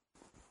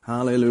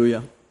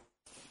Hallelujah.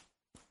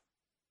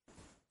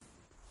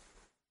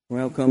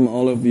 Welcome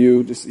all of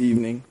you this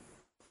evening.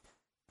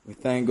 We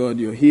thank God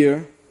you're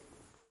here.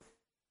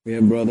 We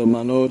have Brother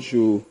Manoj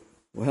who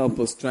will help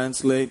us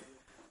translate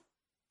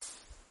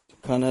to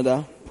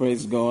Kannada.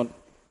 Praise God.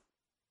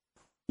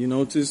 You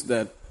notice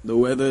that the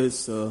weather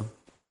is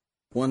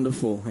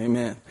wonderful.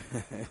 Amen.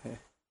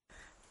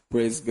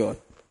 Praise God.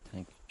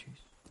 Thank you,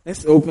 Jesus.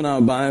 Let's open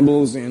our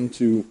Bibles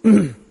into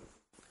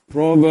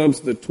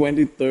Proverbs, the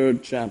 23rd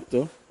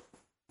chapter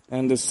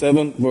and the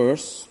 7th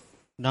verse.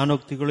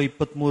 ಜ್ಞಾನೋಕ್ತಿಗಳು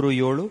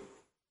 23:7.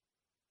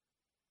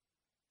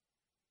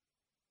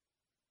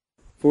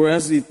 For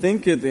as he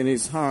thinketh in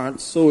his heart,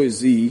 so is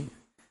he.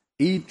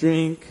 Eat,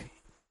 drink,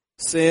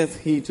 saith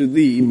he to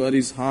thee, but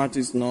his heart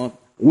is not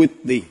with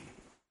thee.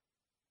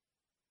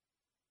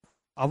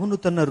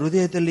 ಅವನು ತನ್ನ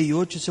ಹೃದಯದಲ್ಲಿ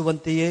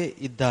ಯೋಚಿಸುವಂತೆಯೇ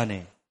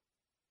ಇದ್ದಾನೆ.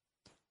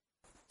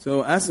 So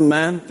as a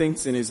man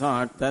thinks in his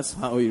heart, that's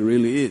how he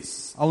really is.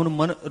 ಅವನು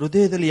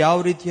ಹೃದಯದಲ್ಲಿ ಯಾವ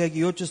ರೀತಿಯಾಗಿ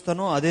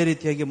ಯೋಚಿಸ್ತಾನೋ ಅದೇ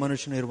ರೀತಿಯಾಗಿ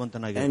ಮನುಷ್ಯನು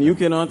ಇರುವಂತನಾಗಿದ್ದಾನೆ. And you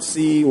cannot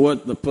see what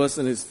the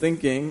person is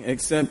thinking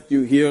except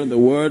you hear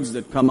the words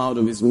that come out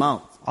of his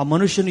mouth. ಆ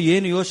ಮನುಷ್ಯನು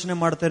ಏನು ಯೋಚನೆ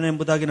ಮಾಡ್ತಾನೆ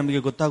ಎಂಬುದಾಗಿ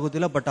ನಮಗೆ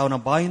ಗೊತ್ತಾಗುವುದಿಲ್ಲ, ಬಟ್ ಅವನ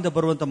ಬಾಯಿಂದ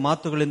ಬರುವಂತ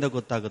ಮಾತುಗಳಿಂದ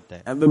ಗೊತ್ತಾಗುತ್ತೆ.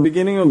 At the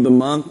beginning of the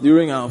month,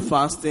 during our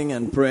fasting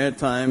and prayer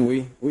time,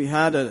 we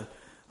had a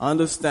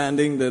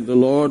understanding that the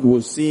Lord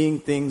was seeing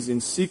things in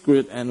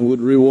secret and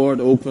would reward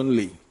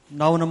openly.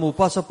 ನಾವು ನಮ್ಮ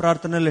ಉಪವಾಸ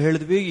ಪ್ರಾರ್ಥನೆಯಲ್ಲಿ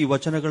ಹೇಳಿದ್ವಿ, ಈ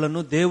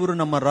ವಚನಗಳನ್ನು ದೇವರು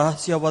ನಮ್ಮ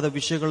ರಹಸ್ಯವಾದ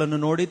ವಿಷಯಗಳನ್ನು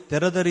ನೋಡಿ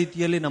ತೆರೆದ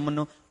ರೀತಿಯಲ್ಲಿ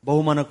ನಮ್ಮನ್ನು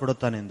ಬಹುಮಾನ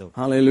ಕೊಡುತ್ತಾನೆಂದು.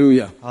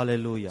 Hallelujah.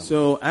 Hallelujah. So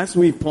as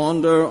we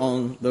ponder on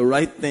the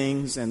right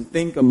things and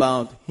think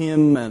about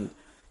Him and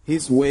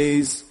His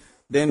ways,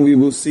 then we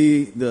will see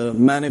the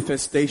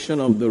manifestation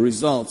of the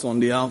results on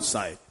the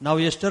outside. ನಾವು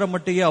ಎಷ್ಟರ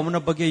ಮಟ್ಟಿಗೆ ಅವನ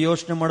ಬಗ್ಗೆ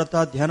ಯೋಚನೆ ಮಾಡುತ್ತಾ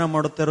ಧ್ಯಾನ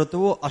ಮಾಡುತ್ತಾ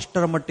ಇರುತ್ತೇವೋ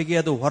ಅಷ್ಟರ ಮಟ್ಟಿಗೆ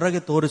ಅದು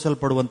ಹೊರಗೆ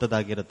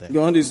ತೋರಿಸಲ್ಪಡುವಂತದ್ದಾಗಿರುತ್ತೆ.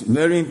 God is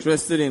very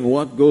interested in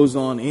what goes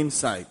on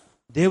inside.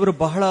 ದೇವರು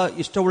ಬಹಳ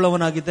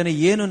ಇಷ್ಟವುಳ್ಳವನಾಗಿದ್ದಾನೆ,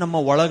 ಏನು ನಮ್ಮ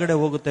ಒಳಗಡೆ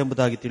ಹೋಗುತ್ತೆ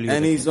ಎಂಬುದಾಗಿ ತಿಳಿಯುತ್ತೆ.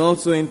 And He's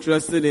also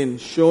interested in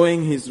showing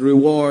His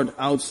reward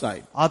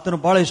outside. ಆತನು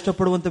ಬಹಳ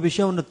ಇಷ್ಟಪಡುವಂತ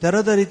ವಿಷಯವನ್ನು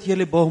ತೆರೆದ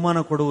ರೀತಿಯಲ್ಲಿ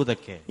ಬಹುಮಾನ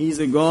ಕೊಡುವುದಕ್ಕೆ. He's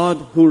a God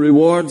who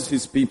rewards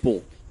His people.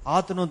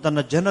 ಆತನು ತನ್ನ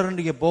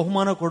ಜನರನಿಗೆ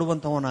ಬಹುಮಾನ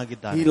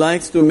ಕೊಡುವಂತವನಾಗಿದ್ದಾನೆ. He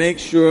likes to make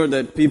sure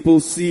that people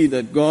see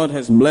that God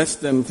has blessed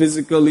them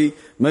physically,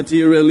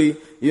 materially,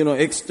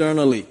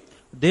 externally.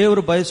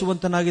 ದೇವರು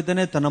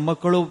ಬಯಸುವಂತನಾಗಿದ್ದಾನೆ ತನ್ನ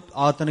ಮಕ್ಕಳು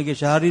ಆತನಿಗೆ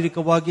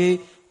ಶಾರೀರಿಕವಾಗಿ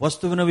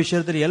ವಸ್ತುವಿನ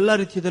ವಿಷಯದಲ್ಲಿ ಎಲ್ಲಾ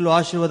ರೀತಿಯಲ್ಲೂ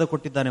ಆಶೀರ್ವಾದ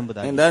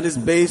ಕೊಟ್ಟಿದ್ದಾನೆಂಬುದಾಗಿ. And that is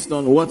based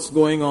on what's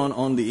going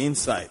on the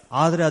inside.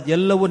 ಆದರೆ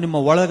ಅದೆಲ್ಲವೂ ನಿಮ್ಮ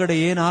ಒಳಗಡೆ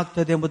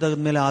ಏನಾಗ್ತದೆ ಎಂಬುದರ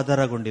ಮೇಲೆ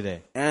ಆಧಾರಗೊಂಡಿದೆ.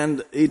 And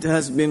it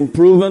has been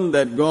proven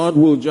that God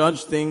will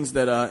judge things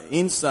that are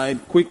inside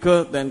quicker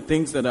than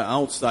things that are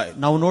outside.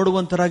 ನಾವು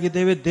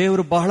ನೋಡುವಂತರಾಗಿದ್ದೇವೆ,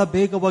 ದೇವರು ಬಹಳ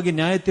ಬೇಗವಾಗಿ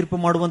ನ್ಯಾಯ ತೀರ್ಪು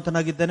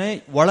ಮಾಡುವಂತನಾಗಿದ್ದಾನೆ.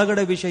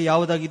 ಒಳಗಡೆ ವಿಷಯ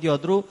ಯಾವುದಾಗಿದೆಯೋ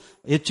ಆದ್ರೂ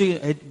ಹೆಚ್ಚು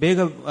ಬೇಗ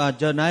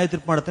ನ್ಯಾಯ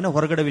ತೀರ್ಪು ಮಾಡುತ್ತಾನೆ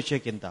ಹೊರಗಡೆ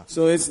ವಿಷಯಕ್ಕಿಂತ.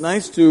 So it's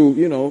nice to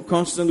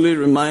constantly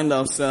remind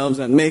ourselves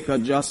and make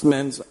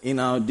adjustments in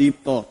our deep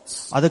thoughts.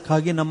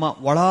 ಅದಕ್ಕಾಗಿ ನಮ್ಮ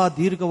ಒಳ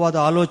ದೀರ್ಘವಾದ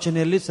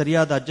ಆಲೋಚನೆಯಲ್ಲಿ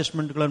ಸರಿಯಾದ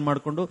ಅಡ್ಜಸ್ಟ್ಮೆಂಟ್ ಗಳನ್ನು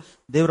ಮಾಡಿಕೊಂಡು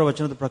ದೇವರ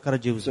ವಚನದ ಪ್ರಕಾರ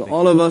ಜೀವಿಸಬೇಕು. So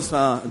all of us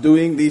are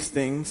doing these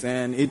things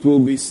and it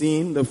will be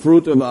seen, the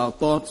fruit of our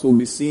thoughts will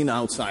be seen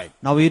outside.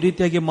 ನಾವು ಈ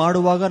ರೀತಿಯಾಗಿ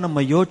ಮಾಡುವಾಗ ನಮ್ಮ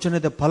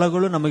ಯೋಚನೆಯ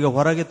ಫಲಗಳು ನಮಗೆ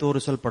ಹೊರಗೆ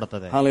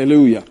ತೋರಿಸಲ್ಪಡುತ್ತದೆ.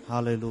 Hallelujah.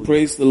 Hallelujah.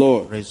 Praise the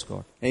Lord. Praise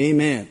God.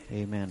 Amen.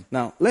 Amen.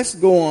 Now let's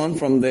go on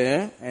from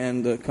there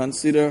and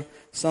consider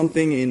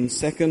something in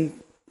 2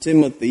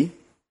 Timothy,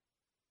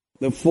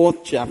 the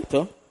 4th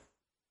chapter.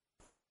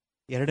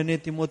 2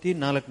 Timothy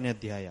 4ನೇ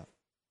ಅಧ್ಯಾಯ.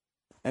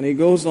 And he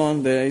goes on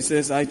there, he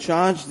says, I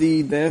charge thee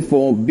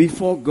therefore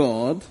before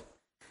God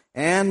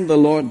and the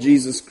Lord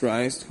Jesus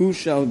Christ, who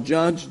shall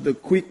judge the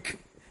quick,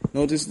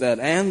 notice that,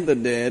 and the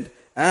dead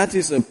at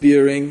his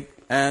appearing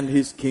and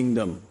his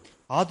kingdom.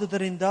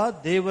 ಆದುದರಿಂದ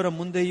ದೇವರ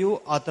ಮುಂದೆಯೂ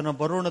ಆತನ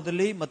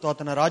ಬರೋಣದಲ್ಲಿ ಮತ್ತು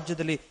ಆತನ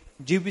ರಾಜ್ಯದಲ್ಲಿ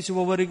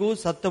ಜೀವಿಸುವವರಿಗೂ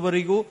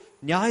ಸತ್ತವರಿಗೂ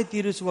ನ್ಯಾಯ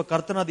ತೀರಿಸುವ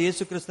ಕರ್ತನಾದ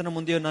ಯೇಸು ಕ್ರಿಸ್ತನ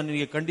ಮುಂದೆಯೂ ನಾನು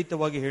ನಿನಗೆ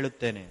ಖಂಡಿತವಾಗಿ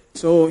ಹೇಳುತ್ತೇನೆ.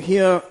 So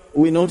here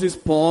we notice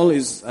Paul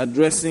is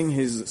addressing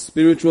his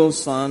spiritual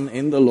son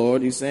in the Lord.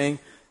 He's saying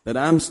that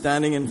I'm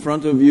standing in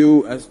front of you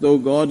as though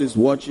God is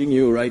watching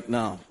you right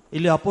now.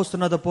 ಇಲ್ಲಿ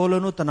ಅಪೊಸ್ತಲನಾದ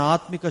ಪೌಲನು ತನ್ನ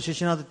ಆತ್ಮಿಕ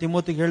ಶಿಷ್ಯನಾದ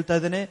ತಿಮೋತಿಗೆ ಹೇಳ್ತಾ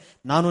ಇದ್ದಾನೆ,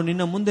 ನಾನು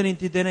ನಿನ್ನ ಮುಂದೆ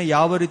ನಿಂತಿದ್ದೇನೆ,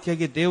 ಯಾವ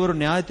ರೀತಿಯಾಗಿ ದೇವರು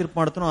ನ್ಯಾಯ ತೀರ್ಪು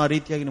ಮಾಡ್ತಾನೋ ಆ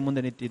ರೀತಿಯಾಗಿ ನಿನ್ನ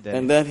ಮುಂದೆ ನಿಂತಿದ್ದೇನೆ.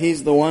 And that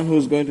he's the one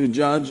who's going to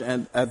judge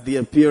at the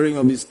appearing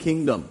of his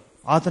kingdom.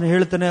 ಆತನು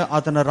ಹೇಳ್ತಾನೆ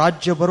ಆತನ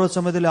ರಾಜ್ಯ ಬರುವ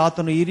ಸಮಯದಲ್ಲಿ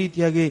ಆತನು ಈ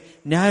ರೀತಿಯಾಗಿ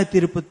ನ್ಯಾಯ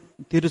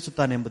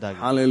ತೀರಿಸುತ್ತಾನೆ ಎಂಬುದಾಗಿ.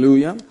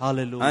 Hallelujah.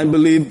 Hallelujah. I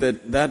believe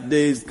that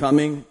day is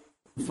coming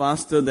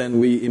faster than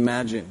we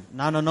imagine.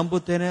 ನಾನು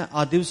ನಂಬುತ್ತೇನೆ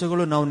ಆ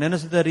ದಿವಸಗಳು ನಾವು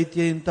ನೆನೆಸಿದ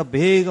ರೀತಿಯಿಂದ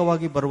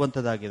ಬೇಗವಾಗಿ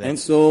ಬರುವಂತದ್ದಾಗಿದೆ. And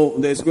so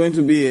there's going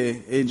to be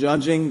a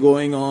judging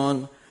going on,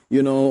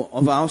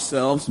 of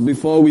ourselves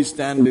before we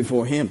stand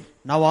before Him.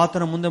 ನಾವು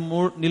ಆತನ ಮುಂದೆ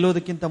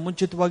ನಿಲ್ಲೋದಕ್ಕಿಂತ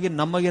ಮುಂಚಿತವಾಗಿ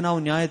ನಮಗೆ ನಾವು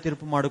ನ್ಯಾಯ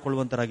ತೀರ್ಪು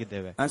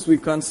ಮಾಡಿಕೊಳ್ಳುವಂತರಾಗಿದ್ದೇವೆ. As we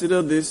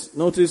consider this,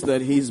 notice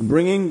that he's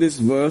bringing this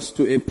verse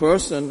to a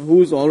person who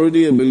is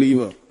already a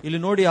believer. ಇಲ್ಲಿ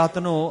ನೋಡಿ,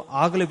 ಆತನು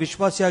ಆಗಲೇ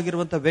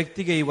ವಿಶ್ವಾಸಿಯಾಗಿರುವಂತಹ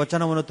ವ್ಯಕ್ತಿಗೆ ಈ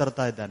ವಚನವನ್ನು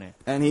ತರ್ತಾ ಇದ್ದಾನೆ.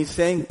 And he's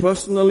saying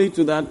personally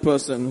to that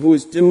person who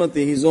is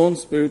Timothy, his own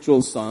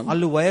spiritual son.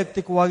 ಅಲ್ಲಿ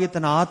ವೈಯಕ್ತಿಕವಾಗಿ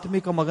ತನ್ನ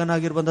ಆತ್ಮಿಕ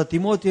ಮಗನಾಗಿರುವಂತಹ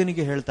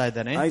ತಿಮೋಥಿಯನಿಗೆ ಹೇಳ್ತಾ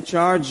ಇದ್ದಾನೆ. I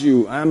charge you,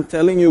 I am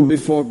telling you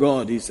before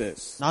God, he says.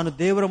 ನಾನು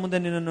ದೇವರ ಮುಂದೆ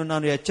ನಿನ್ನನ್ನು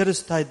ನಾನು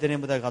ಎಚ್ಚರಿಸ್ತಾ ಇದ್ದೇನೆ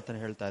ಎಂಬುದಾಗಿ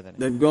ಆತನು ಹೇಳ್ತಾ ಇದ್ದಾನೆ.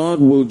 That God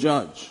will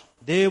judge.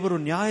 ದೇವರು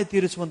ನ್ಯಾಯ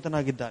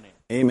ತೀರಿಸುವಂತನಾಗಿದ್ದಾನೆ.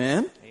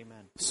 Amen.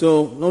 So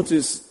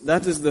notice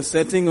that is the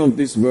setting of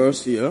this verse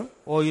here.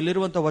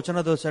 ಇಲ್ಲಿರುವಂತ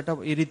ವಚನದ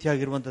ಸೆಟಪ್ ಈ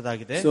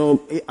ರೀತಿಯಾಗಿರುವಂತದ್ದಾಗಿದೆ. So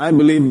I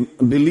believe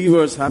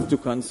believers have to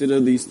consider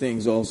these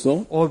things also.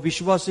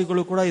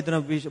 ವಿಶ್ವಾಸಿಗಳು ಕೂಡ ಇದನ್ನ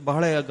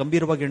ಬಹಳ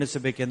ಗಂಭೀರವಾಗಿ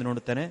ಎಣಿಸಬೇಕೆಂದು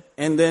ನೋಡುತ್ತೇನೆ.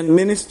 And then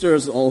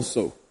ministers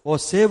also.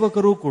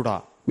 ಸೇವಕರು ಕೂಡ.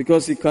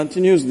 Because he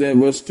continues there,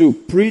 verse 2,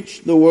 preach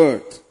the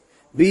word,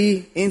 be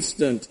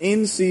instant, in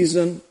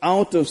season,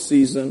 out of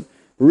season,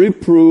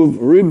 reprove,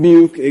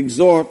 rebuke,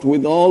 exhort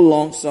with all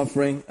long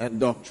suffering and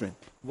doctrine.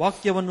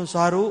 ವಾಕ್ಯವನ್ನು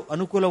ಸಾರು,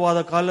 ಅನುಕೂಲವಾದ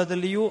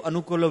ಕಾಲದಲ್ಲಿಯೂ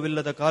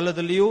ಅನುಕೂಲವಿಲ್ಲದ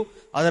ಕಾಲದಲ್ಲಿಯೂ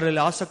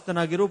ಅದರಲ್ಲಿ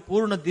ಆಸಕ್ತನಾಗಿರು,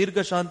 ಪೂರ್ಣ ದೀರ್ಘ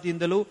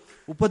ಶಾಂತಿಯಿಂದಲೂ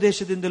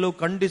ಉಪದೇಶದಿಂದಲೂ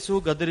ಖಂಡಿಸು,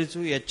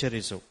 ಗದರಿಸು,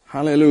 ಎಚ್ಚರಿಸು.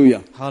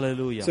 Hallelujah.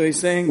 Hallelujah. So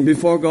he's saying,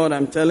 before God,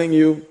 I'm telling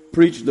you,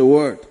 preach the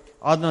word.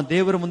 ಅದನ್ನ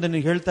ದೇವರ ಮುಂದೆ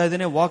ನೀವು ಹೇಳ್ತಾ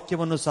ಇದ್ದೇನೆ,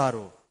 ವಾಕ್ಯವನ್ನು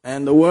ಸಾರು.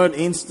 And the word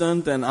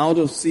instant and out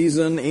of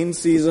season, in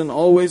season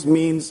always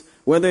means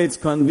whether it's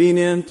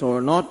convenient or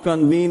not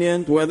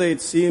convenient, whether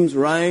it seems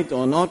right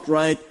or not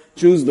right,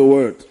 choose the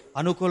word.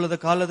 ಅನುಕೂಲದ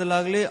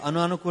ಕಾಲದಲ್ಲಾಗ್ಲಿ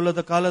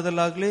ಅನಾನುಕೂಲದ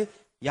ಕಾಲದಲ್ಲಾಗ್ಲಿ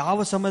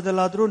ಯಾವ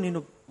ಸಮಯದಲ್ಲಾದ್ರೂ ನೀನು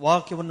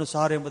ವಾಕ್ಯವನ್ನು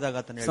ಸಾರು ಎಂಬುದಾಗಿ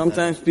ಆತನು ಹೇಳ್ತಾನೆ.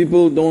 Sometimes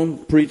people don't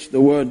preach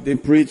the word, they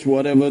preach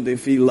whatever they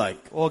feel like.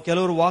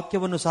 ಕೆಲವರು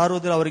ವಾಕ್ಯವನ್ನು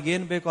ಸಾರುವುದಿಲ್ಲ, ಅವ್ರಿಗೆ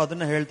ಏನ್ ಬೇಕೋ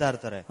ಅದನ್ನ ಹೇಳ್ತಾ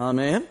ಇರ್ತಾರೆ.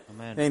 Amen.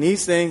 And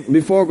he's saying,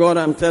 before God,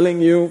 I'm telling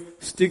you,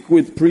 stick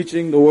with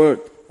preaching the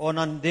word.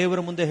 ನಾನು ದೇವರ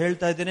ಮುಂದೆ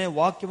ಹೇಳ್ತಾ ಇದ್ದೇನೆ,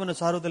 ವಾಕ್ಯವನ್ನು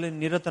ಸಾರುವುದರಲ್ಲಿ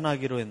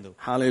ನಿರತನಾಗಿರು ಎಂದು.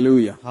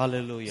 Hallelujah.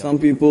 Hallelujah.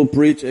 Some people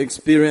preach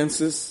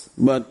experiences,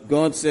 but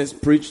God says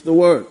preach the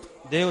word.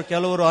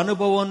 ಕೆಲವರು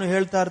ಅನುಭವವನ್ನು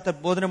ಹೇಳ್ತಾ ಇರ್ತಾರೆ,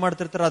 ಬೋಧನೆ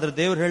ಮಾಡ್ತಿರ್ತಾರೆ, ಆದ್ರೆ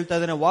ದೇವರು ಹೇಳ್ತಾ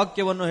ಇದ್ದಾನೆ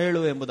ವಾಕ್ಯವನ್ನು ಹೇಳು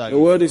ಎಂಬುದಾಗಿ.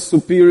 The word is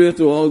superior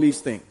to all these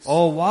things.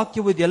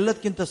 ವಾಕ್ಯವು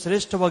ಇದೆಲ್ಲದಕ್ಕಿಂತ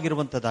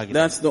ಶ್ರೇಷ್ಠವಾಗಿರುವಂತದ್ದಾಗಿದೆ.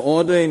 That's the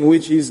order in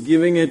which he's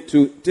giving it to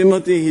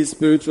Timothy, his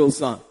spiritual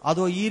son.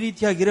 ಅದು ಈ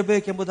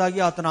ರೀತಿಯಾಗಿರಬೇಕೆಂಬುದಾಗಿ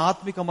ಆತನ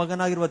ಆತ್ಮಿಕ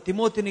ಮಗನಾಗಿರುವ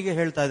ತಿಮೋತಿನಿಗೆ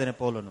ಹೇಳ್ತಾ ಇದ್ದಾನೆ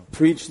ಪೌಲನು.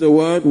 Preach the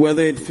word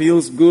whether it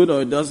feels good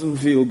or it doesn't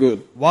feel good.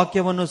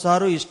 ವಾಕ್ಯವನ್ನು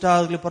ಸಾರು, ಇಷ್ಟ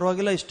ಆಗ್ಲಿ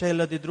ಪರವಾಗಿಲ್ಲ, ಇಷ್ಟ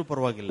ಇಲ್ಲದಿದ್ರು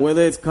ಪರವಾಗಿಲ್ಲ.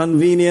 Whether it's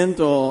convenient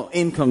or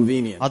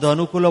inconvenient. ಅದು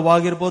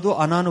ಅನುಕೂಲವಾಗಿರಬಹುದು,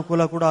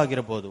 ಅನಾನುಕೂಲ ಕೂಡ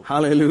ಆಗಿರಬಹುದು.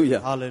 Hallelujah.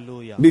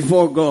 Hallelujah.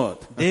 Before God,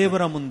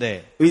 ದೇವರ ಮುಂದೆ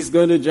he's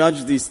going to judge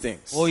these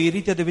things. ಈ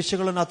ರೀತಿಯಾದ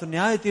ವಿಷಯಗಳನ್ನು ಆತ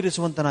ನ್ಯಾಯ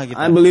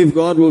ತೀರಿಸುವಂತನಾಗಿದ್ದಾನೆ. I believe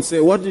God will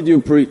say, what did you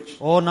preach?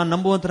 ನಾನು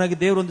ನಂಬುವಂತನಾಗಿ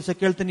ದೇವರು ಒಂದು ಸಲ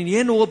ಕೇಳ್ತಾನೆ, ನೀನು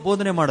ಏನು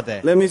ಬೋಧನೆ ಮಾಡಿದೆ?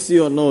 Let me see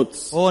your notes.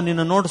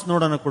 ನಿನ್ನ ನೋಟ್ಸ್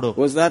ನೋಡೋಣ ಕೊಡು.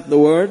 Was that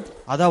the word?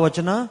 ಅದಾ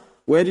ವಚನ?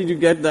 Where did you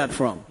get that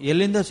from?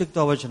 ಎಲ್ಲಿಂದ ಸಿಕ್ತು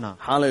ಆ ವಚನ?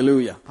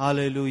 Hallelujah.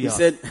 Hallelujah. He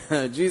said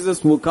Jesus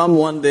will come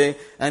one day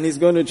and he's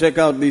going to check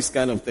out these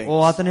kind of things.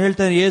 ಆತನು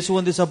ಹೇಳ್ತಾನೆ, ಯೇಸು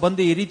ಒಂದು ದಿವಸ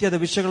ಬಂದು ಈ ರೀತಿಯಾದ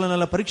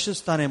ವಿಷಯಗಳನ್ನೆಲ್ಲ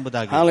ಪರೀಕ್ಷಿಸ್ತಾನೆ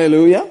ಎಂಬುದಾಗಿ.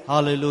 Hallelujah.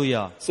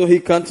 Hallelujah. So he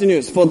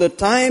continues, for the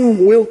time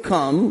will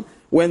come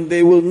when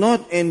they will not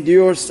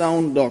endure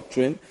sound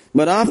doctrine,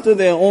 but after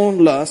their own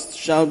lust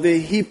shall they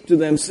heap to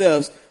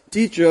themselves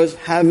teachers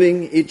having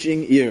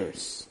itching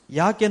ears.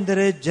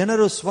 ಯಾಕೆಂದರೆ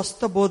ಜನರು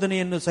ಸ್ವಸ್ಥ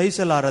ಬೋಧನೆಯನ್ನು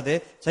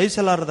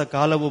ಸಹಿಸಲಾರದ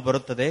ಕಾಲವು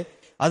ಬರುತ್ತದೆ,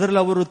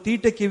 ಅದರಲ್ಲಿ ಅವರು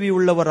theta ಕಿವಿ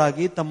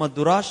ಉಳ್ಳವರಾಗಿ ತಮ್ಮ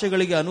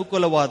ದುರಾಶೆಗಳಿಗೆ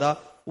ಅನುಕೂಲವಾದ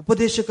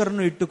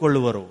ಉಪದೇಶಕರನ್ನು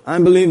ಇಟ್ಟುಕೊಳ್ಳುವರು. I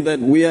believe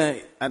that we are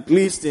at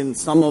least in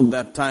some of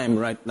that time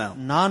right now.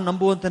 ನಾನು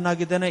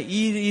ನಂಬುವಂತನಾಗಿದ್ದೇನೆ,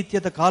 ಈ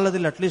ರೀತಿಯಾದ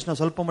ಕಾಲದಲ್ಲಿ ಅಟ್ಲೀಸ್ಟ್ ನಾವು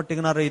ಸ್ವಲ್ಪ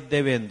ಮಟ್ಟಿಗೆನಾರ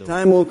ಇದ್ದೇವೆ ಎಂದು.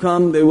 Time will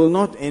come, they will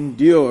not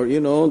endure,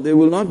 they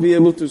will not be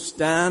able to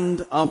stand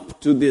up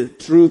to the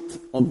truth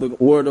of the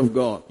word of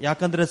God.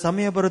 ಯಾಕಂದ್ರೆ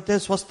ಸಮಯ ಬರುತ್ತೆ,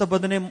 ಸ್ವಸ್ಥ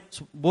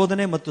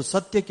ಬೋಧನೆ ಮತ್ತು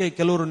ಸತ್ಯಕ್ಕೆ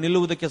ಕೆಲವರು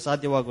ನಿಲ್ಲುವುದಕ್ಕೆ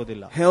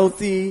ಸಾಧ್ಯವಾಗುವುದಿಲ್ಲ.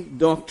 Healthy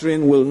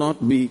doctrine will not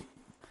be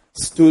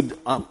stood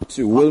up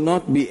to, will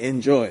not be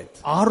enjoyed.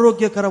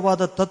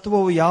 ಆರೋಗ್ಯಕರವಾದ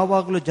ತತ್ವವು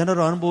ಯಾವಾಗಲೂ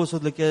ಜನರು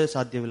ಅನುಭವಿಸೋದಕ್ಕೆ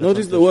ಸಾಧ್ಯವಿಲ್ಲ.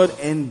 Notice the word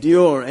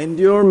endure.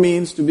 Endure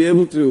means to be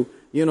able to,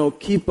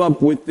 keep up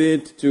with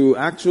it, to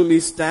actually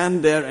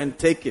stand there and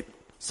take it.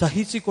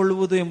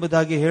 ಸಹಿಸಿಕೊಳ್ಳುವುದು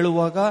ಎಂಬುದಾಗಿ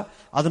ಹೇಳುವಾಗ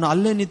ಅದನ್ನು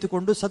ಅಲ್ಲೇ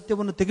ನಿಂತುಕೊಂಡು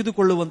ಸತ್ಯವನ್ನು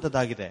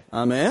ತೆಗೆದುಕೊಳ್ಳುವಂತದ್ದಾಗಿದೆ.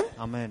 Amen.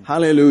 Amen.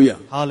 Hallelujah.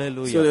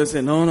 Hallelujah. So they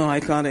say, no,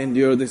 I can't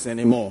endure this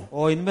anymore.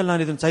 ಇನ್ಮೇಲೆ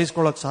ನಾನು ಇದನ್ನು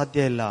ಸಹಿಸಿಕೊಳ್ಳಕ್ಕೆ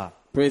ಸಾಧ್ಯ ಇಲ್ಲ.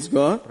 Praise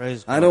God.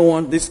 Praise God. I don't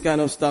want this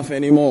kind of stuff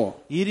anymore.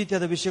 ಈ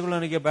ರೀತಿಯಾದ ವಿಷಯಗಳು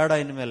ನನಗೆ ಬೇಡ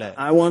ಇನ್ಮೇಲೆ.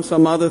 I want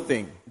some other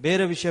thing.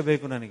 ಬೇರೆ ವಿಷಯ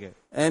ಬೇಕು ನನಗೆ.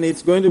 And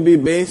it's going to be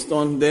based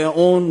on their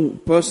own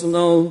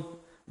personal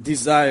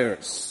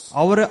desires.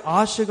 ಅವರ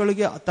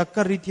ಆಶೆಗಳಿಗೆ ತಕ್ಕ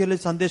ರೀತಿಯಲ್ಲಿ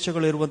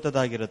ಸಂದೇಶಗಳು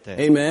ಇರುವಂತದ್ದಾಗಿರುತ್ತೆ.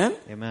 Amen.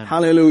 Amen.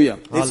 Hallelujah.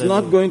 It's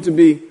not going to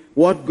be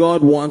what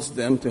God wants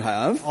them to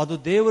have. ಅದು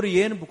ದೇವರು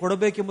ಏನು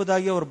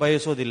ಕೊಡಬೇಕೆಂಬುದಾಗಿ ಅವರು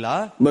ಬಯಸೋದಿಲ್ಲ.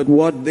 But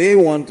what they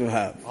want to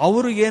have.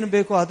 ಅವರು ಏನು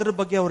ಬೇಕೋ ಅದರ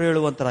ಬಗ್ಗೆ ಅವರು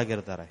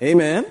ಹೇಳುವಂತರಾಗಿರ್ತಾರೆ.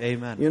 Amen.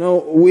 Amen.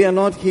 We are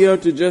not here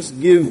to just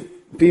give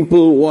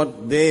people what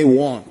they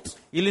want.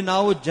 ಇಲ್ಲಿ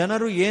ನಾವು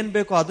ಜನರು ಏನ್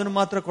ಬೇಕೋ ಅದನ್ನು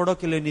ಮಾತ್ರ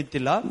ಕೊಡೋಕಿಲ್ಲ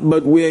ನಿಂತಿಲ್ಲ.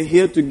 But we are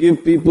here to give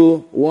people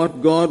what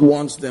God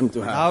wants them to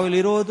have. ನಾವು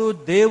ಇಲ್ಲಿರೋದು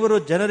ದೇವರು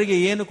ಜನರಿಗೆ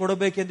ಏನು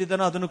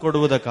ಕೊಡಬೇಕೆಂದಿದ್ದಾನೋ ಅದನ್ನು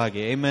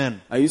ಕೊಡುವುದಕ್ಕಾಗಿ. Amen.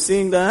 Are you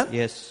seeing that?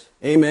 Yes.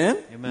 Amen.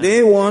 They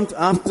want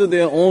after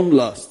their own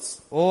lusts.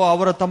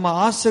 ಅವರ ತಮ್ಮ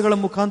ಆಸೆಗಳ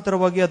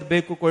ಮುಖಾಂತರವಾಗಿ ಅದು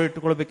ಬೇಕು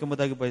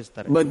ಇಟ್ಟುಕೊಳ್ಬೇಕೆಂಬುದಾಗಿ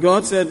ಬಯಸ್ತಾರೆ. But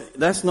God said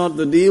that's not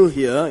the deal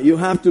here. You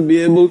have to be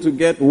able to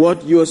get what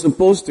you are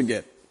supposed to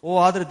get.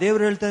 ಆದ್ರೆ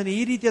ದೇವರು ಹೇಳ್ತಾನೆ,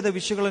 ಈ ರೀತಿಯಾದ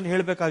ವಿಷಯಗಳನ್ನು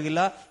ಹೇಳಬೇಕಾಗಿಲ್ಲ,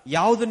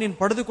 ಯಾವುದು ನೀನು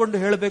ಪಡೆದುಕೊಂಡು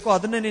ಹೇಳಬೇಕು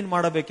ಅದನ್ನೇ ನೀನು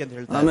ಮಾಡಬೇಕೆಂತ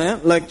ಹೇಳ್ತಾನೆ. Amen.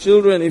 Like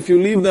children, if you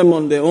leave them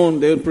on their own,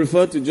 they will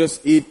prefer to just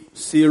eat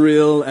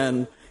cereal and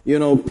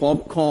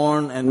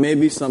popcorn and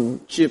maybe some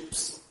chips.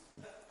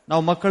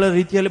 ನಾವು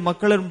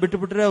ಮಕ್ಕಳನ್ನು ಬಿಟ್ಟು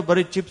ಬಿಟ್ರೆ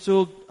ಬರೀ ಚಿಪ್ಸ್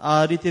ಆ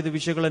ರೀತಿಯಾದ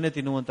ವಿಷಯಗಳನ್ನೇ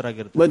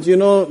ತಿನ್ನುವಂತರಾಗಿರ್ತಾರೆ. But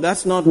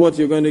that's not what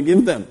you're going to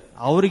give them.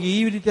 ಅವರಿಗೆ ಈ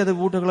ರೀತಿಯಾದ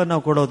ಊಟಗಳನ್ನು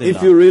ನಾವು ಕೊಡೋದಿಲ್ಲ.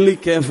 If you really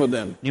care for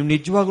them, ನೀವು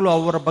ನಿಜವಾಗ್ಲೂ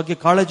ಅವರ ಬಗ್ಗೆ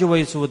ಕಾಳಜಿ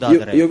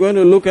ವಹಿಸುವುದಾದರೆ, you're going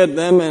to look at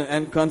them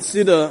and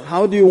consider,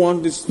 how do you want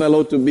this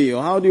fellow to be,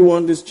 or how do you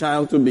want this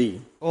child to be?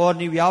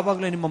 ನೀವು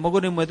ಯಾವಾಗಲೇ ನಿಮ್ಮ ಮಗು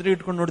ನಿಮ್ಮ ಎದುರು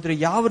ಇಟ್ಕೊಂಡು ನೋಡ್ತೀರಿ,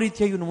 ಯಾವ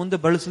ರೀತಿಯಾಗಿ ಇವನು ಮುಂದೆ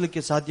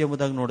ಬೆಳೆಸಲಿಕ್ಕೆ ಸಾಧ್ಯ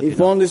ಎಂಬುದಾಗಿ ನೋಡ್ತೀರಿ. If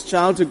you want this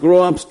child to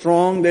grow up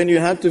strong, then you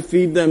have to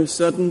feed them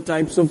certain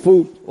types of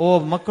food.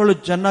 ಮಕ್ಕಳು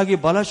ಚೆನ್ನಾಗಿ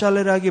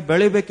ಬಲಶಾಲಿಯಾಗಿ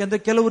ಬೆಳಿಬೇಕೆಂದ್ರೆ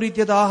ಕೆಲವು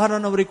ರೀತಿಯಾದ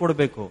ಆಹಾರನ ಅವರಿಗೆ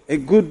ಕೊಡಬೇಕು. A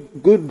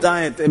good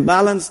diet, a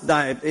balanced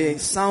diet, a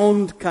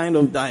sound kind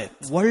of diet.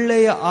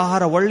 ಒಳ್ಳೆಯ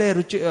ಆಹಾರ, ಒಳ್ಳೆಯ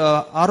ರುಚಿ,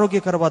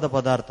 ಆರೋಗ್ಯಕರವಾದ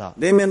ಪದಾರ್ಥ.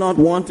 They may not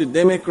want it,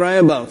 they may cry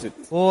about it.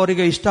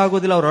 ಅವರಿಗೆ ಇಷ್ಟ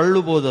ಆಗೋದಿಲ್ಲ, ಅವ್ರು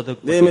ಅಳ್ಳುಬಹುದು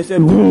ಅದಕ್ಕೆ. They may say,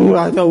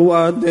 I don't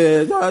want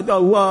this, I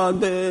don't want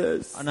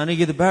this.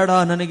 ನನಗಿದು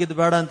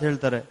ಬೇಡ ಅಂತ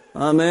ಹೇಳ್ತಾರೆ.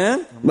 Amen.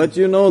 But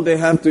they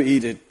have to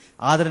eat it.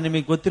 ಆದ್ರೆ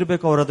ನಿಮಗೆ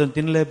ಗೊತ್ತಿರಬೇಕು ಅವರು ಅದನ್ನು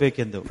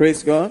ತಿನ್ನಲೇಬೇಕೆಂದು.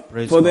 Praise God.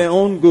 For their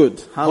own good.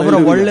 ಅವರ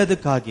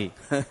ಒಳ್ಳೆಯದಕ್ಕಾಗಿ.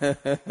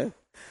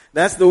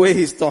 That's the way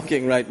he's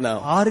talking right now.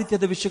 ಆ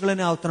ರೀತಿಯಾದ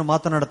ವಿಷಯಗಳನ್ನೇ ಆತನು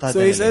ಮಾತನಾಡ್ತಾ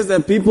ಇದ್ದಾನೆ. So he says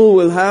that people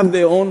will have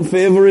their own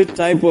favorite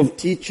type of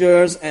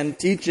teachers and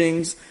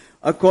teachings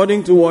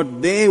according to what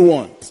they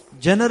want.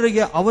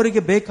 ಜನರಿಗೆ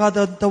ಅವರಿಗೆ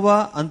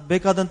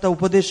ಬೇಕಾದಂತ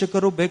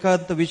ಉಪದೇಶಕರು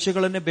ಬೇಕಾದಂತ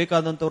ವಿಷಯಗಳನ್ನೇ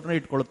ಬೇಕಾದಂತವ್ರನ್ನ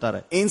ಇಟ್ಕೊಳ್ತಾರೆ.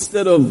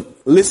 Instead of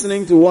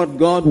listening to what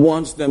God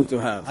wants them to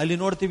have. ಅಲ್ಲಿ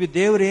ನೋಡ್ತೀವಿ,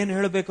 ದೇವರು ಏನು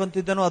ಹೇಳಬೇಕು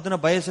ಅಂತಿದ್ದಾನೋ ಅದನ್ನ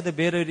ಬಯಸದೆ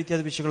ಬೇರೆ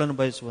ರೀತಿಯಾದ ವಿಷಯಗಳನ್ನು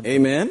ಬಯಸುವಂತ.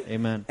 Amen.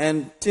 Amen. And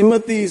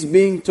Timothy is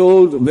being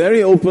told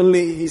very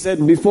openly, he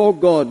said, before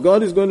God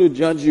is going to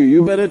judge you.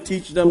 You better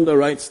teach them the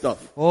right stuff.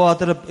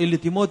 ಆತರ ಇಲ್ಲಿ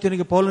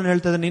ತಿಮೋಥಿಯನಿಗೆ ಪೌಲನು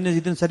ಹೇಳ್ತಾ ಇದ್ದಾನೆ, ನೀನು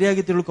ಇದನ್ನ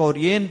ಸರಿಯಾಗಿ ತಿಳ್ಕೊ, ಅವ್ರು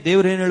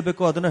ದೇವರು ಏನ್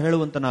ಹೇಳ್ಬೇಕು ಅದನ್ನ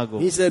ಹೇಳುವಂತನಾಗು.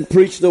 He said,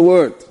 preach the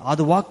word.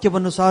 ಅದು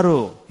ವಾಕ್ಯವನ್ನು ಸಾರು.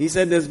 He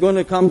said, there's going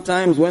to come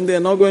times when they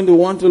are not going to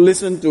want to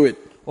listen to it.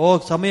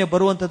 ಸಮಯ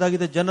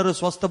ಬರುವಂತದಾಗಿದೆ, ಜನರು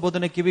ಸ್ವಸ್ಥ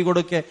ಬೋಧನೆ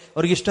ಕಿವಿಗೊಡಕ್ಕೆ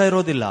ಅವ್ರಿಗೆ ಇಷ್ಟ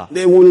ಇರೋದಿಲ್ಲ.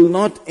 They will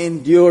not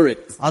endure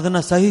it.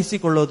 ಅದನ್ನ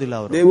ಸಹಿಸಿಕೊಳ್ಳೋದಿಲ್ಲ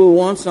ಅವರು. They will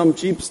want some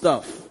cheap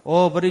stuff.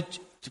 ಬರೀ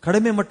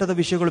ಕಡಿಮೆ ಮಟ್ಟದ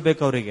ವಿಷಯಗಳು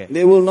ಬೇಕು ಅವರಿಗೆ.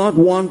 They will not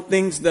want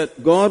things that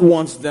God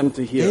wants them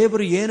to hear.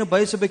 ದೇವರು ಏನು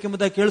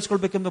ಬಯಸಬೇಕೆಂಬುದಾಗಿ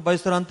ಕೇಳಿಸಿಕೊಳ್ಳಬೇಕೆಂಬ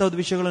ಬಯಸ್ತಾರೋ ಅಂತಹದ್ದು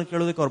ವಿಷಯಗಳನ್ನು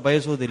ಕೇಳೋದಕ್ಕೆ ಅವರು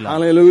ಬಯಸುವುದಿಲ್ಲ.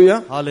 Hallelujah.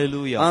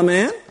 Hallelujah.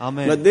 Amen.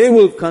 Amen. But they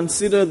will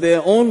consider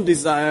their own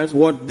desires,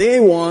 what they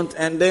want,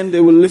 and then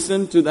they will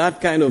listen to that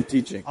kind of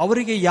teaching.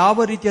 ಅವರಿಗೆ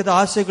ಯಾವ ರೀತಿಯಾದ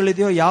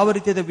ಆಸೆಗಳಿದೆಯೋ, ಯಾವ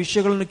ರೀತಿಯಾದ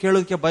ವಿಷಯಗಳನ್ನು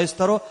ಕೇಳೋದಕ್ಕೆ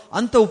ಬಯಸ್ತಾರೋ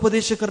ಅಂತ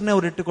ಉಪದೇಶಕರನ್ನೇ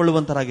ಅವರು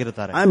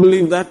ಇಟ್ಟುಕೊಳ್ಳುವಂತರಾಗಿರುತ್ತಾರೆ. I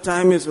believe that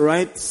time is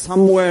right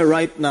somewhere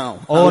right now.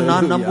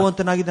 ನಾನು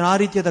ನಂಬುವಂತನಾಗಿದ್ದೇನೆ, ಆ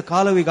ರೀತಿಯಾದ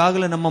ಕಾಲವು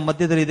ಈಗಾಗಲೇ ನಮ್ಮ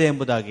ಮಧ್ಯದಲ್ಲಿ ಇದೆ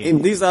ಎಂಬುದಾಗಿ.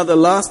 These are the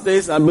last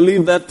days. I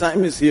believe that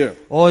time is here.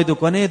 ಇದು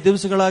ಕೊನೆಯ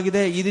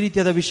ದಿವಸಗಳಾಗಿದೆ, ಈ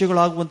ರೀತಿಯಾದ ವಿಷಯಗಳು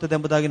ಆಗುವಂತದ್ದು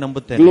ಎಂಬುದಾಗಿ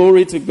ನಂಬುತ್ತೇನೆ.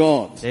 Glory to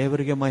God.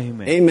 ದೇವರಿಗೆ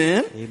ಮಹಿಮೆ.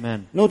 Amen. Amen.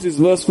 Notice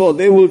verse 4.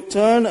 They will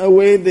turn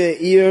away their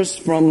ears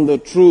from the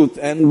truth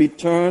and be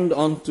turned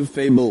onto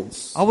fables.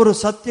 ಅವರು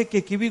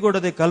ಸತ್ಯಕ್ಕೆ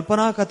ಕಿವಿಗೊಡದೆ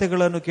ಕಲ್ಪನಾ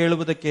ಕಥೆಗಳನ್ನು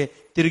ಕೇಳುವುದಕ್ಕೆ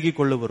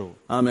ತಿರುಗಿಕೊಳ್ಳುವರು.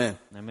 Amen.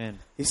 Amen.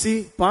 You see,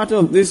 part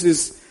of this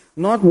is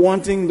not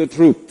wanting the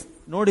truth.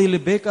 ನೋಡಿ, ಇಲ್ಲಿ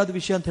ಬೇಕಾದ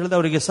ವಿಷಯ ಅಂತ ಹೇಳಿದ್ರೆ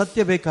ಅವರಿಗೆ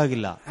ಸತ್ಯ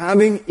ಬೇಕಾಗಿಲ್ಲ.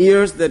 Having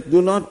ears that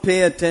do not pay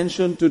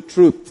attention to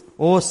truth.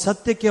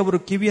 ಸತ್ಯಕ್ಕೆ ಅವರು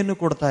ಕಿವಿಯನ್ನು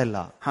ಕೊಡ್ತಾ ಇಲ್ಲ.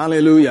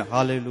 Hallelujah.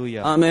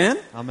 Hallelujah. Amen.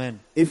 Amen.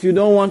 If you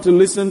don't want to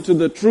listen to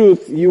the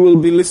truth, you will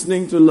be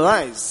listening to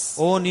lies.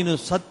 ನೀನು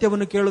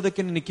ಸತ್ಯವನ್ನು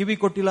ಕೇಳೋದಕ್ಕೆ ನೀನು ಕಿವಿ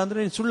ಕೊಟ್ಟಿಲ್ಲ ಅಂದ್ರೆ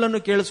ನೀನು ಸುಳ್ಳನ್ನು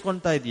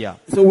ಕೇಳಿಸ್ಕೊಂತಾ ಇದೀಯಾ.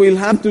 So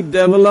we'll have to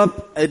develop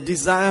a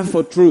desire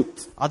for truth.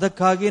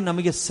 ಅದಕ್ಕಾಗಿ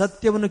ನಮಗೆ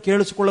ಸತ್ಯವನ್ನು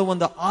ಕೇಳಿಸಿಕೊಳ್ಳುವ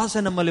ಒಂದು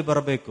ಆಸೆ ನಮ್ಮಲ್ಲಿ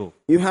ಬರಬೇಕು.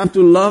 You have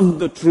to love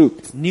the truth.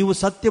 ನೀವು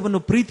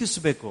ಸತ್ಯವನ್ನು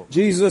ಪ್ರೀತಿಸಬೇಕು.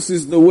 Jesus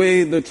is the way,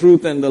 the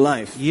truth and the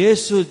life.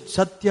 ಯೇಸು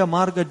ಸತ್ಯ,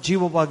 ಮಾರ್ಗ,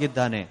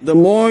 ಜೀವವಾಗಿದ್ದಾನೆ. The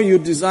more you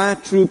desire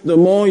truth,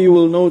 the more you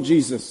will know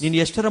Jesus. ನೀನು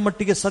ಎಷ್ಟರ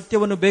ಮಟ್ಟಿಗೆ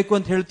ಸತ್ಯವನ್ನು ಬೇಕು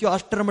ಅಂತ ಹೇಳ್ತೀಯೋ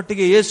ಅಷ್ಟರ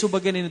ಮಟ್ಟಿಗೆ ಯೇಸು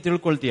ಬಗ್ಗೆ ನೀನು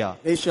ತಿಳ್ಕೊಳ್ತೀಯಾ.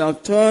 They shall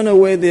turn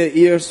away their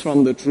ears from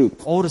the truth.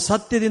 ಅವರು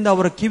ಸತ್ಯದಿಂದ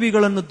ಅವರ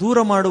ಕಿವಿಗಳನ್ನು ದೂರ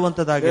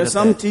ಮಾಡುವಂತದಾಗಿದೆ. There are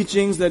some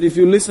teachings that if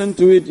you listen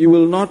to it, you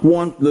will not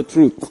want the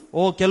truth.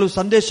 ಕೆಲವು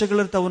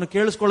ಸಂದೇಶಗಳಿರ್ತಾವೆ, ಅವನು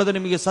ಕೇಳಿಸ್ಕೊಳ್ಳದೆ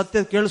ನಿಮಗೆ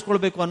ಸತ್ಯ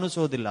ಕೇಳಿಸ್ಕೊಳ್ಬೇಕು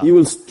ಅನ್ನಿಸೋದಿಲ್ಲ. You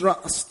will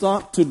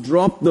start to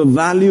drop the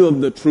value of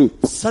the truth.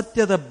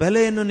 ಸತ್ಯದ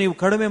ಬೆಲೆಯನ್ನು ನೀವು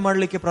ಕಡಿಮೆ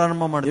ಮಾಡಲಿಕ್ಕೆ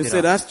ಪ್ರಾರಂಭ ಮಾಡ್ತೀರಾ. You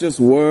say, that's just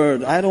word.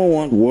 I don't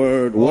want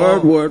word.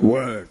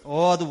 Word.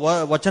 ಅದು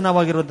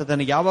ವಚನವಾಗಿರುವಂತದ್ದು,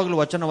 ನನಗೆ ಯಾವಾಗಲೂ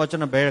ವಚನ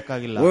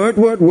ಬೇಕಾಗಿಲ್ಲ.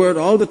 Word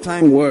all the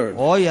time word.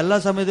 ಎಲ್ಲ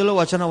ಸಮಯದಲ್ಲೂ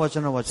ವಚನ.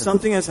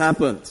 Something has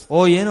happened.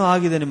 ಏನೋ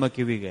ಆಗಿದೆ ನಿಮ್ಮ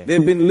ಕಿವಿಗೆ.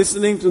 They've been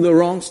listening to the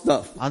wrong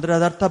stuff. ಅಂದ್ರೆ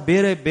ಅದರ್ಥ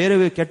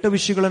ಬೇರೆ ಕೆಟ್ಟ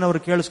ವಿಷಯಗಳನ್ನು ಅವರು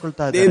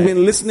ಕೇಳಿಸ್ಕೊಳ್ತಾ ಇದ್ದಾರೆ. They've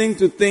been listening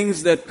to things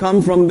that come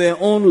from their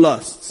own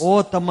lusts.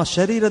 ತಮ್ಮ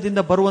ಶರೀರದಿಂದ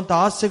ಬರುವಂತ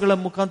ಆಸೆಗಳ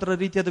ಮುಖಾಂತರ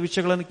ರೀತಿಯಾದ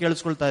ವಿಷಯಗಳನ್ನು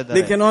ಕೇಳಿಸ್ಕೊಳ್ತಾ ಇದ್ದಾರೆ.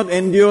 They cannot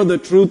endure the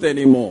truth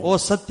anymore.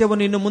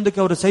 ಸತ್ಯವನ್ನು ಇನ್ನು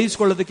ಮುಂದಕ್ಕೆ ಅವರು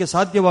ಸಹಿಸಿಕೊಳ್ಳೋದಕ್ಕೆ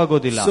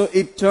ಸಾಧ್ಯವಾಗೋದಿಲ್ಲ. So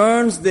it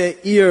turns their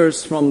ears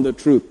from the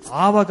truth.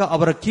 ಆವಾಗ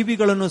ಅವರ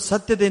ಕಿವಿಗಳನ್ನು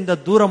ಸತ್ಯದಿಂದ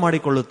ದೂರ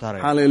ಮಾಡಿಕೊಳ್ಳುತ್ತಾರೆ.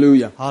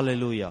 Hallelujah.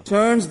 Hallelujah.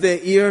 Turns their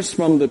ears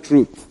from the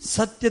truth.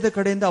 ಸತ್ಯದ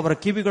ಕಡೆಯಿಂದ ಅವರ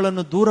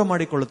ಕಿವಿಗಳನ್ನು ದೂರ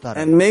ಮಾಡಿಕೊಳ್ಳುತ್ತಾರೆ.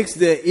 And makes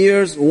their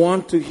ears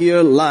want to hear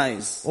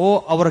lies.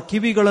 ಅವರ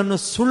ಕಿವಿಗಳನ್ನು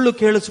ಸುಳ್ಳು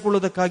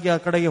ಕೇಳಿಸಿಕೊಳ್ಳುವುದಕ್ಕಾಗಿ ಆ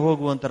ಕಡೆಗೆ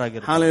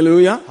ಹೋಗುವಂತರಾಗಿದ್ದಾರೆ.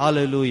 Hallelujah.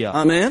 Hallelujah.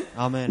 Amen.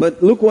 Amen. But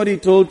look what he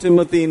told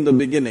Timothy in the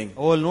beginning.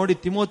 ನೋಡಿ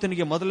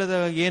ತಿಮೋಥನಿಗೆ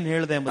ಮೊದಲನೇದಾಗಿ ಏನು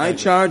ಹೇಳಿದೆ ಎಂಬುದಾಗಿ.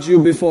 I charge you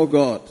before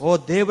God.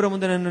 ದೇವರ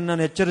ಮುಂದೆ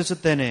ನಾನು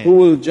ಎಚ್ಚರಿಸುತ್ತೇನೆ. Who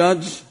will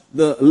judge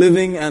the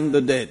living and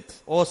the dead.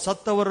 ಓ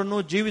ಸತ್ತವರನ್ನು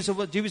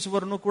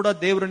ಜೀವಿಸುವವರನ್ನು ಕೂಡ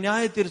ದೇವರು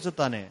ನ್ಯಾಯ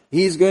ತೀರಿಸುತ್ತಾನೆ.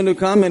 He is going to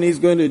come and he is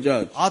going to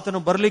judge. ಆತನು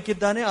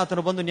ಬರ್ಲಿಕ್ಕಿದ್ದಾನೆ,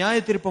 ಆತನು ಬಂದು ನ್ಯಾಯ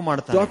ತೀರ್ಪು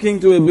ಮಾಡ್ತಾನೆ. Talking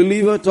to a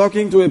believer,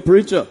 talking to a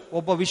preacher.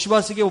 ಒಬ್ಬ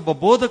ವಿಶ್ವಾಸಿಗೆ, ಒಬ್ಬ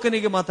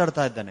ಬೋಧಕನಿಗೆ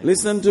ಮಾತಾಡ್ತಾ ಇದ್ದಾನೆ.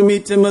 Listen to me,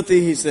 Timothy,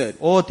 he said.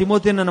 O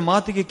Timothy, ನನ್ನ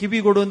ಮಾತಿಗೆ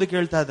ಕಿವಿಗೊಡು ಎಂದು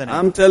ಕೇಳ್ತಾ ಇದ್ದಾನೆ.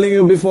 I'm telling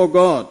you before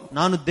God.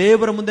 ನಾನು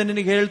ದೇವರ ಮುಂದೆ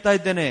ನಿನಗೆ ಹೇಳ್ತಾ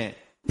ಇದ್ದೇನೆ,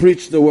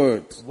 preach the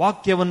word.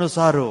 ವಾಕ್ಯವನ್ನು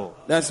ಸಾರು.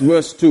 That's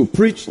verse 2.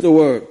 Preach the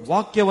word.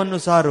 ವಾಕ್ಯವನ್ನು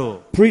ಸಾರು.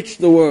 Preach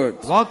the word.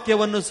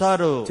 ವಾಕ್ಯವನ್ನು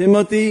ಸಾರು.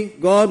 Timothy,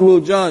 God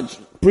will judge.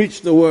 Preach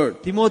the word.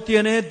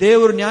 ತಿಮೋಥಿಯನೇ,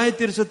 ದೇವರು ನ್ಯಾಯ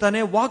ತೀರಿಸುತ್ತಾನೆ,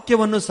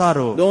 ವಾಕ್ಯವನ್ನು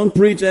ಸಾರು. Don't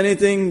preach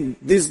anything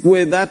this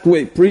way, that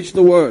way. Preach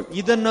the word.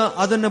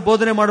 ಅದನ್ನ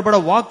ಬೋಧನೆ ಮಾಡಬೇಡ,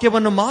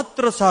 ವಾಕ್ಯವನ್ನು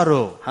ಮಾತ್ರ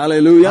ಸಾರು.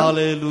 Hallelujah.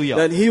 Hallelujah.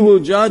 That he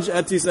will judge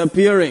at his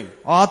appearing.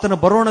 ಆತನ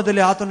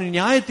ಬರೋಣದಲ್ಲಿ ಆತನು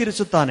ನ್ಯಾಯ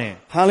ತೀರಿಸುತ್ತಾನೆ.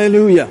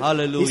 Hallelujah.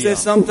 Hallelujah. He says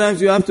sometimes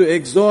you have to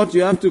exhort,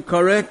 you have to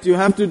correct, you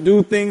have to do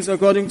things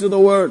according to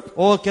the word.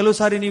 ಓ ಕೆಲವು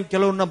ಸಾರಿ ನೀವು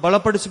ಕೆಲವರನ್ನ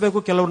ಬಲಪಡಿಸಬೇಕು,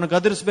 ಕೆಲವರನ್ನ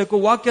ಗದರಿಸಬೇಕು,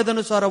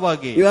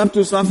 ವಾಕ್ಯದನುಸಾರವಾಗಿ. You have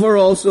to suffer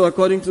also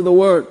according to the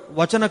word.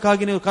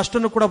 ವಚನಕ್ಕಾಗಿ ನೀವು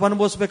ಕಷ್ಟವನ್ನು ಕೂಡ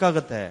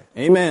ಅನುಭವಿಸಬೇಕಾಗುತ್ತೆ.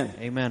 Amen.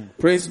 Amen.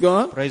 Praise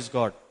God. Praise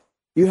God.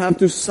 You have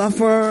to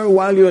suffer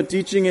while you are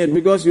teaching it,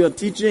 because you are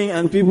teaching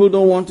and people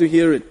don't want to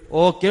hear it.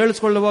 ಓ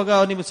ಕೇಳಿಸ್ಕೊಳ್ಳುವಾಗ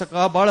ನೀವು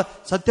ಬಹಳ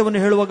ಸತ್ಯವನ್ನು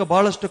ಹೇಳುವಾಗ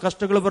ಬಹಳಷ್ಟು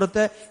ಕಷ್ಟಗಳು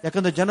ಬರುತ್ತೆ,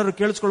 ಯಾಕಂದ್ರೆ ಜನರು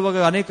ಕೇಳಿಸ್ಕೊಳ್ಳುವಾಗ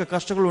ಅನೇಕ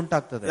ಕಷ್ಟಗಳು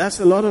ಉಂಟಾಗ್ತದೆ.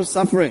 That's a lot of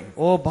suffering.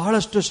 ಓ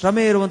ಬಹಳಷ್ಟು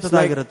ಶ್ರಮೆ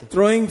ಇರುವಂತದ್ದಾಗಿರುತ್ತೆ.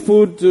 Throwing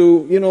food to,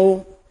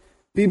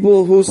 people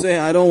who say,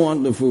 I don't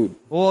want the food.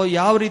 ಓ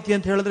ಯಾವ ರೀತಿ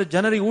ಅಂತ ಹೇಳಿದ್ರೆ,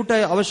 ಜನರಿಗೆ ಊಟ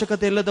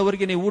ಅವಶ್ಯಕತೆ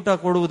ಇಲ್ಲದವರಿಗೆ ನೀವು ಊಟ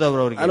ಕೊಡುವುದು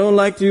ಅವರಿಗೆ. I don't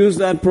like to use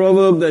that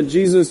proverb that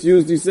Jesus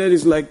used. He said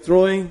it's like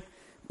throwing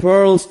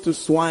pearls to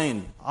swine.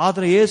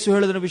 ಆತನ ಯೇಸು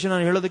ಹೇಳಿದ ವಿಷಯ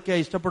ನಾನು ಹೇಳೋದಕ್ಕೆ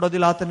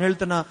ಇಷ್ಟಪಡೋದಿಲ್ಲ. ಆತನ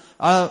ಹೇಳ್ತಾನ,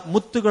 ಆ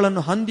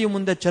ಮುತ್ತುಗಳನ್ನು ಹಂದಿ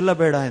ಮುಂದೆ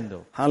ಚೆಲ್ಲಬೇಡ ಎಂದು.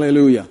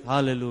 Hallelujah.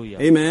 Hallelujah.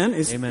 Amen.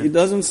 It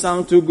doesn't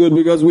sound too good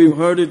because we've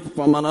heard it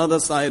from another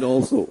side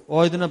also.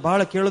 ಓ ಇದನ್ನ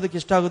ಬಹಳ ಕೇಳೋದಕ್ಕೆ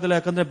ಇಷ್ಟ ಆಗೋದಿಲ್ಲ,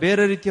 ಯಾಕಂದ್ರೆ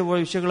ಬೇರೆ ರೀತಿಯ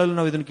ವಿಷಯಗಳಲ್ಲಿ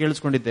ನಾವು ಇದನ್ನು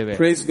ಕೇಳಿಸ್ಕೊಂಡಿದ್ದೇವೆ.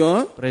 Praise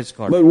God. Praise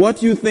God. But what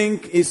you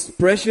think is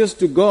precious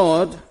to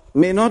God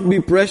may not be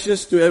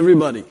precious to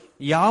everybody.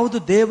 ಯಾವುದು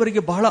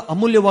ದೇವರಿಗೆ ಬಹಳ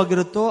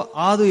ಅಮೂಲ್ಯವಾಗಿರುತ್ತೋ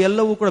ಅದು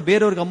ಎಲ್ಲವೂ ಕೂಡ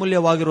ಬೇರೆಯವರಿಗೆ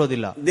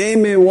ಅಮೂಲ್ಯವಾಗಿರೋದಿಲ್ಲ. They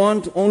may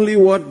want only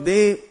what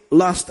they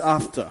lust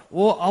after.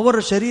 ಓ ಅವರ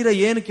ಶರೀರ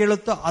ಏನು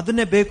ಕೇಳುತ್ತೋ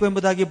ಅದನ್ನೇ ಬೇಕು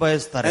ಎಂಬುದಾಗಿ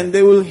ಬಯಸ್ತಾರೆ. And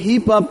they will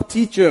heap up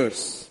teachers.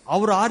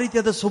 ಅವರು ಆ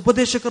ರೀತಿಯಾದ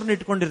ಉಪದೇಶಕರನ್ನು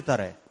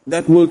ಇಟ್ಕೊಂಡಿರ್ತಾರೆ.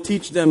 That will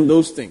teach them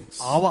those things.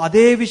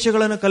 ಅದೇ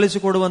ವಿಷಯಗಳನ್ನು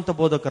ಕಲಿಸಿಕೊಡುವಂತ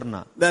ಬೋಧಕರನ್ನ.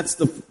 That's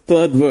the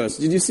third verse.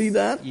 Did you see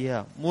that?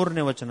 Yeah,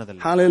 3ನೇ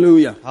ವಚನದಲ್ಲಿ.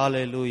 Hallelujah.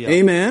 Hallelujah.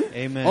 Amen.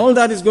 Amen. All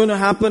that is going to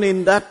happen in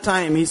that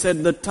time. He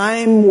said the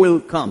time will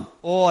come.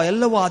 ಓ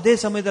ಎಲ್ಲವೂ ಅದೇ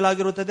ಸಮಯದಲ್ಲಿ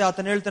ಆಗಿರುತ್ತದೆ.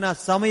 ಆತನ ಹೇಳ್ತಾನೆ, ಆ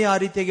ಸಮಯ ಆ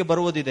ರೀತಿಯಾಗಿ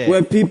ಬರುವುದಿದೆ.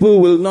 Where people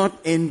will not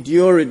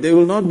endure it. They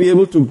will not be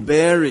able to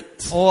bear it.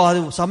 ಓ ಅದು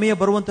ಸಮಯ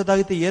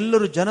ಬರುವಂತದ್ದಾಗಿದೆ,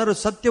 ಜನರು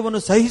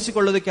ಸತ್ಯವನ್ನು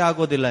ಸಹಿಸಿಕೊಳ್ಳೋದಕ್ಕೆ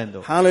ಆಗೋದಿಲ್ಲ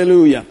ಎಂದು.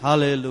 Hallelujah.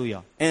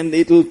 Hallelujah. And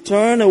it will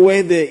turn away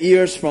their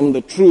ears from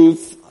the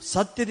truth.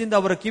 ಸತ್ಯದಿಂದ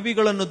ಅವರ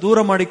ಕಿವಿಗಳನ್ನು ದೂರ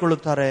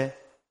ಮಾಡಿಕೊಳ್ಳುತ್ತಾರೆ.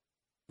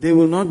 They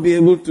will not be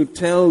able to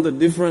tell the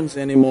difference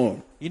anymore.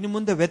 ಇನ್ನು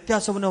ಮುಂದೆ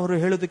ವ್ಯತ್ಯಾಸವನ್ನು ಅವರು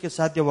ಹೇಳೋದಕ್ಕೆ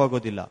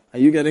ಸಾಧ್ಯವಾಗೋದಿಲ್ಲ.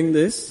 Are you getting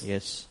this?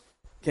 Yes.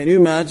 Can you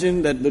imagine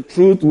that the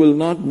truth will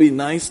not be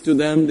nice to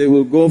them? They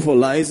will go for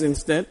lies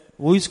instead.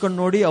 ಊಹಿಸ್ಕೊಂಡು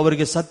ನೋಡಿ,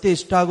 ಅವರಿಗೆ ಸತ್ಯ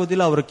ಇಷ್ಟ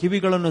ಆಗೋದಿಲ್ಲ, ಅವರ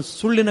ಕಿವಿಗಳನ್ನು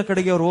ಸುಳ್ಳಿನ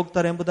ಕಡೆಗೆ ಅವರು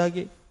ಹೋಗ್ತಾರೆ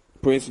ಎಂಬುದಾಗಿ.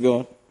 Praise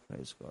God.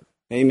 Praise God.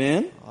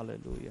 Amen.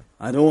 Hallelujah.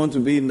 I don't want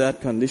to be in that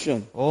condition.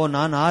 ಓ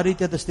ನಾನು ಆ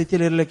ರೀತಿಯಾದ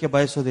ಸ್ಥಿತಿಯಲ್ಲಿ ಇರಲಿಕ್ಕೆ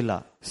ಬಯಸೋದಿಲ್ಲ.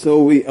 So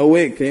we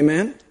awake.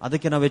 Amen.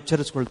 ಅದಕ್ಕೆ ನಾವು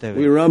ಎಚ್ಚರಿಸಿಕೊಳ್ತೇವೆ.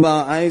 We rub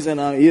our eyes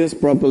and our ears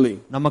properly.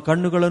 ನಮ್ಮ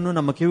ಕಣ್ಣುಗಳನ್ನು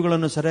ನಮ್ಮ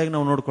ಕಿವಿಗಳನ್ನು ಸರಿಯಾಗಿ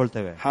ನಾವು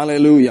ನೋಡ್ಕೊಳ್ತೇವೆ.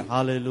 Hallelujah.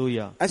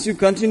 Hallelujah. As you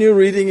continue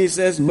reading, he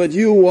says, but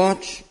you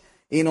watch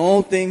in all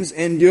things,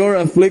 endure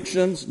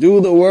afflictions, do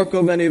the work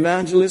of an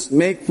evangelist,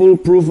 make full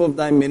proof of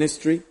thy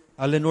ministry.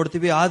 ಅಲ್ಲಿ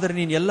ನೋಡ್ತೀವಿ, ಆದರೆ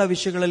ನೀನು ಎಲ್ಲ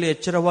ವಿಷಯಗಳಲ್ಲಿ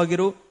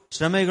ಎಚ್ಚರವಾಗಿರು,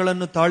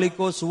 ಶ್ರಮೆಗಳನ್ನು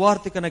ತಾಳಿಕೋ,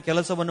 ಸುವಾರ್ತಿಕನ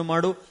ಕೆಲಸವನ್ನು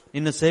ಮಾಡು,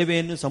 ನಿನ್ನ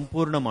ಸೇವೆಯನ್ನು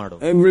ಸಂಪೂರ್ಣ ಮಾಡು.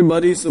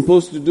 Everybody is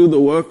supposed to do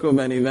the work of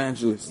an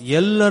evangelist.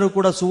 ಎಲ್ಲರೂ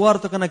ಕೂಡ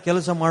ಸುವಾರ್ತಿಕನ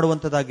ಕೆಲಸ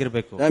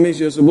ಮಾಡುವಂತದ್ದಾಗಿರ್ಬೇಕು. That means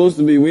you're supposed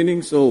to be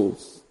winning souls.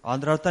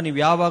 ಅದರ ಅರ್ಥ ನೀವು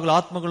ಯಾವಾಗಲೂ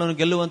ಆತ್ಮಗಳನ್ನು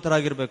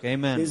ಗೆಲ್ಲುವಂತರಾಗಿರ್ಬೇಕು.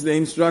 Amen. It's the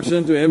instruction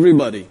to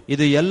everybody.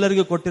 ಇದು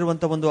ಎಲ್ಲರಿಗೂ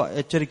ಕೊಟ್ಟಿರುವಂತ ಒಂದು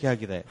ಎಚ್ಚರಿಕೆ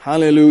ಆಗಿದೆ.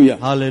 Hallelujah.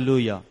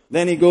 Hallelujah.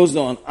 Then he goes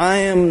on, I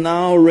am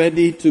now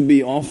ready to be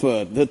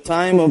offered. The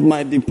time of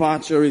my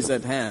departure is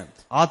at hand.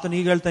 ಆತನು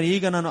ಈಗ ಹೇಳ್ತಾನೆ,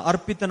 ಈಗ ನಾನು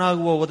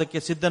ಅರ್ಪಿತನಾಗುವುದಕ್ಕೆ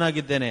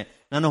ಸಿದ್ಧನಾಗಿದ್ದೇನೆ,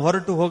 ನಾನು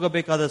ಹೊರಟು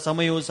ಹೋಗಬೇಕಾದ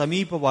ಸಮಯವು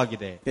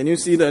ಸಮೀಪವಾಗಿದೆ. Can you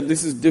see that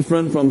this is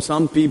different from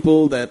some people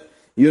that,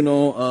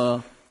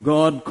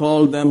 God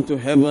called them to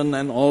heaven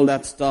and all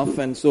that stuff,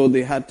 and so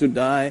they had to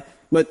die.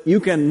 But you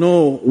can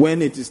know when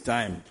it is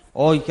time.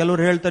 ಓ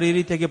ಕೆಲವರು ಹೇಳ್ತಾರೆ, ಈ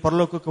ರೀತಿಯಾಗಿ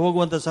ಪರಲೋಕಕ್ಕೆ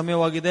ಹೋಗುವಂತ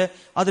ಸಮಯವಾಗಿದೆ,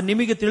 ಅದು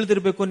ನಿಮಗೆ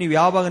ತಿಳಿದಿರಬೇಕು, ನೀವು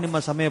ಯಾವಾಗ ನಿಮ್ಮ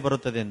ಸಮಯ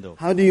ಬರುತ್ತದೆ ಎಂದು.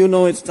 How do you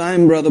know it's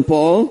time, brother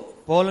Paul?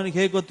 ಪೌಲನಿಗೆ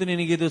ಹೇಗೆ ಗೊತ್ತು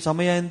ನಿನಗೆ ಇದು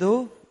ಸಮಯ ಎಂದು?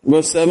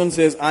 Verse 7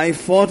 says, I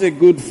fought a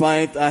good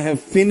fight, I have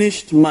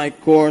finished my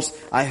course,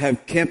 I have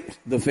kept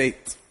the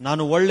faith.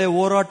 ನಾನು ಒಳ್ಳೆ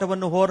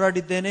ಹೋರಾಟವನ್ನು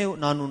ಹೋರಾಡಿದ್ದೇನೆ,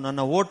 ನಾನು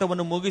ನನ್ನ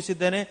ಓಟವನ್ನು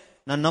ಮುಗಿಸಿದ್ದೇನೆ,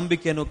 ನನ್ನ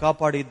ನಂಬಿಕೆಯನ್ನು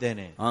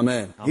ಕಾಪಾಡಿದ್ದೇನೆ.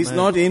 Amen. He's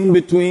not in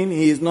between.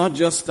 He is not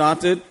just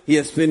started. He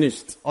has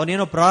finished.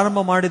 ಅವನೇನೋ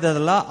ಪ್ರಾರಂಭ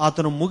ಮಾಡಿದಲ್ಲ,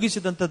 ಆತನು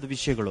ಮುಗಿಸಿದಂತದ್ದು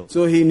ವಿಷಯಗಳು.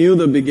 So he knew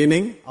the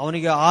beginning.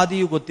 ಅವನಿಗೆ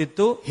ಆದಿಯು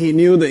ಗೊತ್ತಿತ್ತು. He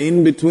knew the in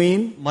between.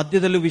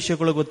 ಮಧ್ಯದಲ್ಲಿ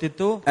ವಿಷಯಗಳು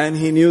ಗೊತ್ತಿತ್ತು. And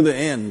he knew the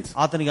end.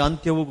 ಆತನಿಗೆ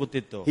ಅಂತ್ಯವೂ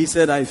ಗೊತ್ತಿತ್ತು. He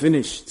said, I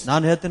finished.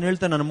 ನಾನು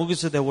ಹೇಳ್ತೇನೆ ನಾನು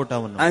ಮುಗಿಸಿದೆ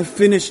ಓಟವನ್ನು. I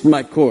finished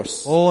my course.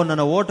 ಓ,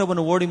 ನನ್ನ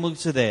ಓಟವನ್ನು ಓಡಿ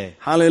ಮುಗಿಸಿದೆ.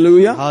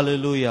 Hallelujah.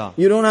 Hallelujah.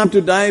 You don't have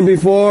to die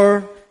before,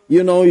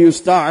 you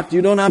start.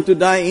 You don't have to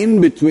die in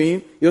between.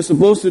 You're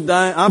supposed to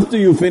die after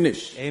you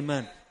finish.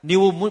 Amen.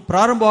 ನೀವು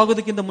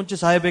ಪ್ರಾರಂಭವಾಗೋದಕ್ಕಿಂತ ಮುಂಚೆ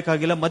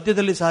ಸಾಯಬೇಕಾಗಿಲ್ಲ,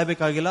 ಮಧ್ಯದಲ್ಲಿ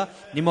ಸಾಯಬೇಕಾಗಿಲ್ಲ,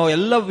 ನಿಮ್ಮ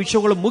ಎಲ್ಲ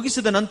ವಿಷಯಗಳು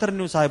ಮುಗಿಸಿದ ನಂತರ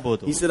ನೀವು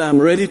ಸಾಯಬಹುದು. He said,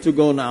 I'm ready to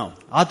go now.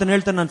 ಆತನು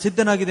ಹೇಳ್ತಾನೆ, ನಾನು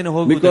ಸಿದ್ಧನಾಗಿದ್ದೇನೆ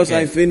ಹೋಗುವುದಕ್ಕೆ. Because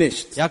I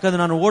finished. ಯಾಕಂದ್ರೆ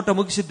ನಾನು ಓಟ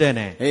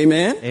ಮುಗಿಸಿದ್ದೇನೆ.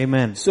 Amen.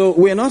 Amen. So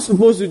we're not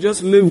supposed to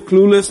just live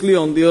cluelessly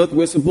on the earth.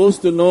 We're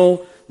supposed to know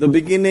the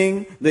beginning,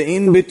 the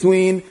in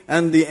between,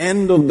 and the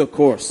end of the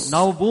course.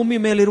 ನಾವು ಭೂಮಿ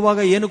ಮೇಲೆ ಇರುವಾಗ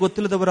ಏನು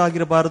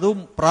ಗೊತ್ತಿಲ್ಲದವರಾಗಿರಬಾರದು.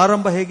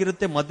 ಪ್ರಾರಂಭ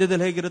ಹೇಗಿರುತ್ತೆ,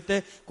 ಮಧ್ಯದಲ್ಲಿ ಹೇಗಿರುತ್ತೆ,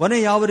 ಕೊನೆ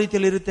ಯಾವ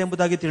ರೀತಿಯಲ್ಲಿ ಇರುತ್ತೆ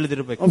ಎಂಬುದಾಗಿ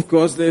ತಿಳಿದಿರಬೇಕು. Of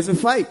course there is a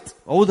fight.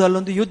 ಹೌದು,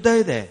 ಅಲ್ಲೊಂದು ಯುದ್ಧ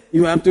ಇದೆ.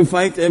 You have to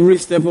fight every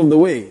step of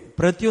the way.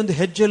 ಪ್ರತಿಯೊಂದು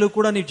ಹೆಜ್ಜೆಯಲ್ಲೂ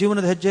ಕೂಡ ನೀವು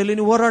ಜೀವನದ ಹೆಜ್ಜೆಯಲ್ಲಿ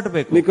ನೀವು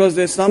ಹೋರಾಡಬೇಕು. Because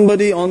there's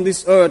somebody on this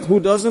earth who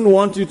doesn't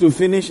want you to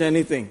finish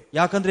anything.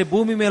 ಯಾಕಂದ್ರೆ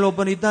ಭೂಮಿ ಮೇಲೆ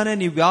ಒಬ್ಬನು ಇದ್ದಾನೆ,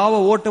 ನೀವು ಯಾವ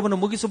ಓಟವನ್ನು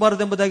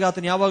ಮುಗಿಸಬಾರದು ಎಂಬುದಾಗಿ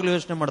ಆತನು ಯಾವಾಗಲೂ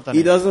ಯೋಚನೆ ಮಾಡ್ತಾನೆ.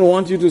 He doesn't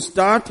want you to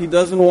start, he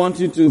doesn't want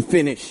you to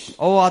finish.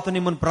 ಆತ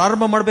ನಿಮ್ಮನ್ನು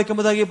ಪ್ರಾರಂಭ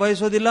ಮಾಡಬೇಕೆಂಬುದಾಗಿ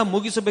ಬಯಸೋದಿಲ್ಲ,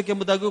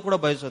 ಮುಗಿಸಬೇಕೆಂಬುದಾಗಿಯೂ ಕೂಡ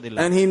ಬಯಸೋದಿಲ್ಲ.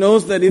 And he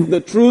knows that if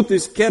the truth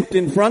is kept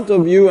in front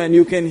of you and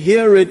you can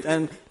hear it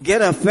and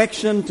get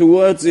affection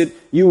towards it,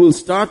 you will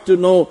start to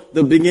know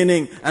the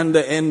beginning and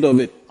the end of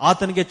it.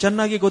 ಆತನಿಗೆ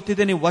ಚೆನ್ನಾಗಿ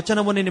ಗೊತ್ತಿದೆ, ನೀವು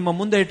ವಚನವನ್ನು ನಿಮ್ಮ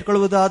ಮುಂದೆ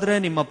ಇಟ್ಕೊಳ್ಳುವುದಾದ್ರೆ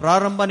ನಿಮ್ಮ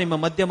ಪ್ರಾರಂಭ, ನಿಮ್ಮ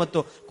ಮಧ್ಯ ಮತ್ತು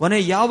ಕೊನೆ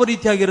ಯಾವ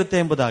ರೀತಿಯಾಗಿರುತ್ತೆ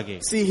ಎಂಬುದಾಗಿ.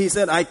 See, he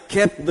said, I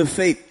kept the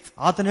faith.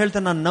 ಆತನು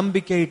ಹೇಳ್ತಾನೆ, ನಾನು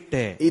ನಂಬಿಕೆ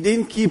ಇಟ್ಟೆ. He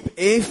didn't keep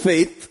a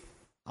faith.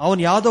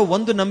 ಅವನು ಯಾವುದೋ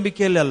ಒಂದು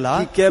ನಂಬಿಕೆಯಲ್ಲಿ ಅಲ್ಲ,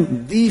 he kept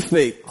the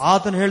faith.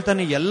 ಆತನು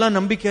ಹೇಳ್ತಾನೆ, ಎಲ್ಲ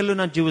ನಂಬಿಕೆಯಲ್ಲೂ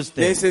ನಾನು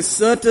ಜೀವಿಸ್ತೇನೆ. There's a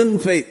certain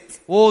faith.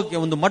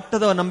 ಒಂದು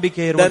ಮಟ್ಟದ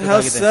ನಂಬಿಕೆ that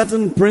has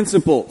certain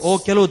principles.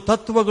 ಕೆಲವು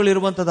ತತ್ವಗಳು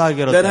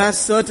ಇರುವಂತದ್ದಾಗಿರುತ್ತೆ. that has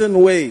certain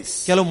ways.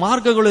 ಕೆಲವು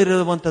ಮಾರ್ಗಗಳು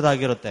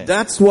ಇರುವಂತದ್ದಾಗಿರುತ್ತೆ.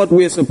 That's what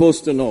we are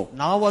supposed to know.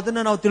 ನಾವು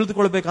ಅದನ್ನ ನಾವು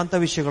ತಿಳಿದುಕೊಳ್ಳಬೇಕಂತ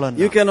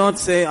ವಿಷಯಗಳನ್ನು. You cannot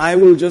say, I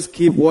will just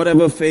keep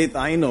whatever faith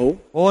I know.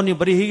 ನೀವು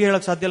ಬರೀ ಹೀಗೆ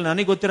ಹೇಳಕ್ ಸಾಧ್ಯ ಇಲ್ಲ,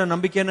 ನನಗೆ ಗೊತ್ತಿರೋ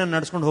ನಂಬಿಕೆಯನ್ನು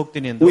ನಡೆಸ್ಕೊಂಡು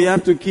ಹೋಗ್ತೀನಿ ಅಂತ. We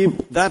have to keep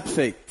that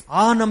faith.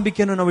 ಆ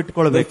ನಂಬಿಕೆಯನ್ನು ನಾವು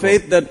ಇಟ್ಟುಕೊಳ್ಳಬೇಕು. The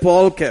faith that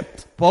Paul kept.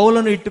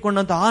 ಪೌಲನು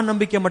ಇಟ್ಟುಕೊಂಡಂತ ಆ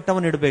ನಂಬಿಕೆ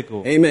ಮಟ್ಟವನ್ನು ಇಡಬೇಕು.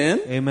 Amen.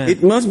 Amen.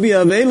 It must be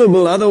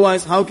available,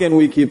 otherwise how can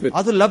we keep it?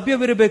 ಅದು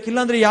ಲಭ್ಯವಿರಬೇಕಿಲ್ಲ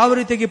ಅಂದ್ರೆ ಯಾವ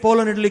ರೀತಿಯಾಗಿ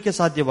ಪೌಲನು ಇಡಲಿಕ್ಕೆ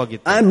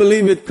ಸಾಧ್ಯವಾಗಿತ್ತು? I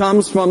believe it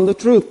comes from the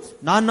truth.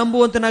 ನಾನು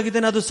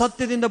ನಂಬುವಂತನಾಗಿದ್ದೇನೆ, ಅದು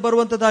ಸತ್ಯದಿಂದ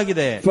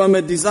ಬರುವಂತದ್ದಾಗಿದೆ. From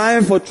a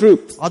desire for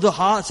truth. ಅದು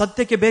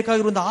ಸತ್ಯಕ್ಕೆ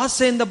ಬೇಕಾಗಿರುವಂತ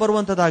ಆಸೆಯಿಂದ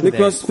ಬರುವಂತದ್ದಾಗಿದೆ.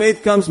 Because faith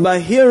comes by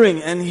hearing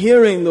and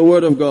hearing the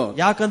word of God.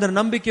 ಯಾಕಂದ್ರೆ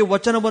ನಂಬಿಕೆ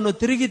ವಚನವನ್ನು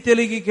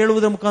ತಿರುಗಿ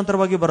ಕೇಳುವುದರ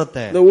ಮುಖಾಂತರವಾಗಿ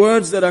ಬರುತ್ತೆ. The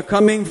words that are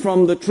coming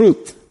from the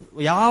truth.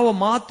 ಯಾವ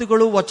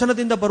ಮಾತುಗಳು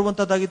ವಚನದಿಂದ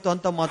ಬರುವಂತದ್ದಾಗಿತ್ತು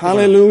ಅಂತ ಮಾತು.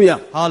 Hallelujah.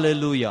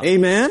 Hallelujah.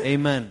 Amen.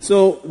 Amen. So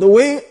the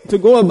way to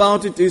go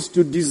about it is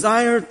to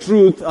desire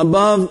truth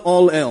above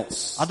all else.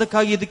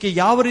 ಅದಕ್ಕಾಗಿ ಇದಕ್ಕೆ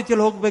ಯಾವ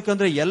ರೀತಿಯಲ್ಲಿ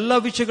ಹೋಗಬೇಕಂದ್ರೆ ಎಲ್ಲ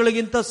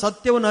ವಿಷಯಗಳಿಗಿಂತ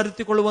ಸತ್ಯವನ್ನು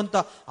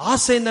ಅರಿತುಕೊಳ್ಳುವಂತ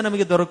ಆಸೆಯಿಂದ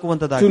ನಮಗೆ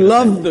ದೊರಕುವಂತದ್ದಾಗಿದೆ. To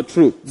love the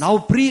truth. ನಾವು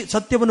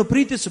ಸತ್ಯವನ್ನು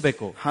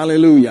ಪ್ರೀತಿಸಬೇಕು.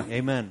 Hallelujah.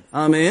 Amen.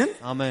 Amen.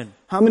 Amen.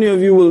 How many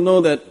of you will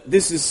know that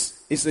this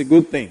is a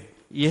good thing?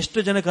 ಎಷ್ಟು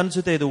ಜನಕ್ಕೆ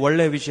ಅನಿಸುತ್ತೆ ಇದು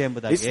ಒಳ್ಳೆಯ ವಿಷಯ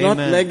ಎಂಬುದಾಗಿ? It's not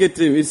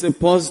negative, it's a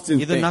positive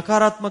ಇದು thing.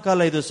 ನಕಾರಾತ್ಮಕ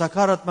ಅಲ್ಲ, ಇದು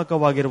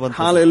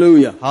ಸಕಾರಾತ್ಮಕವಾಗಿರುವಂತದ್ದು.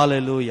 Hallelujah.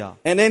 Hallelujah.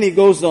 And then he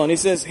goes on, he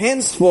says,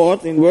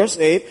 henceforth in verse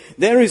 8,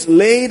 there is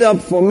laid up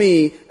for me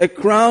a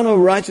crown of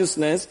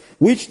righteousness,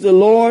 which the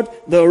Lord,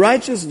 the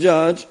righteous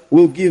judge,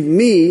 will give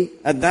me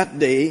at that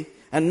day,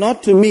 and not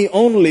to me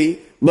only,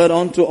 but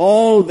unto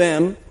all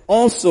them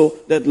also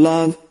that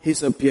love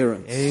his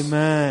appearance.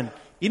 Amen.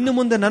 ಇನ್ನು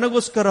ಮುಂದೆ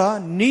ನನಗೋಸ್ಕರ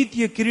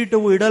ನೀತಿಯ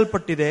ಕಿರೀಟವು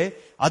ಇಡಲ್ಪಟ್ಟಿದೆ,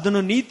 ಅದನ್ನು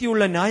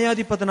ನೀತಿಯುಳ್ಳ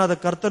ನ್ಯಾಯಾಧಿಪತನಾದ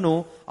ಕರ್ತನು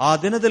ಆ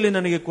ದಿನದಲ್ಲಿ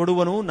ನನಗೆ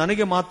ಕೊಡುವನು,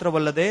 ನನಗೆ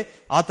ಮಾತ್ರವಲ್ಲದೆ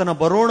ಆತನ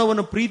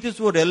ಬರೋಣವನ್ನು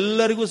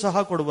ಪ್ರೀತಿಸುವವರೆಲ್ಲರಿಗೂ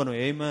ಸಹ ಕೊಡುವನು.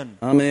 Amen.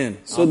 Amen.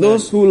 So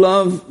those who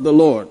love the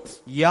Lord,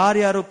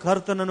 ಯಾರ್ಯಾರು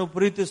ಕರ್ತನನ್ನು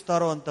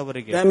ಪ್ರೀತಿಸ್ತಾರೋ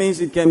ಅಂತವರಿಗೆ. that means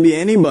it can be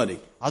anybody.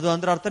 ಅದು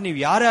ಅಂದ್ರೆ ಅರ್ಥ ನೀವು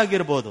ಯಾರೇ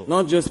ಆಗಿರಬಹುದು.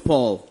 Not just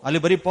Paul. ಅಲ್ಲಿ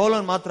ಬರೀ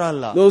ಪೌಲನ್ ಮಾತ್ರ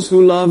ಅಲ್ಲ. Those who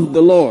love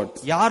the Lord.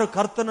 ಯಾರು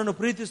ಕರ್ತನನ್ನು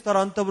ಪ್ರೀತಿಸ್ತಾರೋ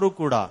ಅಂತವರು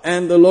ಕೂಡ.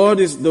 And the Lord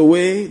is the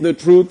way, the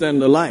truth and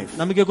the life.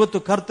 ನಮಗೆ ಗೊತ್ತು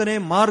ಕರ್ತನೇ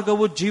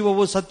ಮಾರ್ಗವು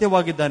ಜೀವವು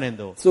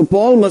ಸತ್ಯವಾಗಿದ್ದಾನೆಂದು. So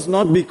Paul must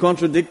not be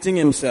contradicting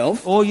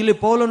himself. ಇಲ್ಲಿ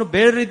ಪೌಲನು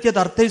ಬೇರೆ ರೀತಿಯಾದ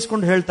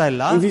ಅರ್ಥೈಸಿಕೊಂಡು ಹೇಳ್ತಾ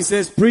ಇಲ್ಲ. If he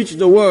says preach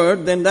the word,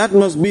 then that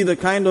must be the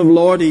kind of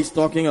Lord he's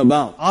talking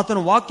about.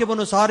 ಆತನ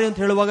ವಾಕ್ಯವನ್ನು ಸಾರಿ ಅಂತ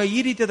ಹೇಳುವಾಗ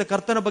ಈ ರೀತಿಯಾದ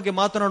ಕರ್ತನ ಬಗ್ಗೆ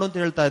ಮಾತನಾಡು ಅಂತ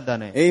ಹೇಳ್ತಾ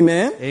ಇದ್ದಾನೆ.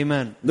 Amen.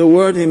 Amen. The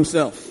word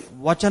himself.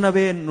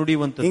 ವಚನವೇ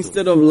ನುಡಿಯುವಂತದ್ದು.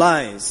 Instead of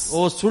lies.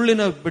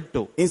 ಸುಳ್ಳಿನ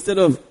ಬಿಟ್ಟು. Instead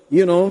of,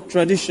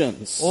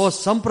 traditions.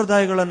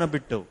 ಸಂಪ್ರದಾಯಗಳನ್ನ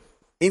ಬಿಟ್ಟು.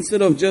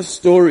 Instead of just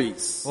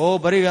stories.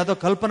 ಬರೀ ಯಾವುದೋ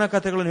ಕಲ್ಪನಾ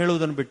ಕಥೆಗಳನ್ನು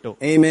ಹೇಳುವುದನ್ನು ಬಿಟ್ಟು.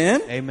 Amen.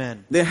 Amen.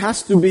 There has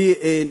to be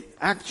an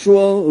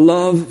actual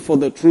love for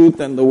the truth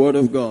and the word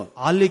of God.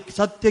 ಅಲ್ಲಿ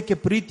ಸತ್ಯಕ್ಕೆ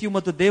ಪ್ರೀತಿಯು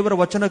ಮತ್ತು ದೇವರ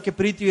ವಚನಕ್ಕೆ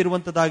ಪ್ರೀತಿಯು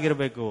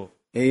ಇರುವಂತದ್ದಾಗಿರಬೇಕು.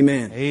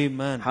 Amen.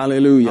 Amen.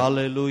 Hallelujah.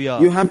 Hallelujah.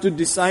 You have to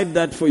decide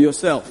that for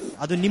yourself.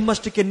 ಅದು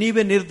ನಿಮ್ಮಷ್ಟಕ್ಕೆ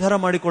ನೀವೇ ನಿರ್ಧಾರ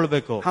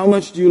ಮಾಡಿಕೊಳ್ಬೇಕು. How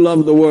much do you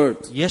love the word?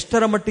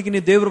 ಎಷ್ಟರ ಮಟ್ಟಿಗೆ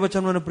ನೀವು ದೇವರ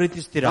ವಚನವನ್ನು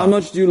ಪ್ರೀತಿಸ್ತೀರಾ? How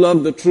much do you love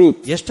the truth?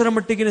 ಎಷ್ಟರ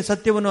ಮಟ್ಟಿಗೆ ನೀವು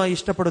ಸತ್ಯವನ್ನು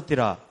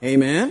ಇಷ್ಟಪಡುತ್ತೀರಾ?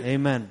 Amen.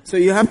 Amen. So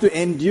you have to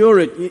endure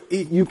it.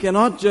 You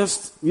cannot just,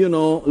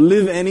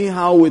 live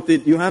anyhow with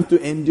it. You have to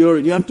endure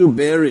it. You have to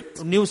bear it.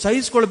 ನೀವು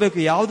ಸಹಿಸಿಕೊಳ್ಳಬೇಕು.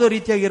 ಯಾವುದೋ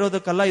ರೀತಿಯಾಗಿ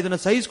ಇರೋದಕ್ಕಲ್ಲ, ಇದನ್ನ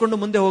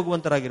ಸಹಿಸಿಕೊಂಡು ಮುಂದೆ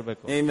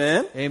ಹೋಗುವಂತರಾಗಿರ್ಬೇಕು.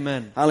 Amen.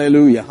 Amen.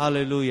 Hallelujah.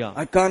 Hallelujah.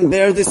 I can't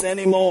bear this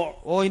anymore.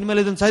 ಇನ್ಮೇಲೆ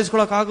ಇದನ್ನ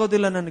ಸಹಿಸಿಕೊಳ್ಳಕ್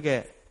ಆಗೋದಿಲ್ಲ ನನಗೆ.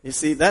 You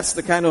see, that's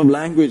the kind of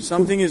language.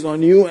 Something is on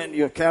you and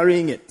you're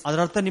carrying it. ಅದರ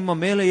ಅರ್ಥ ನಿಮ್ಮ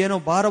ಮೇಲೆ ಏನೋ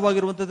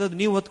ಭಾರವಾಗಿರುವಂತದ್ದು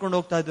ನೀವು ಹೊತ್ಕೊಂಡು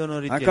ಹೋಗ್ತಾ ಇದ್ದೀವಿ ಅನ್ನೋ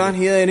ರೀತಿ. I can't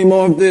hear any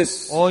more of this.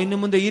 ಇನ್ನು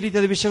ಮುಂದೆ ಈ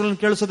ರೀತಿಯಾದ ವಿಷಯಗಳನ್ನು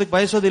ಕೇಳಿಸೋದಕ್ಕೆ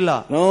ಬಯಸೋದಿಲ್ಲ.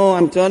 No,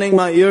 I'm turning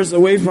my ears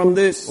away from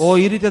this.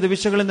 ಈ ರೀತಿಯಾದ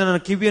ವಿಷಯಗಳಿಂದ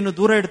ನನ್ನ ಕಿವಿಯನ್ನು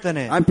ದೂರ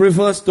ಇಡ್ತೇನೆ. I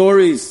prefer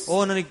stories.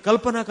 ನನಗೆ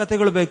ಕಲ್ಪನಾ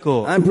ಕಥೆಗಳು ಬೇಕು.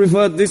 I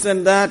prefer this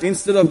and that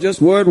instead of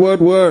just word.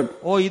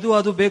 ಇದು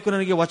ಅದು ಬೇಕು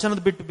ನನಗೆ,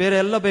 ವಚನದ ಬಿಟ್ಟು ಬೇರೆ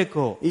ಎಲ್ಲ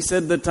ಬೇಕು. He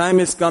said the time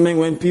is coming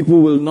when people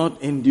will not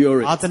endure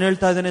it. ಆತನು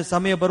ಹೇಳ್ತಾ ಇದ್ದಾನೆ,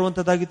 ಸಮಯ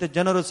ಬರುವಂತದ್ದಾಗಿತ್ತು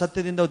ಜನರು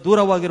ಸತ್ಯದಿಂದ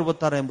ದೂರವಾಗಿರುತ್ತಾರೆ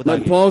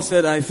ಎಂಬುದಾಗಿ. But Paul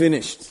said, I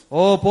finished.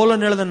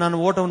 ಪೌಲನು ಹೇಳಿದ, ನಾನು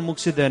ಓಟವನ್ನು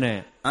ಮುಗಿಸಿದ್ದೇನೆ.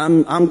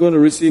 I'm going to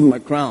receive my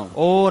crown.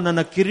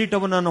 ನನ್ನ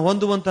ಕಿರೀಟವನ್ನು ನಾನು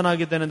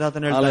ಹೊಂದುವಂತನಾಗಿದ್ದೇನೆ ಅಂತ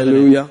ಆತನು ಹೇಳ್ತಾ ಇದ್ದಾನೆ.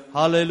 Hallelujah.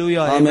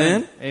 Hallelujah. Amen.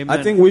 Amen. I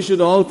think we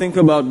should all think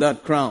about that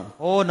crown.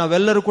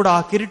 ನಾವೆಲ್ಲರೂ ಕೂಡ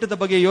ಆ ಕಿರೀಟದ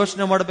ಬಗ್ಗೆ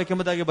ಯೋಚನೆ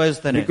ಮಾಡಬೇಕೆಂಬುದಾಗಿ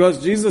ಬಯಸ್ತೇನೆ. Because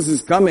Jesus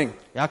is coming.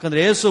 ಯಾಕಂದ್ರೆ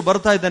ಯೇಸು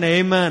ಬರ್ತಾ ಇದ್ದಾನೆ.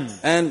 Amen.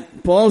 And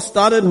Paul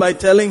started by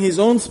telling his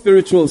own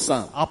spiritual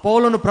son. ಆ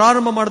ಪೌಲನು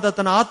ಪ್ರಾರಂಭ ಮಾಡಿದ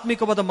ತನ್ನ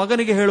ಆತ್ಮಿಕವಾದ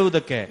ಮಗನಿಗೆ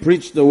ಹೇಳುವುದಕ್ಕೆ,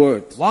 preach the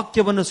word.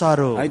 ವಾಕ್ಯವನ್ನು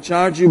ಸಾರು. I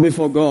charge you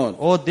before God.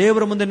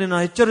 ದೇವರ ಮುಂದೆ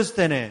ನಿನ್ನ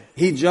ಎಚ್ಚರಿಸ್ತೇನೆ.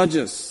 He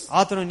judges.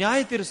 ಆತನು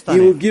ನ್ಯಾಯ ತೀರಿಸ್ತಾನೆ.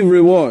 He will give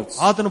rewards.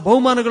 ಆತನು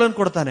ಬಹುಮಾನಗಳನ್ನು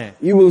ಕೊಡ್ತಾನೆ.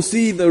 You will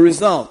see the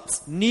results.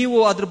 ನೀವು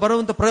ಅದ್ರ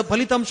ಬರುವಂತ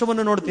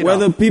ಫಲಿತಾಂಶವನ್ನು ನೋಡ್ತೀರಾ.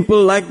 Whether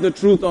people like the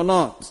truth or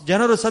not.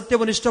 ಜನರು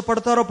ಸತ್ಯವನ್ನು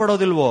ಇಷ್ಟಪಡ್ತಾರೋ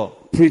ಪಡೋದಿಲ್ವೋ,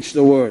 preach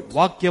the word.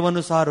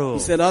 ವಾಕ್ಯವನ್ನು ಸಾರು.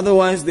 He said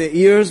otherwise their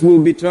ears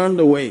will be turned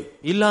away.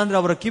 ಇಲ್ಲ ಅಂದ್ರೆ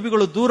ಅವರ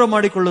ಕಿವಿಗಳು ದೂರ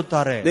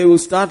ಮಾಡಿಕೊಳ್ಳುತ್ತಾರೆ. They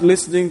will start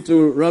listening to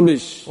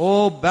rubbish.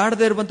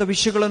 ಬ್ಯಾಡದೇ ಇರುವಂತ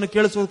ವಿಷಯಗಳನ್ನು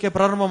ಕೇಳಿಸೋಕೆ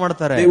ಪ್ರಾರಂಭ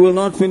ಮಾಡ್ತಾರೆ. They will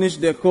not finish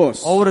their course.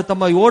 ಅವರು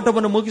ತಮ್ಮ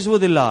ಓಟವನ್ನು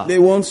ಮುಗಿಸುವುದಿಲ್ಲ. They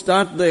won't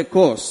start their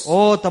course.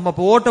 ತಮ್ಮ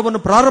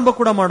ಓಟವನ್ನು ಪ್ರಾರಂಭ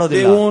ಕೂಡ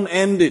ಮಾಡೋದಿಲ್ಲ. They won't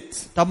end it.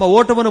 ತಮ್ಮ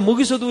ಓಟವನ್ನು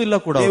ಮುಗಿಸೋದು ಇಲ್ಲ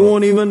ಕೂಡ. They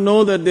won't even know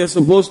that they're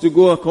supposed to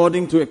go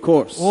according to a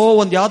course.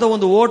 ಯಾವ್ದೋ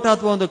ಒಂದು ಓಟ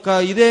ಅಥವಾ ಒಂದು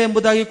ಇದೆ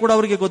ಎಂಬುದಾಗಿ ಕೂಡ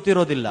ಅವರಿಗೆ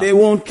ಗೊತ್ತಿರೋದಿಲ್ಲ. They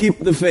won't keep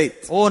the faith.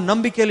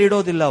 ನಂಬಿಕೆಯಲ್ಲಿ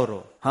ಇಡೋದಿಲ್ಲ ಅವರು.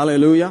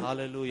 Hallelujah.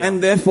 Hallelujah. And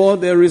therefore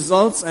their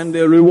results and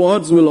their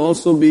rewards will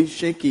also be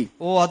shaky.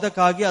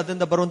 ಅದಕ್ಕಾಗಿ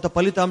ಅದರಿಂದ ಬರುವಂತ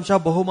ಫಲಿತಾಂಶ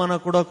ಬಹುಮಾನ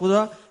ಕೂಡ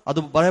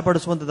ಅದು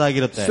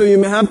ಭಯಪಡಿಸುವಂತದ್ದಾಗಿರುತ್ತೆ. So you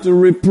may have to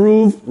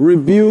reprove,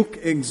 rebuke,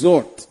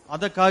 exhort.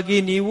 ಅದಕ್ಕಾಗಿ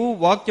ನೀವು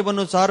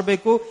ವಾಕ್ಯವನ್ನು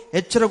ಸಾರಬೇಕು,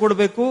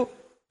 ಎಚ್ಚರಗೊಡಬೇಕು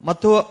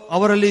ಮತ್ತು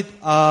ಅವರಲ್ಲಿ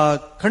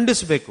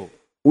ಖಂಡಿಸಬೇಕು.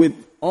 With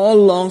all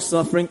long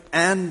suffering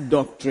and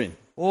doctrine.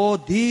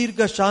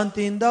 ದೀರ್ಘ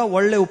ಶಾಂತಿಯಿಂದ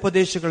ಒಳ್ಳೆ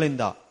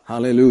ಉಪದೇಶಗಳಿಂದ.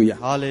 Hallelujah.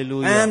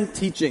 Hallelujah. And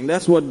teaching.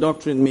 That's what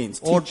doctrine means.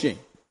 Teaching.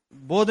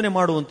 ಬೋಧನೆ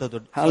ಮಾಡುವಂತದ್ದು.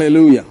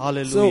 Hallelujah.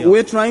 Hallelujah. So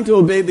we're trying to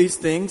obey these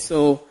things. So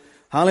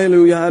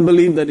hallelujah, I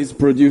believe that it's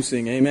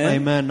producing. Amen.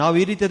 Amen. ನಾವು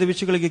ಈ ರೀತಿಯಾದ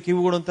ವಿಷಯಗಳಿಗೆ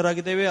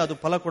ಕಿವಿಗೊಡುವಂತರಾಗಿದ್ದೇವೆ, ಅದು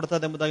ಫಲ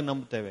ಕೊಡ್ತದೆ ಎಂಬುದಾಗಿ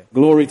ನಂಬುತ್ತೇವೆ.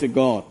 Glory to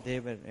God.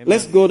 Amen.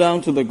 Let's go down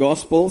to the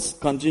Gospels,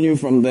 continue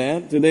from there.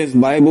 Today's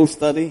Bible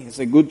study is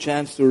a good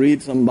chance to read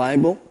some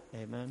Bible.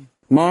 Amen.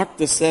 Mark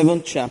the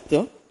 7th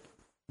chapter.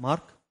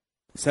 Mark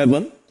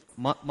 7.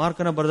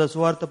 ಮಾರ್ಕನ ಬರೆದ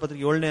ಸುವಾರ್ಥ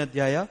ಪತ್ರಿಕೆ 7ನೇ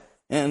ಅಧ್ಯಾಯ.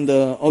 And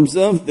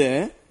observe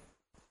there.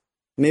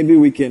 Maybe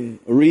we can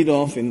read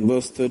off in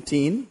verse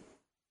 13.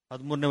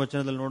 13ನೇ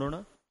ವಚನದಲ್ಲಿ ನೋಡೋಣ.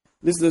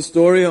 This is the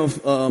story of,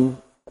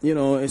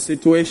 a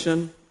situation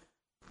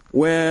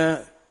where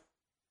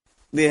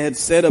they had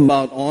said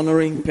about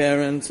honoring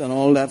parents and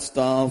all that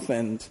stuff,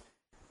 and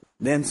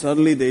then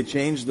suddenly they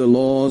changed the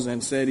laws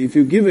and said, if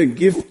you give a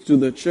gift to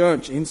the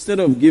church,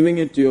 instead of giving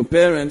it to your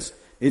parents,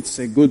 it's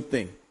a good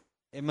thing.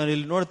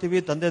 ಇಲ್ಲಿ ನೋಡ್ತೀವಿ,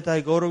 ತಂದೆ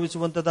ತಾಯಿ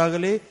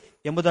ಗೌರವಿಸುವಂತದ್ದಾಗಲಿ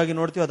ಎಂಬುದಾಗಿ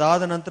ನೋಡ್ತೀವಿ.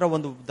 ಅದಾದ ನಂತರ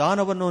ಒಂದು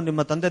ದಾನವನ್ನು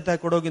ನಿಮ್ಮ ತಂದೆ ತಾಯಿ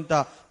ಕೊಡೋಗಿಂತ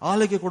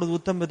ಆಲಕ್ಕೆ ಕೊಡೋದು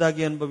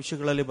ಉತ್ತಮದಾಗಿ ಎಂಬ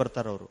ವಿಷಯಗಳಲ್ಲಿ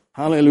ಬರ್ತಾರೆ ಅವರು.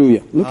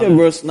 Hallelujah. Look at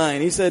verse 9.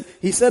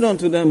 He said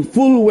unto them,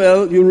 full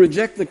well you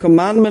reject the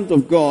commandment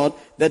of God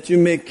that you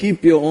may keep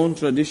your own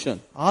tradition.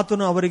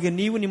 ಆತನು ಅವರಿಗೆ,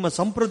 ನೀವು ನಿಮ್ಮ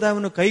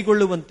ಸಂಪ್ರದಾಯವನ್ನು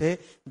ಕೈಗೊಳ್ಳುವಂತೆ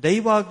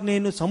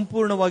ದೈವಾಜ್ಞೆಯನ್ನು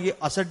ಸಂಪೂರ್ಣವಾಗಿ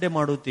ಅಸಡ್ಡೆ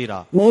ಮಾಡುತ್ತೀರಾ.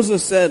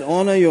 Moses said,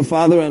 honor your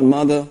father and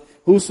mother.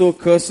 Whoso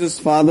curses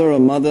father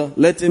or mother,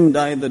 let him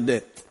die the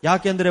death.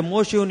 ಯಾಕೆಂದ್ರೆ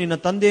ಮೋಶೆಯು ನಿನ್ನ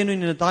ತಂದೆಯನ್ನು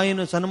ನಿನ್ನ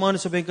ತಾಯಿಯನ್ನು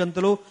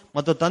ಸನ್ಮಾನಿಸಬೇಕಂತಲೂ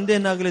ಮತ್ತು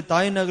ತಂದೆಯನ್ನಾಗಲಿ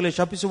ತಾಯಿಯನ್ನಾಗಲಿ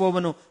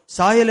ಶಪಿಸುವವನು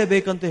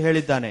ಸಾಯಲೇಬೇಕಂತ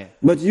ಹೇಳಿದ್ದಾನೆ.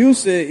 But you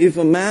say, if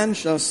a man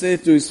shall say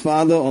to his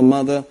father or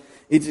mother,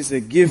 it is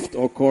a gift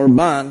or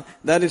korban,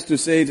 that is to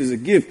say, it is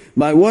a gift,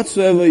 by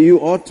whatsoever you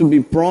ought to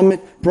be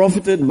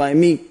profited by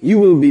me, you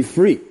will be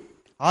free.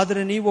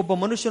 ಆದರೆ ನೀವೊಬ್ಬ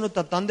ಮನುಷ್ಯನು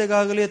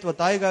ತಂದೆಗಾಗಲಿ ಅಥವಾ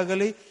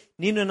ತಾಯಿಗಾಗಲಿ,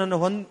 ನೀನು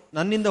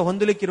ನನ್ನಿಂದ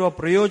ಹೊಂದಲಿಕ್ಕಿರುವ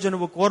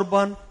ಪ್ರಯೋಜನವು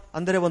ಕೋರ್ಬಾನ್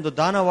ಅಂದರೆ ಒಂದು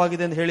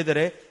ದಾನವಾಗಿದೆ ಎಂದು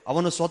ಹೇಳಿದರೆ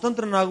ಅವನು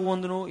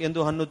ಸ್ವತಂತ್ರನಾಗುವನು ಎಂದು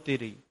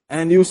ಅನ್ನುತ್ತೀರಿ.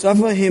 And you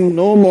suffer him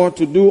no more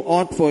to do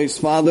aught for his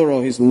father or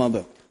his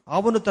mother.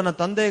 ಅವನು ತನ್ನ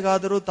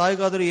ತಂದೆಗಾದರೂ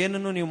ತಾಯಿಗಾದರೂ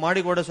ಏನನ್ನು ನೀವು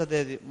ಮಾಡಿಕೊಡಸದೆ.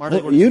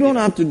 You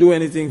don't have to do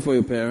anything for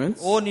your parents.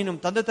 ನೀನು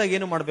ತಂದೆ ತಾಯಿಗೆ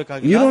ಏನು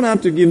ಮಾಡಬೇಕಾಗಿಲ್ಲ. You don't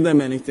have to give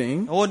them anything.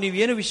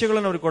 ನೀವೇನು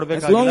ವಿಷಯಗಳನ್ನು ಅವರಿಗೆ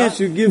ಕೊಡಬೇಕಾಗಿಲ್ಲ. As long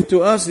as you give to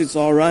us, it's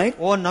all right.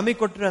 ನಮಗೆ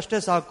ಕೊಟ್ಟರೆ ಅಷ್ಟೇ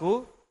ಸಾಕು.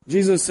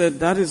 Jesus said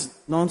that is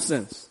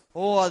nonsense.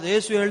 ಅದು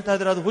ಯೇಸು ಹೇಳ್ತಾ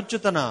ಇದ್ರೆ ಅದು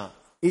ಹುಚ್ಚುತನ.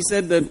 He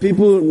said that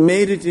people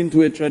made it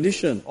into a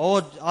tradition. ಓ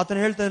ಆತನು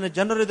ಹೇಳ್ತಾ ಇದ್ದಾನೆ,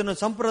 ಜನರು ಇದನ್ನು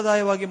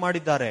ಸಂಪ್ರದಾಯವಾಗಿ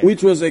ಮಾಡಿದ್ದಾರೆ,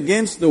 which was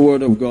against the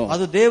word of God.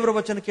 ಅದು ದೇವರ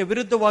ವಚನಕ್ಕೆ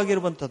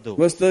ವಿರುದ್ಧವಾಗಿರುವಂತದ್ದು.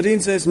 Verse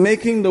 13 says,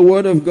 making the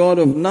word of God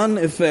of none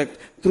effect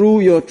through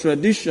your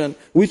tradition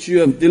which you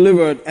have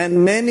delivered, and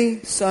many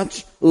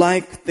such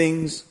like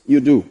things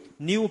you do.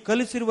 ನೀವು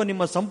ಕಲಿಸಿರುವ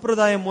ನಿಮ್ಮ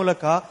ಸಂಪ್ರದಾಯ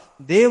ಮೂಲಕ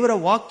ದೇವರ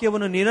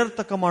ವಾಕ್ಯವನ್ನು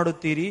ನಿರರ್ಥಕ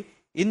ಮಾಡುತ್ತೀರಿ,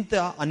 ಇಂಥ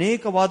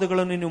ಅನೇಕ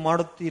ವಾದಗಳನ್ನು ನೀವು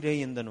ಮಾಡುತ್ತೀರಿ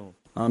ಎಂದನು.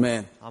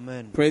 Amen.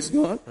 Amen. Praise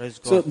God. Praise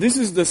God. So this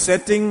is the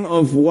setting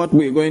of what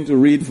we're going to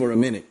read for a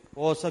minute.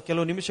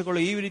 ಕೆಲವು ನಿಮಿಷಗಳು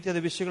ಈ ರೀತಿಯಾದ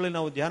ವಿಷಯಗಳಲ್ಲಿ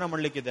ನಾವು ಧ್ಯಾನ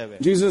ಮಾಡಲಿಕ್ಕಿದ್ದೇವೆ.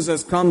 Jesus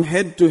has come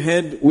head to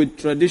head with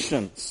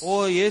traditions.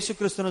 ಯೇಸು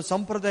ಕ್ರಿಸ್ತನು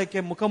ಸಂಪ್ರದಾಯಕ್ಕೆ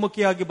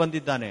ಮುಖಾಮುಖಿಯಾಗಿ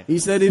ಬಂದಿದ್ದಾನೆ. He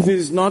said, if it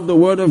is not the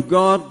word of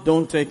God,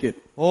 don't take it.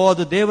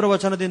 ಅದು ದೇವರ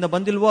ವಚನದಿಂದ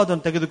ಬಂದಿಲ್ವೋ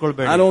ಅದನ್ನು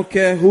ತೆಗೆದುಕೊಳ್ಬೇಡಿ. I don't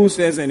care who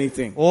says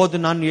anything. ಅದು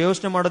ನಾನು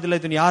ಯೋಚನೆ ಮಾಡೋದಿಲ್ಲ,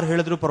 ಇದನ್ನು ಯಾರು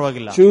ಹೇಳಿದ್ರು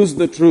ಪರವಾಗಿಲ್ಲ. Choose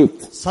the truth.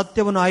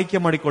 ಸತ್ಯವನ್ನು ಆಯ್ಕೆ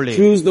ಮಾಡಿಕೊಳ್ಳಿ.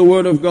 Choose the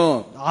word of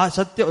God. ಆ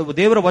ಸತ್ಯ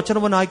ದೇವರ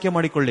ವಚನವನ್ನು ಆಯ್ಕೆ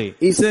ಮಾಡಿಕೊಳ್ಳಿ.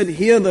 He said,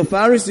 here the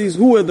Pharisees,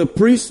 who were the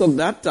priests of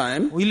that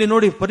time, ಇಲ್ಲಿ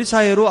ನೋಡಿ,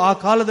 ಫರಿಸಾಯರು ಆ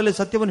ಕಾಲದಲ್ಲಿ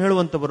ಸತ್ಯವನ್ನು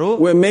ಹೇಳುವಂತವರು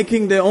were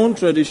making their own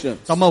traditions,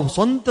 ತಮ್ಮ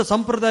ಸ್ವಂತ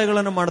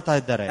ಸಂಪ್ರದಾಯಗಳನ್ನು ಮಾಡ್ತಾ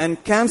ಇದ್ದಾರೆ, and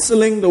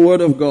cancelling the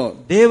word of God.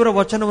 ದೇವರ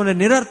ವಚನವನ್ನು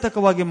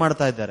ನಿರರ್ಥಕವಾಗಿ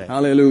ಮಾಡ್ತಾ ಇದ್ದಾರೆ.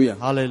 Hallelujah.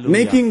 Hallelujah.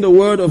 Making the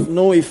word of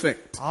no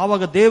effect.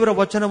 ಆವಾಗ ದೇವರ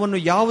ವಚನವನ್ನು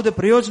ಯಾವುದೇ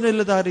ಪ್ರಯೋಜನ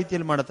ಇಲ್ಲದ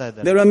ರೀತಿಯಲ್ಲಿ ಮಾಡ್ತಾ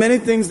ಇದ್ದಾರೆ. There are many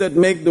things that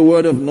make the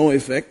word of no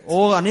effect.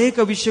 ಅನೇಕ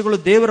ವಿಷಯಗಳು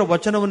ದೇವರ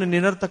ವಚನವನ್ನು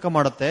ನಿರರ್ಥಕ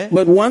ಮಾಡುತ್ತೆ.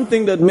 But one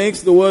thing that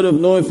makes the word of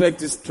no effect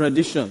is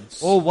traditions.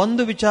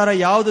 ಒಂದು ವಿಚಾರ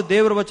ಯಾವುದು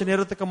ದೇವರ ವಚನ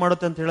ನಿರರ್ಥಕ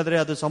ಮಾಡುತ್ತೆ ಅಂತ ಹೇಳಿದ್ರೆ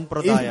ಅದು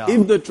ಸಂಪ್ರದಾಯ.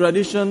 If the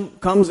tradition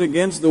comes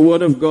against the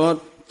word of God,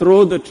 throw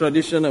the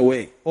tradition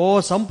away.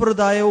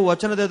 ಸಂಪ್ರದಾಯವು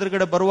ವಚನದ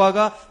ಎದುರುಗಡೆ ಬರುವಾಗ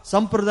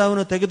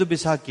ಸಂಪ್ರದಾಯವನ್ನು ತೆಗೆದು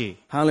ಬಿಸಾಕಿ.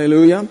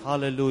 Hallelujah.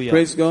 Hallelujah.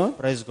 Praise God.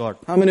 Praise God.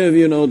 How many of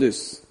you know this?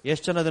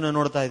 ಎಷ್ಟು ಜನ ಅದನ್ನು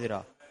ನೋಡ್ತಾ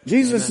ಇದ್ದೀರಾ?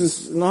 Jesus is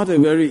not a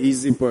very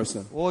easy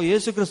person.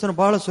 ಯೇಸು ಕ್ರಿಸ್ತನು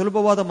ಬಹಳ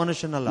ಸುಲಭವಾದ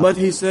ಮನುಷ್ಯನಲ್ಲ. But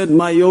he said,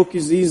 my yoke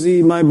is easy,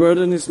 my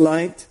burden is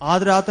light.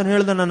 ಆದ್ರೆ ಆತನು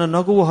ಹೇಳಿದ, ನನ್ನ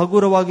ನಗುವು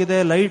ಹಗುರವಾಗಿದೆ,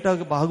 ಲೈಟ್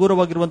ಆಗಿ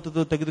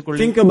ಹಗುರವಾಗಿರುವಂತದ್ದು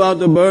ತೆಗೆದುಕೊಳ್ಳಿ. Think about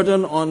the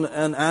burden on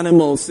an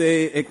animal, say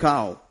a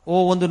cow.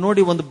 ಒಂದು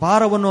ನೋಡಿ, ಒಂದು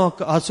ಭಾರವನ್ನು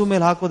ಹಸು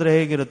ಮೇಲೆ ಹಾಕಿದ್ರೆ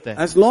ಹೇಗಿರುತ್ತೆ?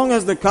 As long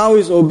as the cow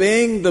is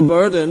obeying the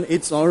burden,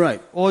 it's all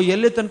right.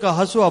 ಎಲ್ಲಿ ತನಕ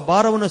ಹಸು ಆ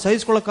ಭಾರವನ್ನು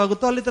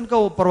ಸಹಿಸಿಕೊಳ್ಳಕ್ಕಾಗುತ್ತೋ ಅಲ್ಲಿ ತನಕ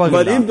ಪರವಾಗಿಲ್ಲ.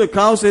 But if the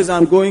cow says,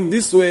 I'm going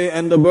this way,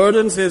 and the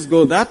burden says,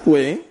 go that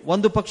way,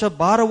 ಒಂದು ಪಕ್ಷ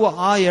ಭಾರವು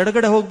ಆ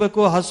ಎಡಗಡೆ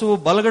ಹೋಗ್ಬೇಕು, ಹಸು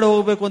ಬಲಗಡೆ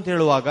ಹೋಗ್ಬೇಕು ಅಂತ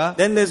ಹೇಳುವಾಗ,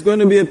 then there's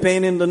going to be a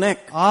pain in the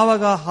neck.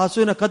 ಆವಾಗ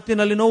ಹಸುವಿನ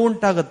ಕತ್ತಿನಲ್ಲಿ ನೋವು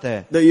ಉಂಟಾಗುತ್ತೆ.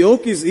 The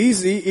yoke is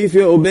easy if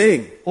you're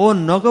obeying.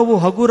 ನಗವು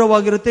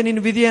ಹಗುರವಾಗಿರುತ್ತೆ ನಿನ್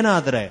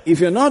ವಿಧಿಯೇನಾದ್ರೆ. If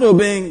you're not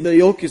obeying, the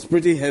yoke is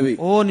pretty heavy.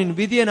 ನಿನ್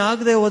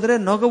ವಿಧಿಯೇನಾಗದೆ ಹೋದ್ರೆ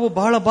ನಗವು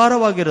ಬಹಳ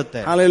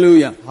ಭಾರವಾಗಿರುತ್ತೆ.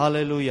 Hallelujah.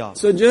 Hallelujah.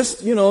 So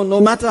just, no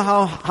matter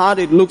how hard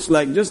it looks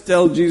like, just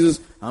tell Jesus,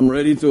 I'm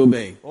ready to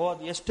obey.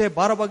 ಎಷ್ಟೇ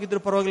ಭಾರವಾಗಿದ್ರು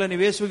ಪರವಾಗಿಲ್ಲ,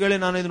 ನೀವು ಯೇಸುವಿಗೆ ಹೇಳಿ,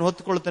 ನಾನು ಇದನ್ನು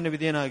ಹೊತ್ತುಕೊಳ್ಳುತ್ತೇನೆ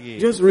ವಿಧಿಯನಾಗಿ.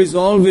 Just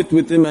resolve it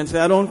with him and say,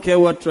 I don't care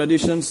what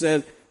tradition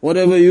says.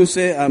 Whatever you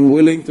say, I'm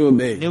willing to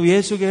obey. ನೀವು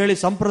ಯೇಸುವಿಗೆ ಹೇಳಿ,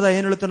 ಸಂಪ್ರದಾಯ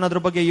ಏನ್ ಹೇಳುತ್ತೋ ಅದ್ರ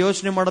ಬಗ್ಗೆ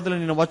ಯೋಚನೆ ಮಾಡೋದಿಲ್ಲ,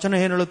 ನಿನ್ನ ವಚನ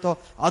ಏನ್ ಹೇಳುತ್ತೋ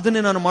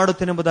ಅದನ್ನೇ ನಾನು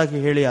ಮಾಡುತ್ತೇನೆ ಎಂಬುದಾಗಿ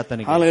ಹೇಳಿ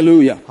ಆತನಿಗೆ.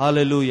 Hallelujah.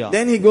 Hallelujah.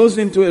 Then he goes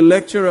into a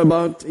lecture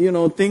about,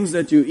 things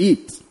that you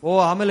eat.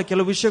 ಆಮೇಲೆ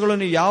ಕೆಲವು ವಿಷಯಗಳು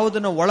ನೀವು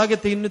ಯಾವುದನ್ನ ಒಳಗೆ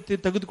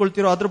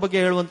ತೆಗೆದುಕೊಳ್ತೀರೋ ಅದ್ರ ಬಗ್ಗೆ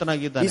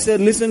ಹೇಳುವಂತನಾಗಿದ್ದಾನೆ. He said,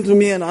 listen to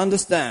me and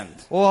understand.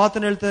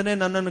 ಆತನ ಹೇಳ್ತಾನೆ,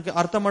 ನನ್ನನ್ನು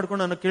ಅರ್ಥ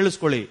ಮಾಡ್ಕೊಂಡು ನನ್ನ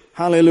ಕೇಳಿಸ್ಕೊಳ್ಳಿ.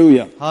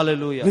 Hallelujah.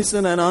 Hallelujah.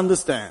 Listen and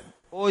understand.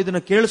 ಇದನ್ನ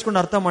ಕೇಳಿಸ್ಕೊಂಡು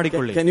ಅರ್ಥ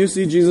ಮಾಡಿಕೊಳ್ಳಿ. Can you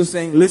see Jesus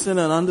saying, listen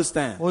and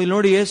understand? ಇಲ್ಲಿ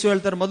ನೋಡಿ, ಯೇಸು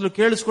ಹೇಳ್ತಾರೆ, ಮೊದಲು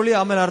ಕೇಳಿಸ್ಕೊಳ್ಳಿ,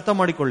 ಆಮೇಲೆ ಅರ್ಥ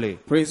ಮಾಡಿಕೊಳ್ಳಿ.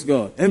 Praise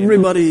God.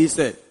 Everybody, he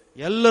said.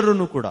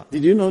 ಎಲ್ಲರೂ ಕೂಡ.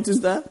 Did you notice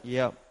that?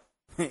 Yeah.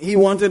 He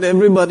wanted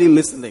everybody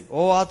listening.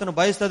 ಆತನು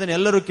ಬಯಸ್ತಾ ಇದ್ದಾನೆ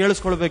ಎಲ್ಲರೂ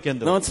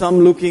ಕೇಳಿಸ್ಕೊಳ್ಬೇಕೆಂದು. Not some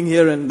looking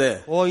here and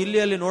there. ಇಲ್ಲಿ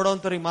ಅಲ್ಲಿ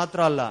ನೋಡುವಂತವರಿಗೆ ಮಾತ್ರ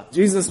ಅಲ್ಲ.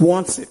 Jesus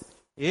wants it.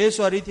 ಯೇಸು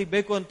ಆ ರೀತಿ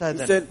ಬೇಕು ಅಂತ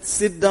ಇದ್ದಾನೆ. He said,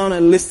 sit down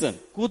and listen.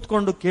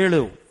 ಕೂತ್ಕೊಂಡು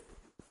ಕೇಳು.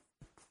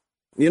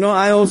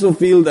 I also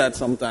feel that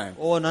sometimes.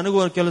 ನನಗೂ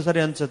ಕೆಲವು ಸರಿ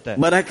ಅನ್ಸುತ್ತೆ.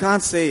 But I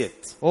can't say it.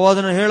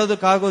 ಅದನ್ನ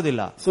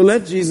ಹೇಳೋದಕ್ಕಾಗೋದಿಲ್ಲ. So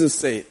let Jesus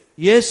say it.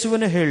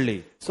 ಯೇಸುವನೇ ಹೇಳಿ.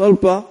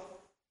 ಸ್ವಲ್ಪ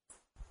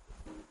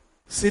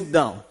sit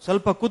down.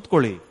 ಸ್ವಲ್ಪ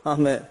ಕೂತ್ಕೊಳ್ಳಿ.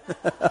 Amen.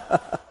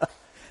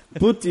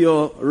 Put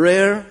your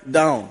rear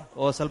down.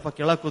 ಸ್ವಲ್ಪ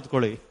ಕೆಳಗೆ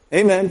ಕೂತ್ಕೊಳ್ಳಿ.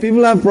 Amen.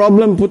 People have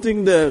problem putting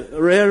the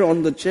rear on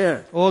the chair.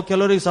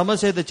 ಕೆಲವರಿಗೆ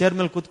ಸಮಸ್ಯೆ ಇದೆ ಚೇರ್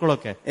ಮೇಲೆ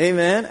ಕೂತ್ಕೊಳ್ಳೋಕೆ.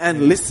 Amen.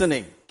 And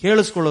listening.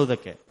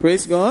 ಕೇಳಿಸ್ಕೊಳ್ಳೋದಕ್ಕೆ.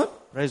 Praise God.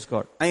 Praise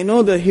God. I know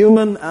the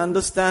human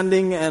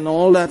understanding and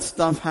all that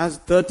stuff has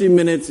 30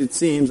 minutes, it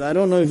seems. I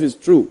don't know if it's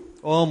true.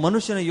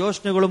 ಮನುಷ್ಯನ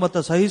ಯೋಚನೆಗಳು ಮತ್ತು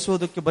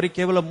ಸಹಿಸುವುದಕ್ಕೆ ಬರೀ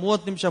ಕೇವಲ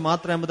 30 ನಿಮಿಷ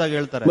ಮಾತ್ರ ಎಂಬುದಾಗಿ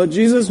ಹೇಳ್ತಾರೆ. But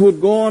Jesus would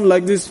go on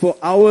like this for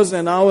hours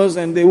and hours,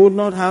 and they would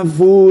not have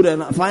food, and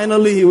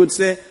finally he would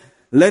say,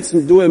 let's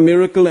do a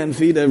miracle and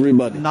feed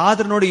everybody.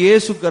 ಆದ್ರೆ ನೋಡಿ,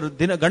 ಯೇಸು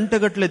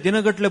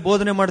ದಿನಗಟ್ಟಲೆ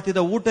ಬೋಧನೆ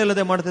ಮಾಡ್ತಿದ್ದ, ಊಟ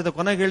ಇಲ್ಲದೆ ಮಾಡ್ತಿದ್ದ,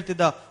 ಕೊನೆಗೆ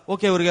ಹೇಳ್ತಿದ್ದ,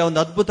 ಓಕೆ ಇವರಿಗೆ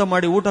ಒಂದು ಅದ್ಭುತ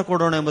ಮಾಡಿ ಊಟ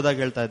ಕೊಡೋಣ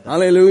ಎಂಬುದಾಗಿ ಹೇಳ್ತಾ ಇದ್ದ.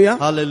 Hallelujah.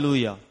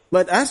 Hallelujah.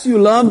 But as you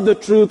love the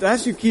truth, as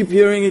you keep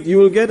hearing it, you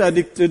will get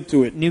addicted to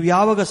it. ನೀವು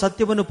ಯಾವಾಗ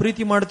ಸತ್ಯವನ್ನು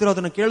ಪ್ರೀತಿ ಮಾಡ್ತಿರೋ,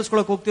 ಅದನ್ನ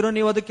ಕೇಳಿಸ್ಕೊಳ್ಳೋಕೆ ಹೋಗ್ತಿರೋ,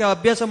 ನೀವು ಅದಕ್ಕೆ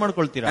ಅಭ್ಯಾಸ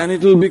ಮಾಡ್ಕೊಳ್ತೀರಾ. And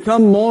it will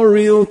become more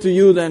real to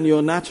you than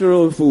your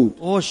natural food.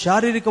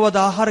 ಶಾರೀರಿಕವಾದ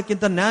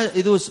ಆಹಾರಕ್ಕಿಂತ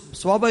ಇದು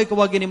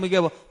ಸ್ವಾಭಾವಿಕವಾಗಿ ನಿಮಗೆ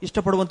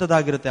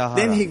ಇಷ್ಟಪಡುವಂತದ್ದಾಗಿರುತ್ತೆ ಆಹಾರ.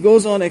 Then he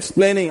goes on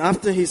explaining,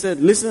 after he said,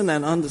 listen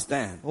and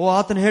understand.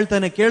 ಆತನ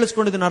ಹೇಳ್ತಾನೆ,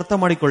 ಕೇಳಿಸ್ಕೊಂಡು ಇದನ್ನ ಅರ್ಥ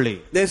ಮಾಡಿಕೊಳ್ಳಿ.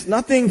 There's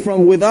nothing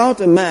from without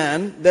a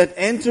man that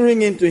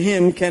entering into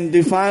him can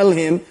defile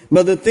him,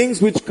 but the things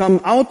which come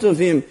out of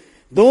him,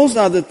 those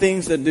are the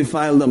things that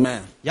defile the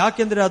man.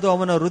 ಯಾಕೆಂದ್ರೆ ಅದು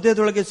ಅವನ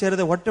ಹೃದಯದೊಳಗೆ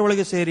ಸೇರದೆ ಹೊಟ್ಟೆ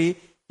ಒಳಗೆ ಸೇರಿ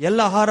ಎಲ್ಲ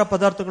ಆಹಾರ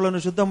ಪದಾರ್ಥಗಳನ್ನು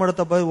ಶುದ್ಧ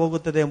ಮಾಡುತ್ತಾ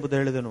ಹೋಗುತ್ತದೆ ಎಂಬುದು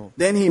ಹೇಳಿದನು.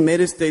 Then he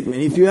made a statement.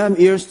 If you have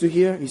ears to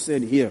hear, he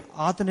said, hear.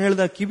 ಆತನು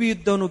ಹೇಳಿದ, ಕಿವಿ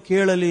ಇದ್ದವನು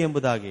ಕೇಳಲಿ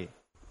ಎಂಬುದಾಗಿ.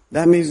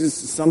 That means it's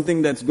something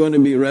that's going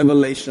to be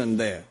revelation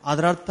there.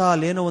 ಅದರ ಅರ್ಥ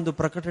ಅಲ್ಲೇನೋ ಒಂದು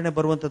ಪ್ರಕಟಣೆ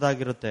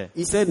ಬರುವಂತದ್ದಾಗಿರುತ್ತೆ.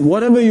 He said,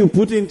 whatever you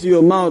put into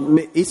your mouth,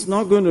 it's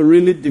not going to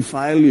really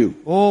defile you.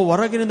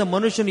 ಹೊರಗಿನಿಂದ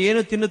ಮನುಷ್ಯನು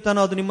ಏನು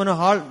ತಿನ್ನುತ್ತಾನೋ ಅದು ನಿಮ್ಮನ್ನು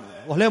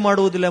ಹೊಲೆ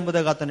ಮಾಡುವುದಿಲ್ಲ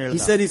ಎಂಬುದಾಗಿ ಆತನು ಹೇಳಿದ.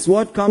 He said, it's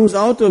what comes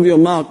out of your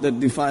mouth that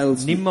defiles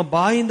you. ನಿಮ್ಮ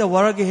ಬಾಯಿಂದ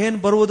ಹೊರಗೆ ಏನು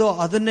ಬರುವುದೋ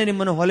ಅದನ್ನೇ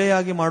ನಿಮ್ಮನ್ನು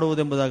ಹೊಲೆಯಾಗಿ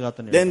ಮಾಡುವುದು ಎಂಬುದಾಗಿ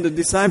ಆತನು ಹೇಳಿದ. Then the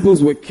disciples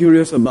were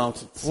curious about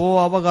it.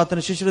 ಆವಾಗ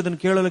ಆತನ ಶಿಷ್ಯರು ಇದನ್ನು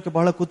ಕೇಳಲಿಕ್ಕೆ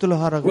ಬಹಳ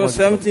ಕುತೂಹಲಕಾರವಾಗಿ. Verse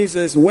 17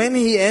 says, when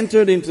he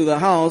entered into the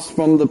house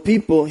from the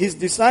people, his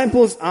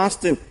disciples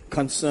asked him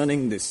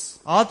concerning this.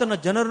 ಆತನ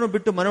ಜನರನ್ನು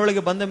ಬಿಟ್ಟು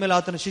ಮನೆಯೊಳಗೆ ಬಂದ ಮೇಲೆ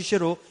ಆತನ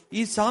ಶಿಷ್ಯರು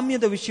ಈ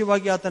ಸಾಮ್ಯದ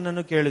ವಿಷಯವಾಗಿ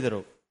ಆತನನ್ನು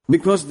ಕೇಳಿದರು.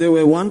 Because they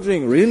were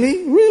wondering,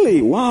 really,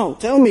 wow,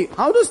 tell me,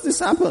 how does this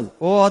happen?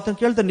 ಆತನ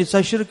ಕೇಳ್ತಾರೆ,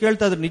 ಶಿಷ್ಯರು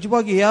ಕೇಳ್ತಾ ಇದ್ರು,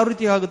 ನಿಜವಾಗಿ ಯಾವ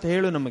ರೀತಿ ಆಗುತ್ತೆ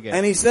ಹೇಳು ನಮಗೆ.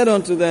 And he said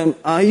unto them,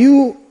 are you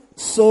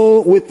so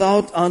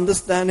without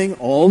understanding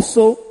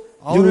also?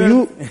 Do you,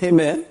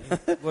 amen?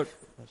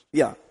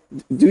 Yeah.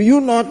 Do you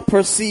not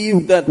perceive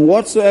that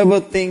whatsoever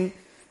thing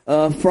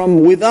from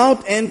without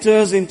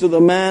enters into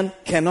the man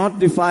cannot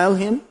defile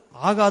him?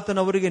 ಆಗ ಆತನ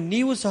ಅವರಿಗೆ,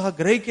 ನೀವು ಸಹ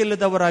ಗ್ರಹಿಕೆ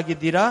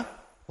ಇಲ್ಲದವರಾಗಿದ್ದೀರಾ?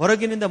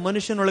 ಹೊರಗಿನಿಂದ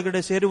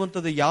ಮನುಷ್ಯನೊಳಗಡೆ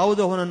ಸೇರುವಂತದ್ದು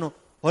ಯಾವುದು ಅವನನ್ನು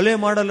ಹೊಲೆ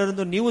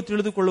ಮಾಡಲೆಂದು ನೀವು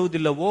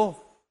ತಿಳಿದುಕೊಳ್ಳುವುದಿಲ್ಲವೋ?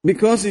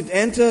 Because it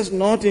enters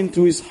not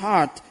into his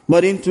heart,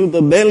 but into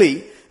the belly,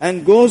 and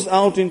goes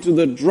out into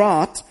the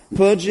draught,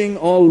 purging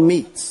all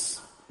meats.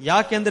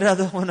 ಯಾಕೆಂದ್ರೆ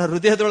ಅದು ಅವನ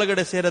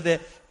ಹೃದಯದೊಳಗಡೆ ಸೇರದೆ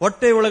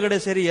ಹೊಟ್ಟೆ ಒಳಗಡೆ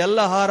ಸೇರಿ ಎಲ್ಲ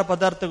ಆಹಾರ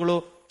ಪದಾರ್ಥಗಳು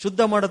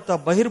ಶುದ್ಧ ಮಾಡುತ್ತಾ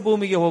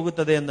ಬಹಿರ್ಭೂಮಿಗೆ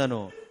ಹೋಗುತ್ತದೆ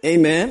ಎಂದನು.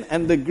 Amen.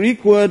 And the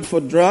Greek word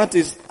for draught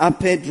is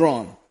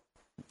aphedron.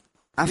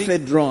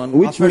 Aphedron,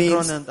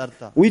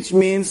 which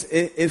means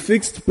a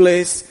fixed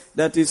place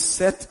that is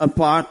set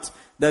apart,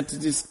 that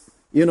it is,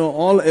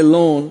 all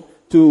alone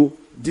to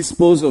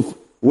dispose of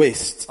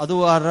waste. ಅದು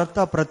ಅರ್ಥ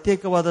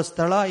ಪ್ರತ್ಯೇಕವಾದ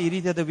ಸ್ಥಳ, ಈ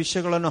ರೀತಿಯಾದ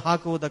ವಿಷಯಗಳನ್ನು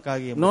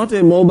ಹಾಕುವುದಕ್ಕಾಗಿ. Not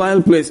a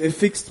mobile place, a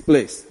fixed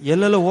place.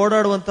 ಎಲ್ಲೆಲ್ಲ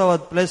ಓಡಾಡುವಂತ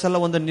place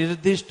ಅಲ್ಲ, ಒಂದು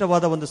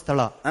ನಿರ್ದಿಷ್ಟವಾದ ಒಂದು ಸ್ಥಳ.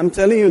 I'm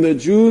telling you, the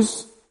Jews,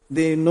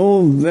 they know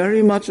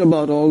very much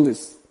about all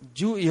this.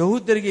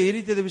 ಯಹೂದ್ಯರಿಗೆ ಈ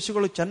ರೀತಿಯಾದ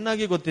ವಿಷಯಗಳು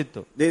ಚೆನ್ನಾಗಿ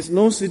ಗೊತ್ತಿತ್ತು. There's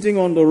no sitting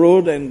on the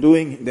road and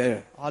doing there.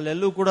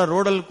 ಅಲ್ಲೆಲ್ಲೂ ಕೂಡ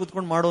ರೋಡ್ ಅಲ್ಲಿ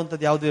ಕೂತ್ಕೊಂಡು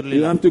ಮಾಡುವಂತದ್ದು ಯಾವುದು ಇರಲಿಲ್ಲ.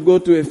 You have to go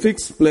to a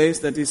fixed place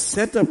that is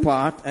set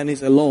apart and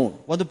is alone.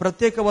 ಒಂದು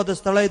ಪ್ರತ್ಯೇಕವಾದ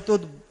ಸ್ಥಳ ಇತ್ತು,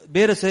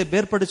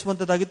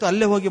 ಬೇರ್ಪಡಿಸುವಂತದ್ದಾಗಿತ್ತು,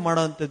 ಅಲ್ಲೇ ಹೋಗಿ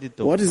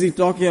ಮಾಡುವಂತದ್ದಿತ್ತು. What is he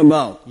talking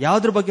about?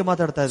 ಯಾವ್ದ್ರ ಬಗ್ಗೆ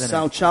ಮಾತಾಡ್ತಾ ಇದ್ದಾನೆ?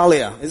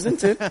 Shauchalaya,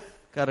 isn't it?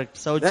 Correct.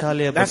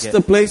 ಶೌಚಾಲಯ ಬಗ್ಗೆ. That's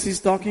the place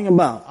he's talking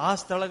about. ಆ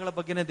ಸ್ಥಳಗಳ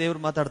ಬಗ್ಗೆನೇ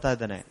ದೇವರು ಮಾತಾಡ್ತಾ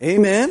ಇದ್ದಾನೆ.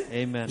 Amen.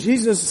 Amen.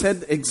 Jesus said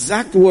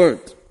exact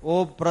word.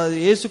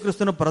 ಯೇಸು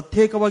ಕ್ರಿಸ್ತನು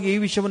ಪ್ರತ್ಯೇಕವಾಗಿ ಈ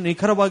ವಿಷಯವನ್ನು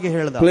ನಿಖರವಾಗಿ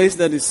ಹೇಳಿದ. Place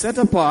that is set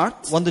apart.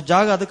 ಒಂದು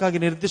ಜಾಗ ಅದಕ್ಕಾಗಿ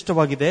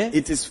ನಿರ್ದಿಷ್ಟವಾಗಿದೆ.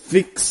 It is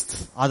fixed.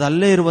 ಅದು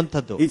ಅಲ್ಲೇ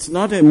ಇರುವಂತದ್ದು. It's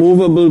not a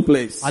movable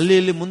place. ಅಲ್ಲಿ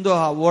ಇಲ್ಲಿ ಮುಂದೆ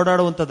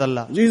ಓಡಾಡುವಂತದ್ದಲ್ಲ.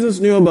 Jesus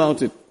knew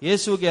about it.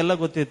 ಯೇಸುವಿಗೆ ಎಲ್ಲ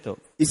ಗೊತ್ತಿತ್ತು.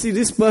 You see,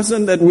 this person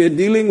that we're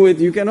dealing with,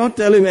 you cannot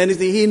tell him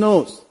anything. He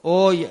knows.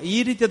 ಈ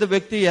ರೀತಿಯಾದ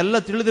ವ್ಯಕ್ತಿ ಎಲ್ಲ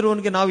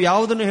ತಿಳಿದಿರುವವನಿಗೆ ನಾವು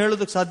ಯಾವುದನ್ನು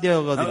ಹೇಳೋದಕ್ಕೆ ಸಾಧ್ಯ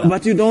ಆಗೋದಿಲ್ಲ.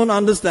 But you don't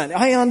understand.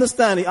 I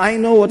understand. I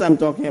know what I'm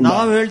talking about.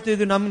 ನಾವು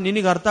ಹೇಳ್ತಿದ್ವಿ,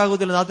 ನಿನಗೆ ಅರ್ಥ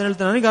ಆಗೋದಿಲ್ಲ. ನಾನು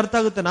ಹೇಳ್ತೇನೆ, ನನಗೆ ಅರ್ಥ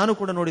ಆಗುತ್ತೆ, ನಾನು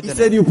ಕೂಡ ನೋಡಿದ್ದೇನೆ.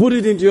 He said you put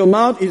it into your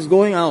mouth, it's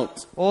going out.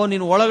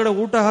 ನೀನು ಒಳಗಡೆ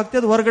ಊಟ ಹಾಕ್ತಿ,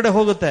 ಅದು ಹೊರಗಡೆ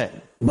ಹೋಗುತ್ತೆ.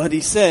 But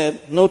he said,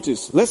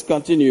 notice, let's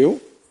continue.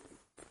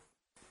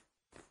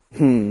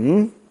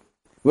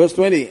 Verse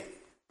 20.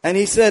 And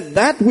he said,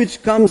 that which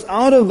comes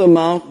out of the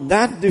mouth,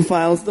 that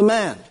defiles the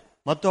man.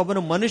 ಮತ್ತು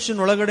ಅವನು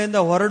ಮನುಷ್ಯನೊಳಗಡೆಯಿಂದ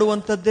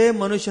ಹೊರಡುವಂತದ್ದೇ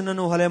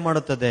ಮನುಷ್ಯನನ್ನು ಹೊಲೆ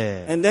ಮಾಡುತ್ತದೆ.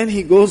 And then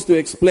he goes to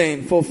explain,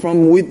 for from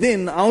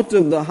within, out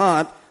of the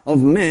heart of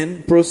men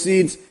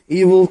proceeds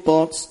evil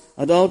thoughts,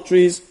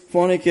 adulteries,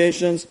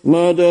 fornications,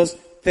 murders,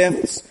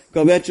 thefts,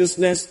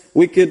 covetousness,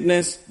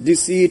 wickedness,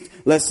 deceit,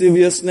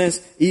 lasciviousness,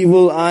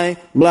 evil eye,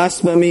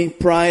 blasphemy,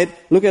 pride.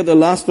 Look at the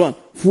last one,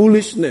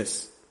 foolishness.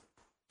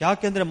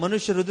 ಯಾಕೆಂದ್ರೆ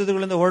ಮನುಷ್ಯ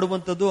ಹೃದಯಗಳಿಂದ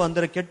ಹೊರಡುವಂತದ್ದು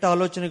ಅಂದರೆ ಕೆಟ್ಟ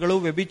ಆಲೋಚನೆಗಳು,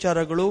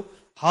 ವ್ಯಭಿಚಾರಗಳು,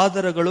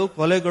 ಹಾದರಗಳು,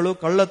 ಕೊಲೆಗಳು,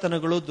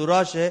 ಕಳ್ಳತನಗಳು,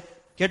 ದುರಾಶೆ,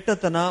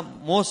 ಕೆಟ್ಟತನ,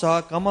 ಮೋಸ,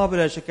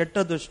 ಕಾಮಾಭಿಲಾಷ, ಕೆಟ್ಟ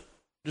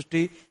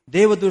ದೃಷ್ಟಿ,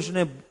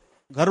 ದೇವದೂಷಣೆ,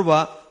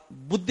 ಗರ್ವ,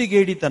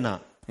 ಬುದ್ಧಿಗೇಡಿತನ.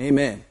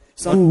 Amen.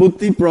 Some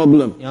buddhi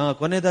problem.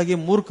 ಕೊನೆಯದಾಗಿ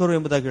ಮೂರ್ಖರು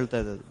ಎಂಬುದಾಗಿ ಹೇಳ್ತಾ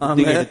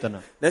ಇದ್ದಾರೆ.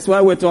 That's why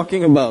we're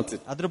talking about it.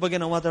 ಅದ್ರ ಬಗ್ಗೆ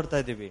ನಾವು ಮಾತಾಡ್ತಾ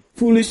ಇದ್ದೀವಿ.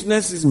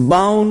 Foolishness is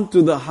bound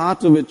to the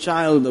heart of a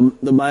child,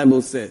 the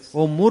Bible says.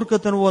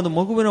 ಮೂರ್ಖತನವು ಒಂದು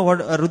ಮಗುವಿನ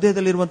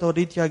ಹೃದಯದಲ್ಲಿರುವಂತಹ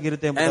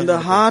ರೀತಿಯಾಗಿರುತ್ತೆ. And the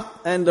heart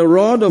and the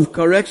rod of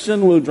correction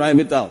will drive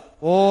it out.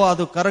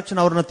 ಅದು ಕರೆಕ್ಷನ್,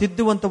 ಅವ್ರನ್ನ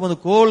ತಿದ್ದುವಂತ ಒಂದು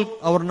ಕೋಲ್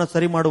ಅವ್ರನ್ನ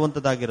ಸರಿ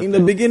ಮಾಡುವಂತದ್ದಾಗಿರುತ್ತೆ. In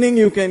the beginning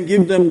you can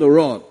give them the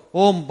rod.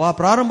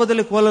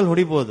 ಪ್ರಾರಂಭದಲ್ಲಿ ಕೋಲಲ್ಲಿ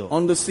ಹೊಡಿಬಹುದು.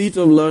 On the seat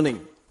of learning.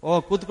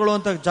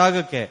 ಕೂತ್ಕೊಳ್ಳುವಂತ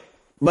ಜಾಗಕ್ಕೆ.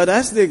 But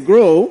as they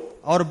grow,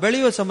 ಅವರು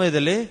ಬೆಳೆಯುವ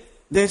ಸಮಯದಲ್ಲಿ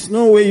there's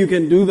no way you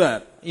can do that.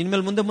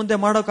 ಇನ್ಮೇಲೆ ಮುಂದೆ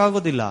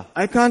ಮಾಡೋಕ್ಕಾಗೋದಿಲ್ಲ.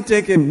 I can't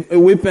take a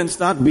whip and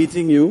start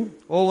beating you.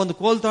 ಒಂದು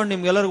ಕೋಲ್ ತಗೊಂಡು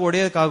ನಿಮ್ಗೆಲ್ಲರಿಗೂ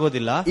ಹೊಡೆಯಕ್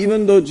ಆಗೋದಿಲ್ಲ. Even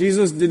though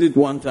Jesus did it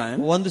one time.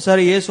 ಒಂದು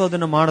ಸಾರಿ ಯೇಸು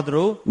ಅದನ್ನ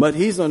ಮಾಡಿದ್ರು. But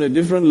he's on a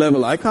different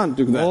level. I can't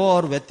do that.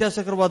 ಅವ್ರು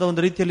ವ್ಯತ್ಯಾಸಕರವಾದ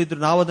ಒಂದು ರೀತಿಯಲ್ಲಿ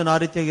ಇದ್ರು, ನಾವು ಅದನ್ನ ಆ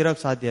ರೀತಿಯಾಗಿ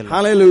ಇರಕ್ ಸಾಧ್ಯ ಇಲ್ಲ.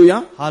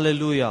 Hallelujah.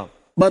 Hallelujah.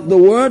 But the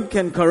word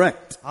can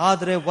correct.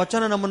 ಆದ್ರೆ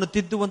ವಚನ ನಮ್ಮನ್ನು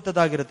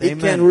ತಿದ್ದುವಂತದ್ದಾಗಿರುತ್ತೆ.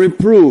 It can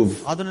reprove.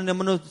 ಅದನ್ನು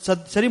ನಮ್ಮನ್ನು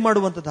ಸರಿ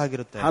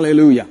ಮಾಡುವಂತದ್ದಾಗಿರುತ್ತೆ.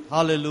 Hallelujah.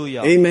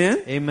 Hallelujah. Amen.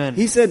 Amen.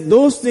 He said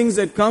those things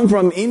that come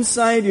from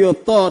inside your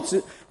thoughts,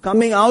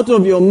 coming out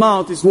of your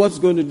mouth is what's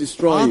going to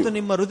destroy ಆತ you.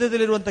 ನಿಮ್ಮ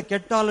ಹೃದಯದಲ್ಲಿರುವಂತಹ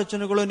ಕೆಟ್ಟ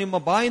ಆಲೋಚನೆಗಳು ನಿಮ್ಮ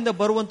ಬಾಯಿಂದ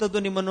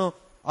ಬರುವಂತದ್ದು ನಿಮ್ಮನ್ನು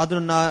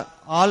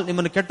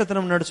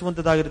ಕೆಟ್ಟತನ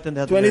ನಡೆಸುವಂತದ್ದಾಗಿರುತ್ತೆ ಅಂತ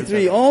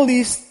 23, all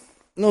these,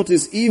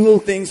 notice, evil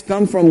things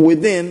come from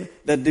within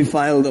that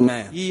defile the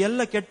man. ಈ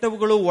ಎಲ್ಲ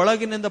ಕೆಟ್ಟವುಗಳು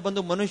ಒಳಗಿನಿಂದ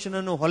ಬಂದು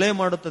ಮನುಷ್ಯನನ್ನು ಹೊಲೆ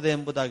ಮಾಡುತ್ತದೆ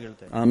ಎಂಬುದಾಗಿ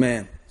ಹೇಳ್ತೇವೆ.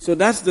 Amen. So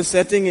that's the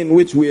setting in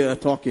which we are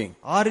talking.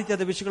 ಆ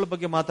ರೀತಿಯಾದ ವಿಷಯಗಳ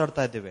ಬಗ್ಗೆ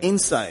ಮಾತಾಡ್ತಾ ಇದ್ದೇವೆ.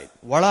 Inside.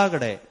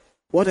 ಒಳಗಡೆ.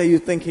 What are you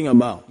thinking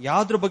about?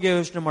 ಯಾವ್ದ್ರ ಬಗ್ಗೆ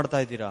ಯೋಚನೆ ಮಾಡ್ತಾ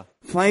ಇದ್ದೀರಾ?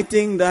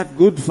 Fighting that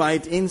good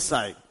fight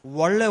inside.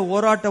 ಒಳ್ಳೆ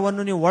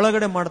ಹೋರಾಟವನ್ನು ನೀವು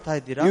ಒಳಗಡೆ ಮಾಡ್ತಾ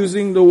ಇದ್ದೀರಾ?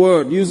 Using the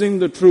word, using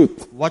the truth.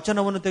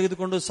 ವಚನವನ್ನು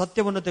ತೆಗೆದುಕೊಂಡು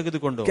ಸತ್ಯವನ್ನು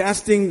ತೆಗೆದುಕೊಂಡು.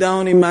 Casting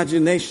down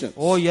imagination.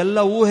 ಎಲ್ಲ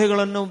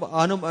ಊಹೆಗಳನ್ನು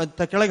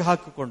ಕೆಳಗೆ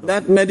ಹಾಕಿಕೊಂಡು.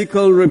 That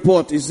medical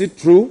report, is it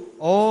true?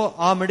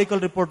 ಆ ಮೆಡಿಕಲ್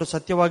ರಿಪೋರ್ಟ್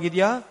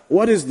ಸತ್ಯವಾಗಿದೆಯಾ?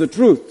 What is the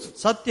truth?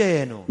 ಸತ್ಯ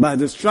ಏನು? By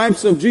the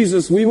stripes of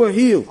Jesus we were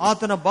healed.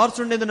 ಆತನ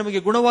ಬಾರ್ಸುಂಡೆಯಿಂದ ನಮಗೆ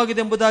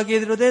ಗುಣವಾಗಿದೆ ಎಂಬುದಾಗಿ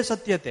ಇರುವುದೇ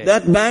ಸತ್ಯತೆ.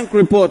 That bank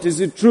report, is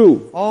it true?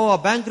 ಆ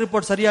ಬ್ಯಾಂಕ್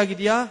ರಿಪೋರ್ಟ್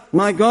ಸರಿಯಾಗಿದೆಯಾ?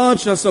 My God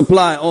shall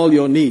supply all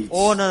your needs.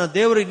 ನನ್ನ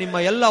ದೇವರು ನಿಮ್ಮ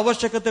ಎಲ್ಲ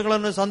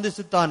ಅವಶ್ಯಕತೆಗಳನ್ನು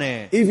ಸಂಧಿಸುತ್ತಾನೆ.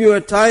 If you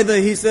are tither,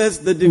 he says,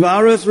 the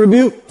devourers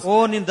rebuke.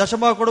 ನೀನು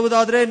ದಶಮಾಂಶ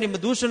ಕೊಡುವುದಾದ್ರೆ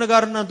ನಿಮ್ಮ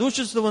ದೂಷಣಗಾರನ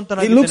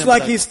ದೂಷಿಸುವಂತ. It looks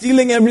like he's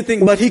stealing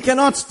everything, but he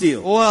cannot steal.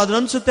 ಅದು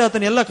ಅನ್ಸುತ್ತೆ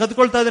ಆತನ ಎಲ್ಲ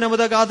ಕದ್ಕೊಳ್ತಾ ಇದ್ದಾನೆ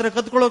ಎಂಬುದಾಗಿ, ಆದ್ರೆ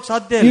ಕದ್ಕೊಳ್ಳೋಕೆ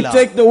ಸಾಧ್ಯ ಇಲ್ಲ. You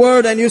take the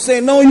word and you say,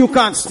 no, you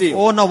can't steal.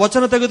 ನಾವು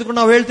ವಚನ ತೆಗೆದುಕೊಂಡು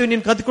ನಾವು ಹೇಳ್ತೀವಿ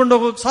ನೀನು ಕದ್ಕೊಂಡು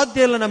ಹೋಗೋಕೆ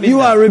ಸಾಧ್ಯ ಇಲ್ಲ ನಮಗೆ.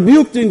 You are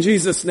rebuked in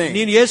Jesus' name.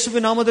 ನೀನು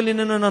ಯೇಸುವಿನ ನಾಮದಲ್ಲಿ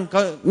ನಿನ್ನನ್ನು ನಾನು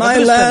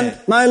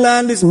my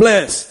land is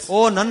blessed.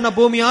 ನನ್ನ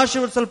ಭೂಮಿ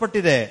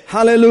ಆಶೀರ್ವದಿಸಲ್ಪಟ್ಟಿದೆ.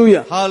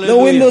 Hallelujah.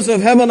 The windows of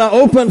heaven are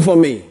open for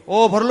me.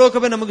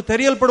 ಪರಲೋಕವೇ ನಮಗೆ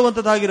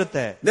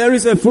ತೆರೆಯಲ್ಪಡುವಂತದ್ದಾಗಿರುತ್ತೆ. There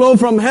is a flow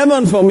from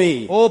heaven for me.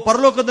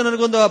 ಪರಲೋಕದ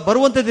ನನಗೊಂದು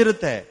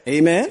ಬರುವಂತದ್ದಿರುತ್ತೆ.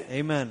 Amen.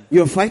 Amen.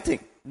 You're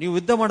fighting. ನೀವು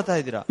ಯುದ್ಧ ಮಾಡ್ತಾ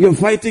ಇದ್ದೀರಾ. You're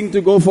fighting to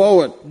go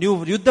forward. ನೀವು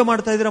ಯುದ್ಧ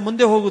ಮಾಡ್ತಾ ಇದ್ದೀರಾ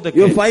ಮುಂದೆ ಹೋಗುವುದಕ್ಕೆ.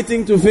 You're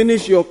fighting to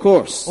finish your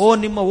course.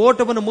 ನಿಮ್ಮ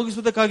ಓಟವನ್ನು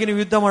ಮುಗಿಸುವುದಕ್ಕಾಗಿ ನೀವು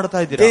ಯುದ್ಧ ಮಾಡ್ತಾ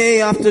ಇದ್ದೀರಾ. Day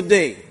after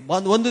day.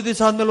 ಒಂದು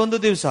ದಿವಸ ಆದ್ಮೇಲೆ ಒಂದು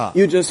ದಿವಸ.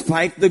 You just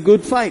fight the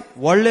good fight.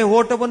 ಒಳ್ಳೆ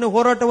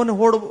ಹೋರಾಟವನ್ನು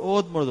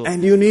ಓದ್ಬೋದು. And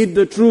you need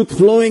the truth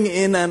flowing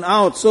in and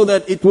out so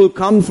that it will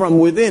come from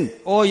within.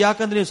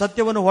 ಯಾಕಂದ್ರೆ ನೀವು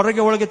ಸತ್ಯವನ್ನು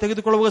ಹೊರಗೆ ಒಳಗೆ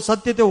ತೆಗೆದುಕೊಳ್ಳುವಾಗ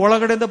ಸತ್ಯತೆ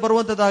ಒಳಗಡೆಯಿಂದ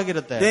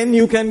ಬರುವಂತದ್ದಾಗಿರುತ್ತೆ. Then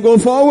you can go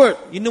forward.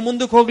 ಇನ್ನು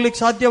ಮುಂದಕ್ಕೆ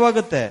ಹೋಗ್ಲಿಕ್ಕೆ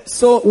ಸಾಧ್ಯವಾಗುತ್ತೆ.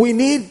 So we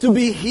need to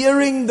be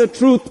hearing the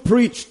truth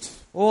preached.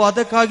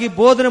 ಅದಕ್ಕಾಗಿ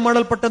ಬೋಧನೆ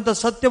ಮಾಡಲ್ಪಟ್ಟಂತ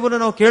ಸತ್ಯವನ್ನು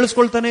ನಾವು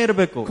ಕೇಳಿಸ್ಕೊಳ್ತಾನೆ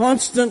ಇರಬೇಕು.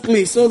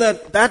 Constantly, so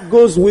that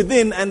goes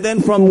within and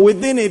then from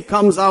within it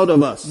comes out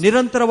of us.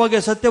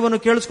 ನಿರಂತರವಾಗಿ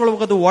ಸತ್ಯವನ್ನು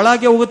ಕೇಳಿಸ್ಕೊಳ್ಳುವಾಗ ಅದು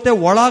ಒಳಗೆ ಹೋಗುತ್ತೆ,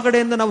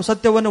 ಒಳಗಡೆಯಿಂದ ನಾವು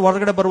ಸತ್ಯವನ್ನು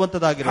ಹೊರಗಡೆ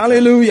ಬರುವಂತದ್ದಾಗಿರುತ್ತೆ.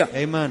 Hallelujah.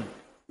 Amen.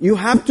 You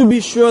have to be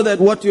sure that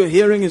what you're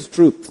hearing is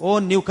truth.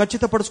 ನೀವು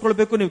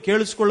ಖಚಿತಪಡಿಸಿಕೊಳ್ಳಬೇಕು ನೀವು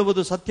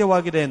ಕೇಳಿಸಿಕೊಳ್ಳುವುದು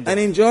ಸತ್ಯವಾಗಿದೆ ಎಂದು. And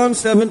in John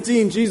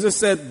 17 Jesus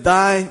said,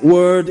 thy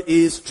word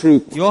is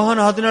truth. ಯೋಹಾನ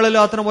 17ರಲ್ಲಿ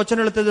ಆತನ ವಚನ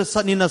ಹೇಳುತ್ತದೆ,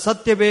 ನಿನ್ನ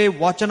ಸತ್ಯವೇ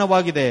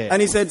ವಚನವಾಗಿದೆ.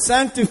 And he said,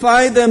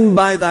 sanctify them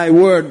by thy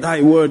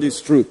word is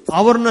truth.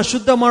 ಅವರನ್ನ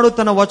ಶುದ್ಧ ಮಾಡು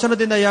ತನ್ನ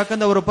ವಚನದಿಂದ,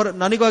 ಯಾಕಂದ್ರೆ ಅವರು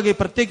ನನಗಾಗಿ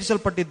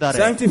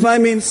ಪ್ರತ್ಯೇಕಿಸಲ್ಪಟ್ಟಿದ್ದಾರೆ. Sanctify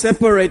means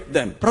separate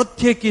them.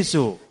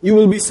 ಪ್ರತ್ಯೇಕಿಸು. You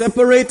will be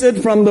separated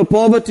from the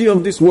poverty of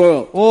this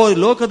world.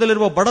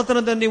 ಲೋಕದಲ್ಲಿರುವ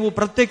ಬಡತನದಿಂದ ನೀವು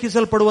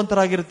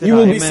ಪ್ರತ್ಯೇಕಿಸಲ್ಪಡುವಂತರಾಗಿರುತ್ತೀರಾ. You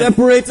will be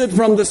separated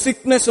from the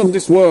sickness of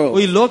this world.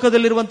 ಈ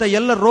ಲೋಕದಲ್ಲಿರುವಂತ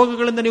ಎಲ್ಲ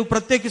ರೋಗಗಳಿಂದ ನೀವು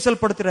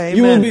ಪ್ರತ್ಯೇಕಿಸಲ್ಪಡ್ತೀರಾ.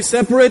 You will be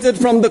separated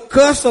from the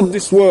curse of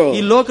this world.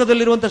 ಈ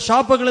ಲೋಕದಲ್ಲಿರುವಂತ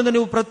ಶಾಪಗಳಿಂದ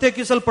ನೀವು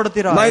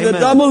ಪ್ರತ್ಯೇಕಿಸಲ್ಪಡ್ತೀರಾ. By the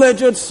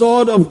double-edged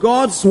sword of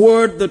God's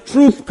word, the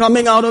truth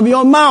coming out of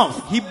your mouth.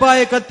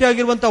 ಹಿಬ್ಬಾಯ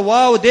ಕತ್ತಿಯಾಗಿರುವಂತ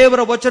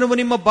ದೇವರ ವಚನವು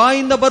ನಿಮ್ಮ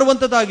ಬಾಯಿಂದ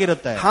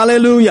ಬರುವಂತದ್ದಾಗಿರುತ್ತೆ.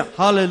 Hallelujah.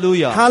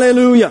 Hallelujah.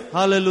 Hallelujah.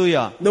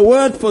 Hallelujah. The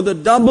word for the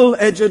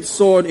double-edged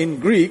sword in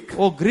Greek,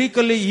 Greek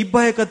ಅಲ್ಲಿ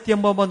ಹಿಬ್ಬಾಯ ಕತ್ತಿ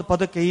ಎಂಬ ಒಂದು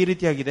ಪದಕ್ಕೆ ಈ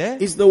ರೀತಿಯಾಗಿದೆ,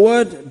 is the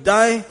word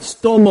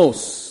distomos.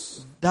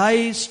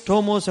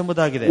 ಡೈಸ್ಟೋಮೋಸ್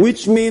ಎಂಬುದಾಗಿದೆ,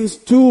 which means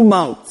two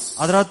mouths.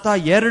 ಅದರ ಅರ್ಥ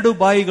ಎರಡು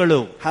ಬಾಯಿಗಳು.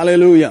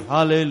 Hallelujah.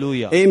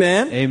 Hallelujah.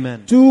 Amen. Amen.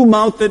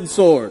 Two-mouthed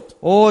sword.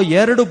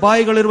 ಎರಡು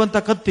ಬಾಯಿಗಳಿರುವಂತ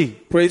ಕತ್ತಿ.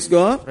 Praise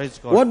God. Praise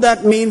God. What that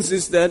means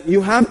is that you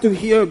have to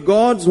hear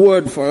God's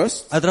word first.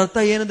 ಅದರ ಅರ್ಥ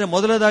ಏನಂದ್ರೆ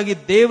ಮೊದಲದಾಗಿ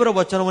ದೇವರ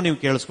ವಚನವನ್ನು ನೀವು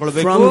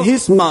ಕೇಳಿಸಿಕೊಳ್ಳಬೇಕು. From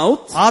his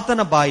mouth.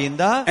 ಆತನ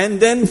ಬಾಯಿಂದ. And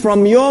then from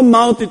your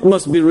mouth it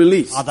must be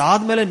released.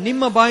 ಅದಾದ್ಮೇಲೆ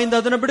ನಿಮ್ಮ ಬಾಯಿಂದ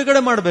ಅದನ್ನು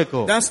ಬಿಡುಗಡೆ ಮಾಡಬೇಕು.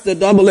 That's the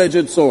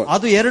double-edged sword.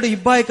 ಅದು ಎರಡು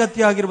ಹಿಬ್ಬಾಯ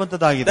ಕತ್ತಿ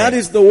ಆಗಿರುವಂತದ್ದಾಗಿದೆ. That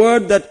is the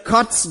word that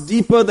cuts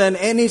deeper than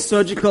any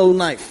surgical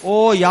knife.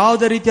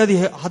 ಯಾವುದೇ ರೀತಿಯಾದ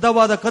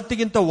ಹದವಾದ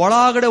ಕತ್ತಿಗಿಂತ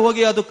ಒಳಗಡೆ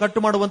ಹೋಗಿ ಅದು cut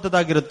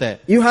ಮಾಡುವಂತದ್ದಾಗಿರುತ್ತೆ.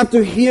 You have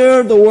to hear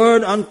the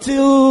word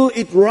until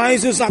it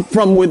rises up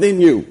from within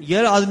you.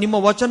 ಅದು ನಿಮ್ಮ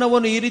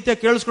ವಚನವನ್ನು ಈ ರೀತಿಯ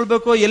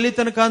ಕೇಳಿಸ್ಕೊಳ್ಬೇಕು. ಎಲ್ಲಿ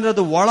ತನಕ ಅಂದ್ರೆ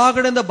ಅದು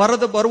ಒಳಗಡೆಯಿಂದ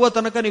ಬರುವ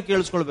ತನಕ ನೀವು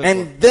ಕೇಳಿಸ್ಕೊಳ್ಬೇಕು. And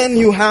then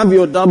you have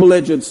your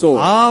double-edged sword.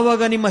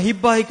 ಆವಾಗ ನಿಮ್ಮ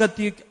ಹಿಬ್ಬಾಯಿ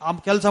ಕತ್ತಿ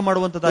ಕೆಲಸ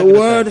ಮಾಡುವಂತದ್ದಾಗಿದೆ.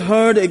 The word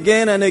heard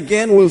again and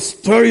again will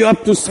stir you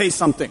up to say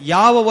something.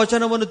 ಯಾವ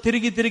ವಚನವನ್ನು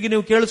ತಿರುಗಿ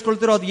ನೀವು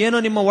ಕೇಳಿಸ್ಕೊಳ್ತೀರೋ ಅದು ಏನೋ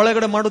ನಿಮ್ಮ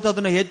ಒಳಗಡೆ ಮಾಡುತ್ತೆ,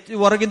 ಅದನ್ನ ಹೆಚ್ಚು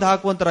ಹೊರಗಿಂದ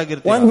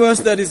ಹಾಕುವಂತರಾಗಿರುತ್ತೆ. One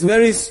verse that is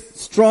very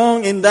strong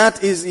in that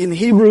is in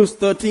Hebrews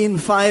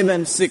 13:5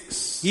 and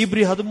 6.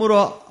 ಹೀಬ್ರಿ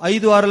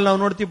 13:5-6 ನಾವು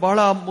ನೋಡ್ತೀವಿ, ಬಹಳ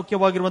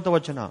ಮುಖ್ಯವಾಗಿರುವಂತ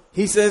ವಚನ.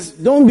 He says,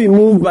 don't be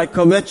moved by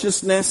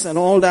covetousness and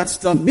all that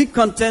stuff. Be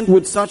content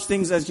with such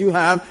things as you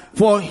have,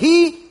 for he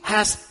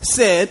has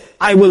said,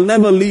 I will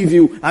never leave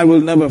you, I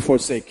will never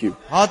forsake you.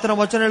 ಆತನ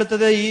ವಚನ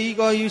ಹೇಳುತ್ತದೆ, ಈಗ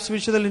ಈ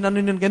ವಿಷಯದಲ್ಲಿ ನಾನು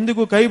ನಿನಗೆ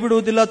ಎಂದಿಗೂ ಕೈ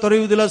ಬಿಡುವುದಿಲ್ಲ,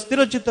 ತೊರೆಯುವುದಿಲ್ಲ,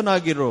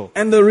 ಸ್ಥಿರಚಿತ್ತನಾಗಿರು.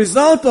 And the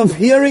result of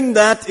hearing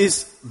that is,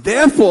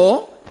 therefore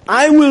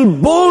I will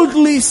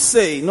boldly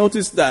say,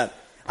 notice that,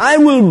 I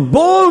will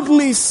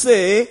boldly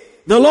say,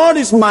 the Lord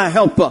is my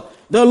helper.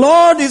 The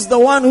Lord is the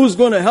one who's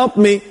going to help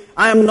me.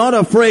 I am not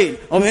afraid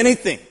of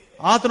anything.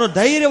 ಆತನು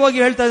ಧೈರ್ಯವಾಗಿ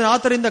ಹೇಳ್ತಾ ಇದ್ದಾನೆ,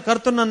 ಆತರಿಂದ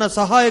ಕರ್ತನು ನನ್ನ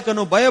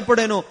ಸಹಾಯಕನು,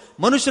 ಭಯಪಡೇನು,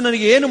 ಮನುಷ್ಯ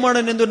ನನಗೆ ಏನು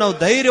ಮಾಡನೆಂದು ನಾವು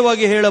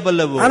ಧೈರ್ಯವಾಗಿ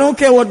ಹೇಳಬಲ್ಲೆವು. I don't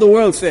care what the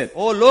world said.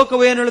 ಓ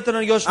ಲೋಕವು ಏನ್ ಹೇಳ್ತಾರೆ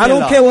ನನಗೆ ಯೋಚನೆ I ಇಲ್ಲ.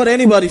 don't care what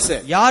anybody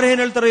said. ಯಾರು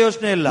ಏನ್ ಹೇಳ್ತಾರೆ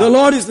ಯೋಚನೆ ಇಲ್ಲ. The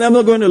Lord is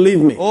never going to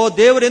leave me. ಓ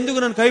ದೇವರು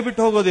ಎಂದಿಗೂ ನನ್ನ ಕೈ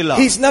ಬಿಟ್ಟು ಹೋಗೋದಿಲ್ಲ.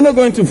 He's never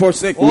going to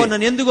forsake O me.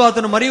 ನಾನು ಎಂದಿಗೂ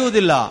ಆತನು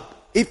ಮರೆಯುವುದಿಲ್ಲ.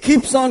 It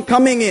keeps on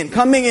coming in.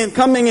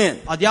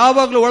 ಅದು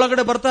ಯಾವಾಗ್ಲೂ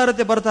ಒಳಗಡೆ ಬರ್ತಾ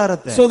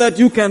ಇರುತ್ತೆ. So that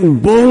you can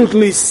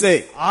boldly say.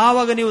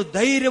 ಆವಾಗ ನೀವು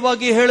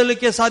ಧೈರ್ಯವಾಗಿ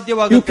ಹೇಳಲಿಕ್ಕೆ You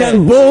ಸಾಧ್ಯವಾಗುತ್ತೆ.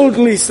 can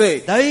boldly say.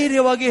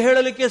 ಧೈರ್ಯವಾಗಿ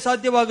ಹೇಳಲಿಕ್ಕೆ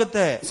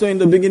ಸಾಧ್ಯವಾಗುತ್ತೆ. So in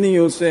the beginning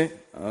you'll say,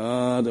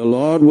 the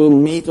Lord will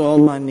meet all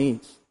my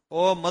needs.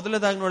 ಓ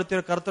ಮೊದಲನೇದಾಗಿ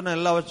ನೋಡ್ತೀವಿ, ಕರ್ತನ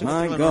ಎಲ್ಲ My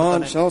ಅವಶ್ಯಕತೆಗಳನ್ನು God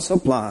ನೋಡ್ತಾನೆ. shall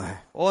supply.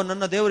 ಓ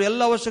ನನ್ನ ದೇವರು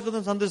ಎಲ್ಲ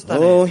ಅವಶ್ಯಕತೆಯನ್ನು ಸಂಧಿಸ್ತಾನೆ.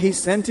 Oh, He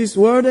sent His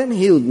word and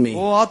healed me.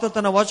 ಓ ಆತ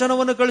ತನ್ನ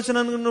ವಚನವನ್ನು ಕಳಿಸಿ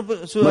ನನ್ನನ್ನು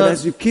But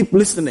as you keep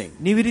listening,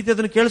 ನೀವು ಈ ರೀತಿ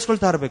ಅದನ್ನು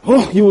ಕೇಳಿಸ್ಕೊಳ್ತಾ ಇರಬೇಕು.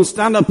 oh, you will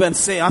stand up and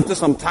say after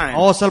some time,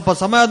 ಓ ಸ್ವಲ್ಪ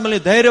ಸಮಯ ಆದ್ಮೇಲೆ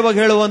ಧೈರ್ಯವಾಗಿ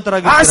I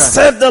ಹೇಳುವಂತರಾಗಿದ್ದೀರಾ.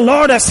 said the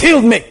Lord has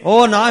healed me. ಓ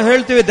ನಾ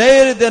ಹೇಳ್ತೀವಿ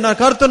ಧೈರ್ಯ,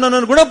 ಕರ್ತನು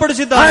ನನ್ನನ್ನು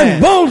ಗುಣಪಡಿಸಿದ್ದಾನೆ.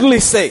 I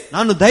boldly say.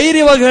 ನಾನು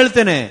ಧೈರ್ಯವಾಗಿ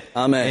ಹೇಳ್ತೇನೆ.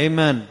 Amen.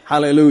 Amen.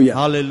 Hallelujah.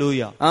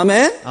 Hallelujah.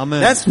 Amen.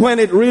 Amen. That's when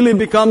it really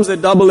becomes a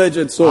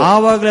double-edged sword.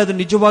 ಆವಾಗಲೇ ಅದು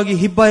ನಿಜವಾಗಿ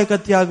ಹಿಬ್ಬಾಯಿ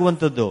ಕತ್ತಿ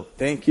ಆಗುವಂತದ್ದು.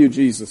 Thank you,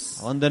 Jesus.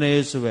 ವಂದನೆ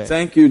ಯೇಸುವೆ.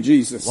 Thank you,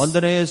 Jesus.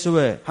 ವಂದನೆ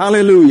ಯೇಸುವೆ.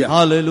 Hallelujah.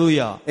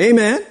 Hallelujah.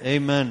 Amen.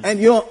 Amen. And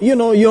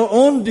your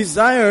own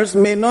desires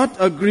may not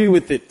agree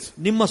with it.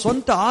 ನಿಮ್ಮ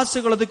ಸ್ವಂತ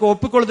ಆಸೆಗಳು ಅದಕ್ಕೆ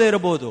ಒಪ್ಪಿಕೊಳ್ಳದೆ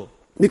ಇರಬಹುದು.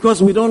 Because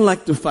we don't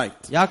like to fight.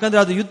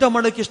 ಯಾಕಂದ್ರೆ ಅದು ಯುದ್ಧ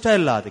ಮಾಡಕ್ಕೆ ಇಷ್ಟ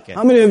ಇಲ್ಲ ಅದಕ್ಕೆ.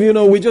 How many of you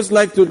know we just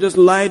like to just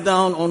lie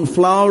down on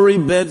flowery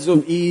beds of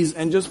ease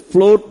and just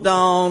float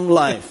down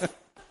life?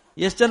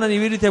 ಎಷ್ಟು ಜನ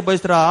ನೀವು ಈ ರೀತಿಯಾಗಿ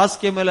ಬಯಸ್ತಾರ,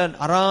 ಹಾಸಿಗೆ ಮೇಲೆ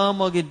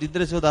ಆರಾಮಾಗಿ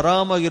ನಿದ್ರಿಸುವುದು,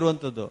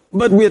 ಆರಾಮಾಗಿರುವಂತದ್ದು.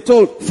 But we are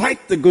told, fight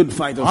the good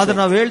fight of ಆದ್ರೆ faith.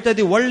 ನಾವು ಹೇಳ್ತಾ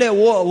ಇದೀವಿ, ಒಳ್ಳೆ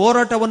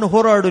ಹೋರಾಟವನ್ನು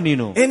ಹೋರಾಡು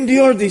ನೀನು.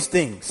 Endure these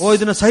things. ಓ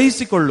ಇದನ್ನ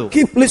ಸಹಿಸಿಕೊಳ್ಳು.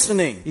 Keep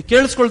listening. ಈ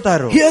ಕೇಳಿಸ್ಕೊಳ್ತಾ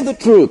ಇರು. Hear the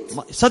truth.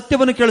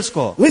 ಸತ್ಯವನ್ನು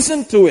ಕೇಳಿಸ್ಕೋ.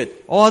 Listen to it.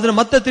 ಓ ಅದನ್ನ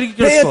ಮತ್ತೆ ತಿರುಗಿ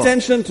Pay ಕೇಳಿಸ್ಕೋ.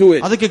 attention to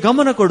it. ಅದಕ್ಕೆ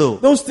ಗಮನ ಕೊಡು.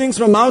 Those things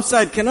from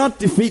outside cannot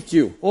defeat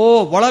you. ಓ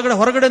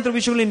ಹೊರಗಡೆ ಅಂತ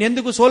ವಿಷಯಗಳು ನೀನು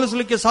ಎಂದಿಗೂ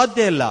ಸೋಲಿಸಲಿಕ್ಕೆ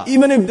ಸಾಧ್ಯ ಇಲ್ಲ.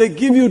 Even if they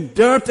give you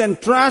dirt and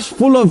trash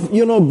full of,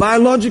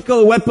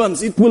 biological weapons,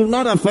 it will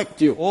not affect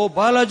you. O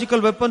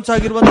biological weapons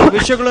ಆಗಿರುವಂತಹ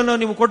ವಿಷಯಗಳನ್ನು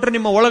ನೀವು ಕೊಟ್ಟರೆ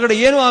ನಿಮ್ಮ ಒಳಗಡೆ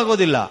ಏನೂ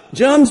ಆಗೋದಿಲ್ಲ.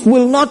 Germs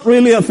will not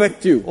really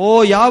affect you. ಓ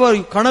ಯಾವ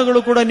ಕಣಗಳು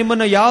ಕೂಡ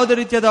ನಿಮ್ಮನ್ನ ಯಾವುದೇ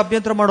ರೀತಿಯಾದ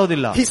ಅಭ್ಯಂತರ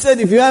ಮಾಡೋದಿಲ್ಲ. He said,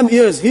 if you have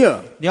ears, hear.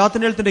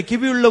 ಆತನು ಹೇಳ್ತಾನೆ,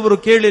 ಕಿವಿಯುಳ್ಳವರು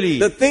ಕೇಳಿರಿ.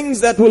 The things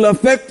that will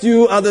affect you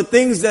are the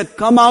things that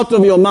come out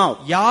of your mouth.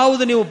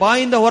 ಯಾವುದು ನೀವು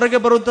ಬಾಯಿಂದ ಹೊರಗೆ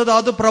ಬರುವಂತದ್ದು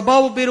ಅದು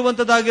ಪ್ರಭಾವ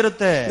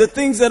ಬೀರುವಂತದ್ದಾಗಿರುತ್ತೆ. The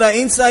things that are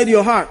inside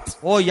your heart.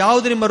 ಓ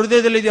ಯಾವುದು ನಿಮ್ಮ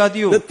ಹೃದಯದಲ್ಲಿ ಇದೆಯೋ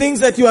ಅದು. The things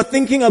that you are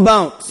thinking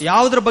about.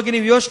 ಯಾವುದರ ಬಗ್ಗೆ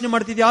ನೀವು ಯೋಚನೆ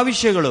ಮಾಡ್ತಿದ್ದೀಯ ಆ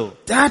ವಿಷಯಗಳು.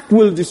 That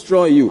will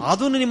destroy you.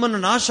 ಅದನ್ನು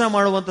ನಿಮ್ಮನ್ನು ನಾಶ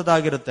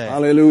ಮಾಡುವಂತದ್ದಾಗಿರುತ್ತೆ.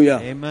 Hallelujah.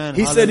 Amen.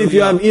 He said, if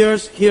you have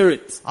ears, hear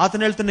it.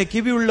 ಆತನು ಹೇಳ್ತಾನೆ,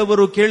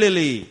 ಕಿವಿಯುಳ್ಳವರು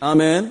ಕೇಳಲಿ.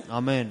 Amen.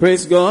 Amen.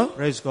 Praise God.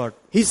 Praise God.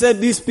 He said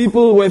these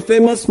people were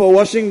famous for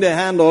washing their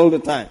hand all the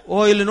time.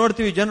 ಓ ಇಲ್ಲಿ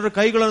ನೋಡ್ತೀವಿ, ಜನರು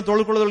ಕೈಗಳನ್ನು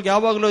ತೊಳ್ಕೊಳ್ಳೋದ್ರಲ್ಲಿ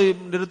ಯಾವಾಗಲೂ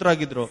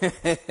ನಿರತರಾಗಿದ್ರು.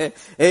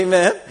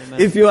 Amen.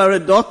 If you are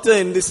a doctor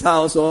in this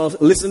house or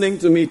listening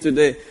to me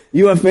today,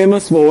 you are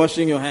famous for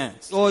washing your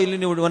hands. ಓ ಇಲ್ಲಿ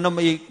ನೀವು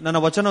ನನ್ನ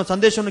ವಚನ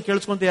ಸಂದೇಶವನ್ನು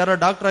ಕೇಳಿಸ್ಕೊಂತ ಯಾರೋ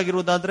ಡಾಕ್ಟರ್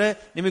ಆಗಿರುವುದಾದ್ರೆ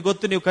ನಿಮಗೆ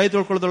ಗೊತ್ತು, ನೀವು ಕೈ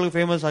ತೊಳ್ಕೊಳ್ಳೋದ್ರೊಳಗೆ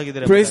ಫೇಮಸ್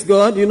ಆಗಿದ್ದೀರಾ. Praise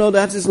God.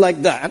 that is like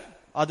that.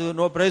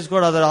 ಅದು ಪ್ರೈಸ್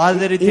ಗಾಡ್, ಅದರ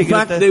ಅದೇ ರೀತಿ. In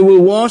fact, they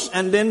will wash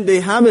and then they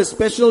have a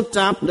special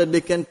tap that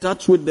they can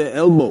touch with their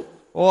elbow.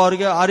 ಓ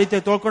ಅವ್ರಿಗೆ ಆ ರೀತಿ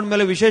ತೊಳ್ಕೊಂಡ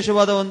ಮೇಲೆ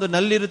ವಿಶೇಷವಾದ ಒಂದು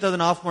ನಲ್ಲಿ ಇರುತ್ತೆ,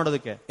 ಅದನ್ನ ಆಫ್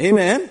ಮಾಡೋದಕ್ಕೆ.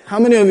 Amen. How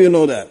many of you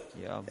know that?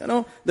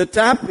 Yeah. The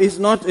tap is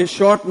not a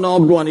short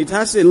knobbed one. It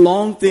has a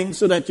long thing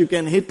so that you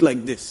can hit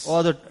like this. ಓ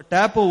ಅದು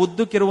ಟ್ಯಾಪ್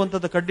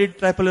ಉದ್ದಕ್ಕಿರುವಂತದ್ದು ಕಡ್ಡಿ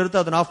ಟ್ಯಾಪ್ ಅಲ್ಲಿ ಇರುತ್ತೆ,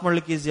 ಅದನ್ನ of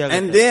ಮಾಡ್ಲಿಕ್ಕೆ easy ಆಗುತ್ತೆ.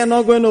 And they are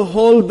not going to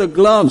hold the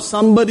glove.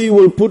 Somebody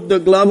will put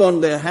the glove on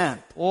their hand.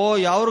 ಓ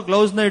ಯಾರು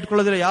gloves ನ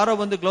ಇಟ್ಕೊಳ್ಳೋದಿಲ್ಲ, ಯಾರೋ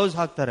ಬಂದು ಗ್ಲೌಸ್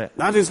ಹಾಕ್ತಾರೆ.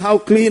 That is how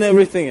clean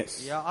everything is.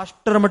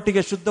 ಅಷ್ಟರ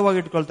ಮಟ್ಟಿಗೆ ಶುದ್ಧವಾಗಿ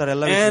ಇಟ್ಕೊಳ್ತಾರೆ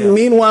ಎಲ್ಲ. And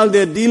meanwhile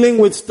they are dealing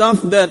with stuff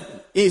that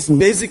is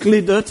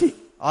basically dirty.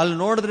 ಅಲ್ಲಿ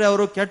ನೋಡಿದ್ರೆ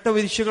ಅವರು ಕೆಟ್ಟ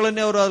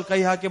ವಿಷಯಗಳನ್ನೇ ಅವರು ಕೈ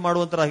ಹಾಕಿ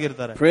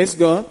ಮಾಡುವಂತರಾಗಿರ್ತಾರೆ. Praise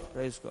God.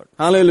 Praise God.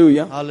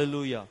 Hallelujah.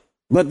 Hallelujah.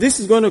 But this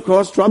is going to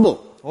cause trouble.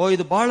 ಓ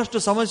ಇದು ಬಹಳಷ್ಟು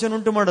ಸಮಸ್ಯೆಯನ್ನು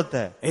ಉಂಟು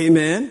ಮಾಡುತ್ತೆ.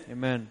 Amen.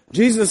 Amen.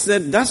 Jesus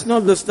said that's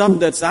not the stuff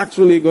that's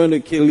actually going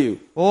to kill you.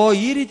 ಓ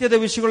ಈ ರೀತಿಯಾದ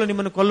ವಿಷಯಗಳು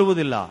ನಿಮ್ಮನ್ನು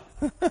ಕೊಲ್ಲುವುದಿಲ್ಲ.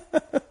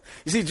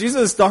 You see,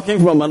 Jesus is talking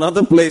from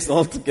another place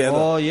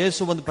altogether. ಓ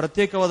ಯೇಸು ಒಂದು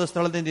ಪ್ರತ್ಯೇಕವಾದ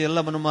ಸ್ಥಳದಿಂದ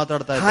ಎಲ್ಲವನ್ನು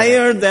ಮಾತಾಡ್ತಾ ಇದ್ದಾರೆ.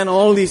 Higher than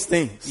all these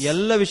things.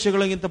 ಎಲ್ಲ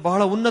ವಿಷಯಗಳಿಗಿಂತ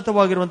ಬಹಳ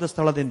ಉನ್ನತವಾಗಿರುವಂತಹ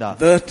ಸ್ಥಳದಿಂದ.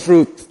 The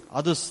truth.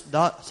 ಅದು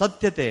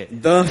ಸತ್ಯತೆ.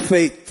 The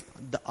faith.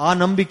 ಆ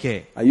ನಂಬಿಕೆ.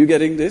 Are you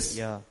getting this?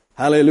 Yeah.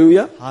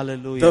 Hallelujah.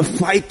 Hallelujah. The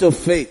fight of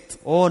faith.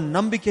 ಓ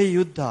ನಂಬಿಕೆ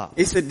ಯುದ್ಧ.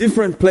 It's a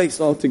different place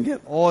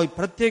altogether. ಓ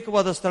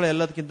ಪ್ರತ್ಯೇಕವಾದ ಸ್ಥಳ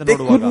ಎಲ್ಲದಕ್ಕಿಂತ They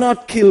ನೋಡುವಾಗ. could not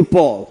kill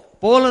Paul.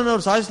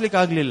 ಪೌಲನವರು ಸಾಯಿಸಲಿಕ್ಕೆ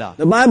ಆಗ್ಲಿಲ್ಲ.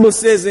 The Bible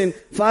says in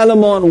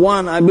Philemon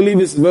 1, I believe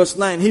it's verse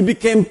 9, he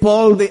became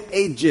Paul the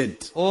aged.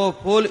 ಓ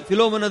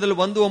ಫಿಲೋಮನದಲ್ಲಿ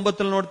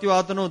 1:9 ನೋಡ್ತೀವಿ,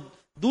 ಆತನು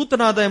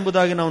ದೂತನಾದ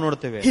ಎಂಬುದಾಗಿ ನಾವು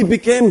ನೋಡ್ತೇವೆ. He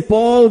became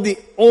Paul the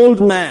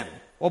old man.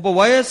 ಒಬ್ಬ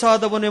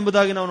ವಯಸ್ಸಾದವನು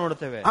ಎಂಬುದಾಗಿ ನಾವು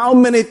ನೋಡ್ತೇವೆ. How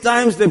many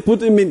times they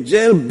put him in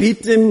jail,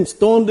 beat him,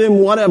 stoned him,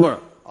 whatever.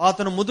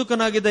 ಆತನು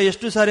ಮುದುಕನಾಗಿದ್ದ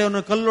ಎಷ್ಟು ಸಾರಿ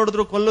ಅವನು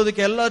ಕಲ್ಲೊಡೆದ್ರು,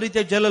 ಕೊಲ್ಲೋದಕ್ಕೆ ಎಲ್ಲಾ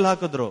ರೀತಿಯ ಜೈಲಲ್ಲಿ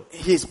ಹಾಕಿದ್ರು.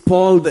 He's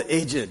Paul the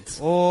aged.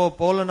 O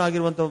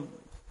ಪೌಲನಾಗಿರುವಂತ.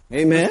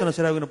 Amen.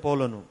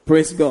 ಪೌಲನು.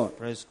 Praise God.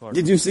 Praise God.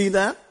 Did you see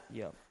that?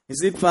 Yeah.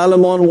 Is it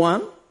Philemon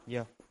 1?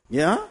 Yeah.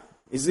 Yeah?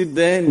 Is it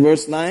there in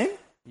verse 9?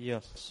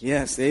 Yes.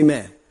 Yes,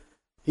 amen.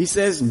 He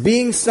says,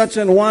 being such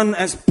an one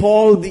as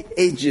Paul the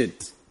aged.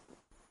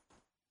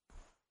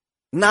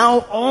 now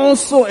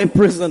also a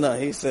prisoner,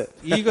 he said.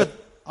 ಈಗ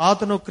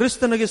ಆತನು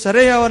ಕ್ರಿಸ್ತನಿಗೆ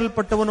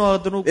ಸೆರೆಯಾಗಲ್ಪಟ್ಟವನು.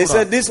 ಅದನ್ನು They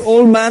said, this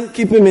old man,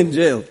 keep him in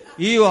jail.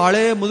 ಈ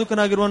ಹಳೆ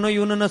ಮುದುಕನಾಗಿರುವನು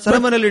ಇವನನ್ನ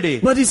ಸೆರೆಮನೆಯಲ್ಲಿಡಿ.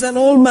 But he's an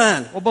old man.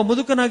 ಒಬ್ಬ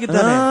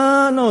ಮುದುಕನಾಗಿದ್ದಾನೆ.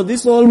 No,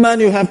 this old man,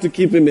 you have to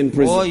keep him in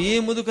prison. ಈ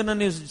ಮುದುಕನ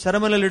ನೀವು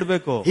ಸೆರೆಮನೆಯಲ್ಲಿ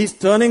ಇಡಬೇಕು. He's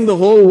turning the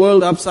whole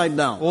world upside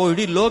down.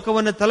 ಇಡೀ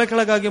ಲೋಕವನ್ನ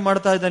ತಲೆಕೆಳಗಾಗಿ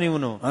ಮಾಡ್ತಾ ಇದ್ದಾನೆ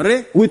ಇವನು.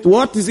 With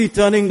what is he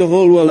turning the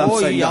whole world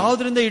upside down?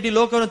 ಯಾವುದರಿಂದ ಇಡೀ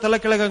ಲೋಕವನ್ನು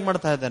ತಲೆಕೆಳಗಾಗಿ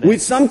ಮಾಡ್ತಾ ಇದ್ದಾನೆ?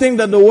 With something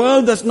that the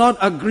world does not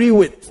agree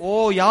with.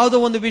 ಯಾವುದೋ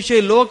ಒಂದು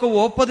ವಿಷಯ ಲೋಕವು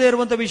ಒಪ್ಪದೇ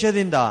ಇರುವಂತ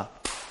ವಿಷಯದಿಂದ.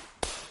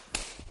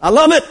 I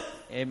love it.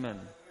 Amen.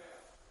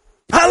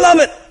 I love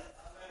it.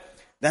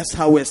 That's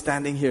how we're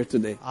standing here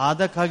today.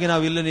 ಅದಕ್ಕಾಗಿ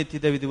ನಾವು ಇಲ್ಲಿ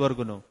ನಿಂತಿದ್ದೇವೆ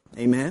ಇದುವರೆಗೂ.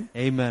 Amen.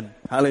 Amen.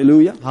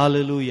 Hallelujah.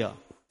 Hallelujah.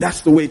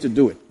 That's the way to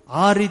do it.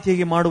 ಆ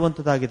ರೀತಿಯಾಗಿ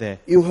ಮಾಡುವಂತದ್ದಾಗಿದೆ.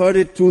 You heard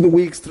it 2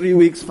 weeks, 3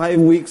 weeks, 5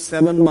 weeks,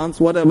 7 months,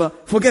 whatever.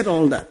 Forget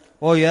all that.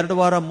 2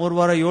 ವಾರ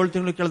 3 ವಾರ 7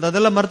 ತಿಂಗಳು ಕೇಳಿದ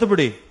ಅದೆಲ್ಲ ಮರೆತು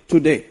ಬಿಡಿ.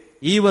 Today.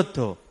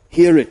 ಇವತ್ತು.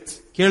 Hear it.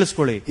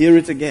 ಕೇಳಿಸ್ಕೊಳ್ಳಿ. Hear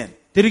it again.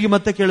 ತಿರುಗಿ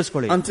ಮತ್ತೆ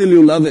ಕೇಳಿಸ್ಕೊಳ್ಳಿ. Until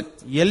you love it.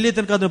 ಎಲ್ಲಿ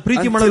ತನಕ ಅದನ್ನು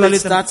ಪ್ರೀತಿ ಮಾಡಲು ಮಾಡಲು ಅಲ್ಲಿ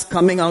starts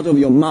coming out of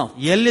your mouth.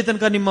 ಎಲ್ಲಿ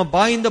ತನಕ ನಿಮ್ಮ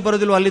ಬಾಯಿಂದ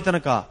ಬರೋದಿಲ್ವೋ ಅಲ್ಲಿ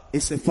ತನಕ.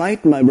 It's a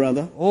fight, my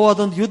brother.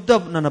 ಅದೊಂದು ಯುದ್ಧ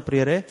ನನ್ನ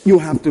ಪ್ರಿಯರೇ. You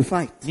have to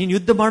fight. ನೀನು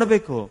ಯುದ್ಧ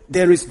ಮಾಡಬೇಕು.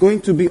 There is going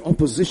to be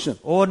opposition.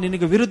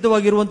 ನಿನಗೆ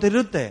ವಿರುದ್ಧವಾಗಿರುವಂತ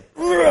ಇರುತ್ತೆ.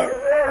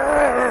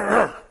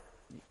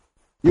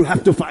 You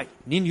have to fight.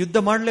 ನೀನು ಯುದ್ಧ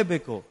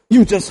ಮಾಡಲೇಬೇಕು.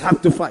 You just have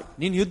to fight.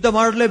 ನೀನು ಯುದ್ಧ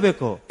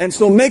ಮಾಡಲೇಬೇಕು. And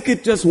so make it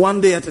just one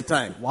day at a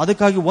time.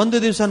 ಅದಕ್ಕಾಗಿ ಒಂದು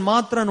ದಿವಸ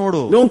ಮಾತ್ರ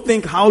ನೋಡು. Don't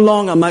think how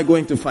long am I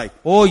going to fight.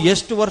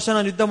 ಎಷ್ಟು ವರ್ಷ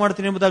ನಾನು ಯುದ್ಧ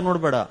ಮಾಡ್ತೀನಿ ಎಂಬುದಾಗಿ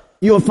ನೋಡಬೇಡ.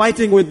 You are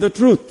fighting with the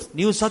truth.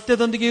 ನೀವು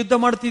ಸತ್ಯದೊಂದಿಗೆ ಯುದ್ಧ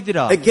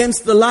ಮಾಡ್ತಿದ್ದೀರಾ.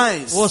 Against the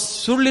lies.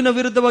 ಸುಳ್ಳಿನ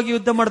ವಿರುದ್ಧವಾಗಿ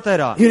ಯುದ್ಧ ಮಾಡ್ತಾ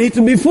ಇರಾ. You need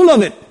to be full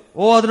of it.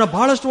 ಅದನ್ನ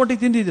ಬಹಳಷ್ಟು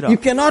ಮಟ್ಟಿಗೆ ತಿಂದಿದ್ದೀರಾ. You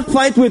cannot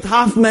fight with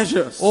half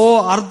measures.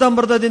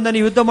 ಅರ್ಧಂಬರ್ಧದಿಂದ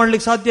ನೀವು ಯುದ್ಧ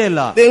ಮಾಡ್ಲಿಕ್ಕೆ ಸಾಧ್ಯ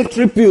ಇಲ್ಲ. They'll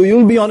trip you.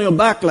 You'll be on your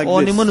back like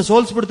this. ನಿಮ್ಮನ್ನು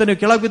ಸೋಲ್ಸ್ಬಿಡ್ತಾರೆ,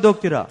 ನೀವು ಕೆಳಗೆ ಬಿದ್ದು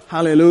ಹೋಗ್ತೀರಾ.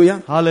 Hallelujah.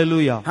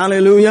 Hallelujah.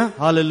 Hallelujah.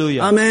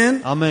 Hallelujah. Amen.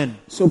 Amen.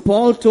 So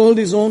Paul told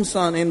his own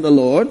son in the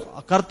Lord.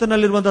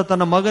 ಕರ್ತನಲ್ಲಿರುವಂತಹ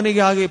ತನ್ನ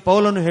ಮಗನಿಗೆ ಆಗಿ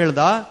ಪೌಲನು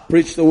ಹೇಳ್ದ,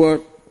 preach the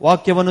word.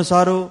 ವಾಕ್ಯವನ್ನು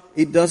ಸಾರು.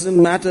 It doesn't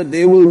matter.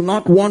 They will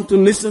not want to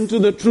listen to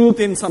the truth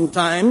in some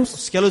times.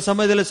 ಕೆಲವು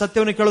ಸಮಯದಲ್ಲಿ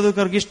ಸತ್ಯವನ್ನು ಕೇಳೋದಕ್ಕೆ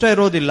ಅವ್ರಿಗೆ ಇಷ್ಟ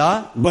ಇರೋದಿಲ್ಲ.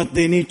 But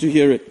they need to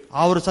hear it.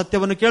 ಅವರು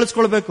ಸತ್ಯವನ್ನು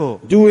ಕೇಳಿಸ್ಕೊಳ್ಬೇಕು.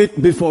 Do it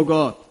before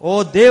God.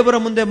 ದೇವರ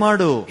ಮುಂದೆ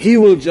ಮಾಡು. He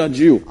will judge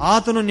you.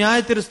 ಆತನು ನ್ಯಾಯ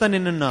ತೀರಿಸ್ತಾನೆ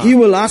ನಿನ್ನನ್ನು. He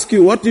will ask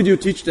you, what did you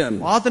teach them?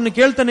 ಆತನು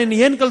ಕೇಳ್ತಾನೆ,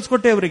 ನೀನು ಏನ್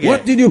ಕಲಿಸ್ಕೊಟ್ಟೆ ಅವರಿಗೆ?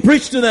 What did you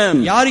preach to them?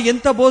 ಯಾರಿಗೆ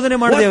ಎಂತ ಬೋಧನೆ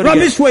ಮಾಡಿದೆ ಅವರಿಗೆ?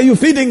 What rubbish were you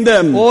feeding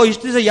them?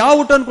 ಇಷ್ಟು ದಿವಸ ಯಾವ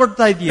ಊಟವನ್ನು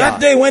ಕೊಡ್ತಾ ಇದೀಯಾ? That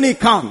day when he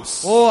comes.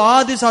 ಆ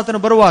ದಿವಸ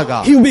ಆತನು ಬರುವಾಗ.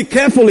 He will be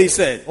careful, he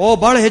said.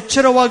 ಬಹಳ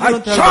ಎಚ್ಚರವಾಗಿರು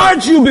ಅಂತ ಹೇಳಿದ. I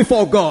charge you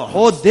before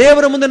God.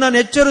 ದೇವರ ಮುಂದೆ ನಾನು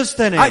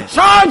ಎಚ್ಚರಿಸ್ತೇನೆ. I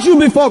charge you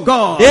before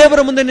God. ದೇವರ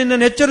ಮುಂದೆ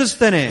ನಿನ್ನನ್ನು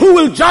ಎಚ್ಚರಿಸ್ತೇನೆ. Who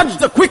will judge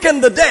the quick and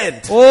the dead?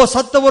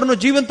 ಸತ್ತವರನ್ನು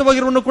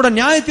ಜೀವಂತವಾಗಿರುವವರನ್ನು ಕೂಡ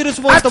ನ್ಯಾಯ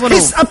ತೀರಿಸುವಂತವನು. At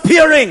his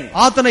appearing.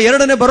 ಆತನ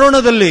ಎರಡನೇ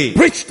ಬರೋಣದಲ್ಲಿ.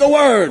 Preach the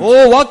word.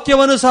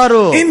 ವಾಕ್ಯವನ್ನು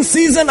ಸಾರು. In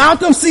season,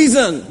 out of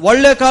season.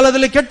 ಒಳ್ಳೆ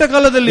ಕಾಲದಲ್ಲಿ ಕೆಟ್ಟ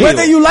ಕಾಲದಲ್ಲಿ.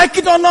 Whether you like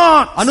it or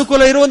not.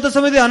 ಅನುಕೂಲ ಇರುವಂತ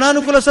ಸಮಯದಲ್ಲಿ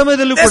ಅನಾನುಕೂಲ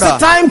ಸಮಯದಲ್ಲಿ ಕೂಡ. There's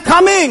a time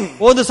coming.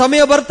 ಒಂದು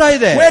ಸಮಯ ಬರ್ತಾ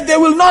ಇದೆ. Where they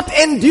will not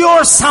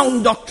endure sound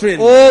doctrine.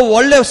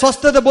 ಒಳ್ಳೆ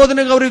ಸ್ವಸ್ಥದ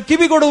ಬೋಧನೆಗೆ ಅವರಿಗೆ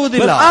ಕಿವಿ ಕೊಡುವುದಿಲ್ಲ.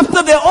 But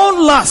after their own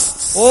lusts.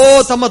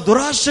 ತಮ್ಮ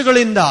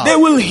ದುರಾಶೆಗಳಿಂದ. They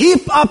will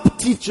heap up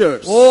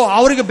teachers.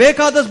 ಅವರಿಗೆ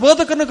ಬೇಕಾದ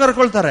ಬೋಧಕರನ್ನು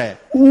ಕರ್ಕೊಳ್ತಾರೆ.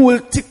 Who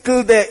will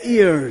tickle their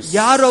ears.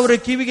 ಯಾರು ಅವರ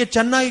ಕಿವಿಗೆ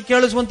ಚೆನ್ನಾಗಿ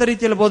ಕೇಳಿಸುವಂತ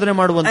ರೀತಿಯಲ್ಲಿ ಬೋಧನೆ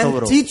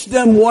ಮಾಡುವಂತವರು. And teach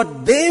them what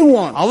they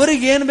want.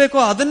 ಅವರಿಗೆ ಏನ್ ಬೇಕೋ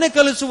ಅದನ್ನೇ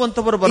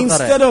ಕಲಿಸುವಂತವರು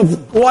ಬರ್ತಾರೆ. Instead of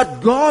what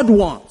God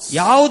wants.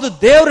 ಯಾವುದು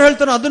ದೇವರು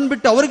ಹೇಳ್ತಾನೋ ಅದನ್ನ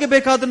ಬಿಟ್ಟು ಅವರಿಗೆ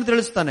ಬೇಕಾದನ್ನು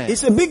ತಿಳಿಸ್ತಾನೆ.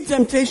 It's a big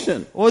temptation.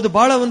 ಇದು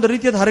ಬಹಳ ಒಂದು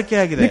ರೀತಿಯ ಹರಕೆ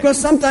ಆಗಿದೆ. Because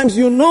sometimes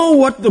you know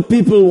what the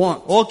people want.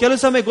 ಕೆಲವು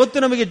ಸಮಯ ಗೊತ್ತು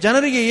ನಮಗೆ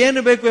ಜನರಿಗೆ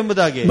ಏನು ಬೇಕು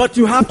ಎಂಬುದಾಗಿ. But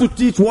you have to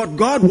teach what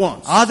God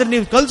wants. ಆದ್ರೆ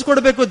ನೀವು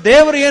ಕಲಿಸ್ಕೊಡ್ಬೇಕು,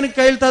 ದೇವರು ಏನು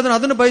ಕೇಳ್ತಾ ಇದ್ದಾನೆ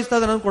ಅದನ್ನು ಬಯಸ್ತಾ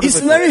ಇದ್ದಾನೆ ಅಂತ ಕೊಡಬೇಕು.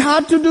 It's very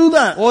hard to do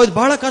that. ಇದು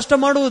ಬಹಳ ಕಷ್ಟ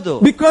ಮಾಡುವುದು.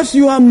 Because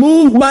you are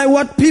moved by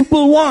what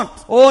people want.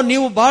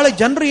 ನೀವು ಬಹಳ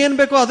ಜನರು ಏನ್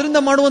ಬೇಕೋ ಅದರಿಂದ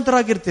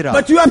ಮಾಡುವಂತರಾಗಿರ್ತೀರಾ.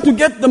 But you have to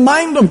get the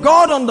mind of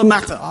God on the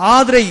matter.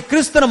 ಆದ್ರೆ ಈ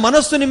ಕ್ರಿಸ್ತನ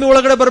ಮನಸ್ಸು ನಿಮ್ಮ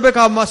ಒಳಗಡೆ ಬರಬೇಕು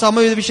ಆ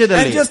ಸಮಯದ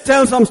ವಿಷಯದಲ್ಲಿ. And just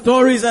tell some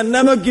stories and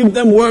never give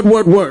them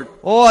word.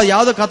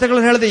 ಯಾವ್ದೋ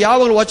ಕಥೆಗಳನ್ನು ಹೇಳದೆ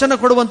ಯಾವಾಗಲೂ ವಚನ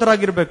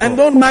ಕೊಡುವಂತರಾಗಿರ್ಬೇಕು. And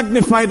don't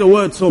magnify the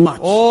word so much.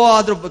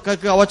 ಅದ್ರ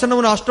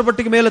ವಚನವನ್ನು ಅಷ್ಟು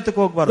ಮಟ್ಟಿಗೆ ಮೇಲೆತ್ತಕ್ಕೆ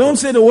ಹೋಗಬಾರದು. Don't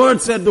say the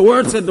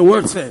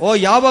word said.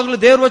 ಯಾವಾಗಲೂ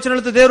ದೇವ್ರ ವಚನ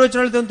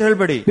ಹೇಳ್ತೆ ಅಂತ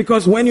ಹೇಳ್ಬೇಡಿ.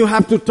 Because when you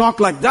have to talk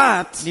like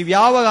that, ನೀವು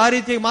ಯಾವಾಗ ಆ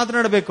ರೀತಿಯಾಗಿ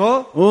ಮಾತನಾಡಬೇಕು,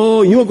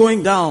 you're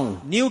going down.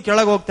 ನೀವು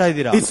ಕೆಳಗೆ ಹೋಗ್ತಾ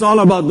ಇದ್ದೀರಾ. It's all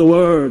about the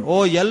word.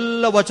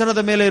 ಎಲ್ಲ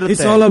ವಚನದ ಮೇಲೆ ಇರುತ್ತೆ.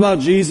 It's all about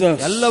Jesus.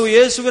 ಎಲ್ಲವೂ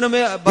ಯೇಸುವಿನ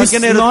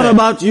ಬಗ್ಗೆನೇ ಇರುತ್ತೆ. It's not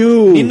about you.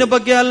 ನಿನ್ನ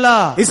ಬಗ್ಗೆ ಅಲ್ಲ.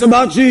 It's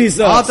about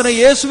Jesus. ಆತನ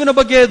ಯೇಸುವಿನ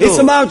ಬಗ್ಗೆ ಇದು.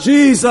 It's about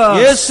Jesus.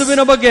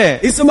 ಯೇಸುವಿನ ಬಗ್ಗೆ.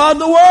 It's about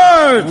the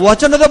word.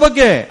 ವಚನದ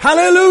ಬಗ್ಗೆ.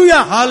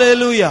 Hallelujah.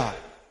 Hallelujah.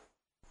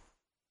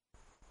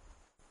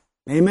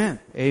 Amen.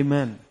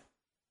 Amen.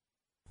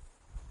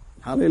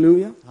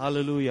 Hallelujah.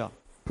 Hallelujah.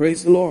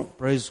 Praise the Lord.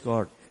 Praise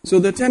God. So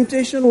the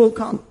temptation will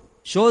come.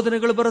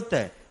 ಶೋಧನೆಗಳು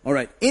ಬರುತ್ತೆ. All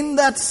right. In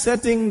that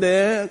setting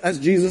there, as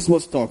Jesus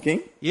was talking,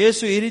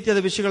 ಯೇಸು ಈ ರೀತಿಯಾದ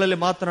ವಿಷಯಗಳಲ್ಲಿ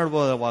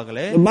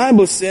ಮಾತನಾಡುವಾಗಲೇ, the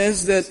Bible says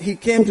that he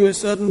came to a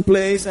certain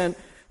place and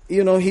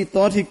he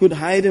thought he could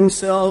hide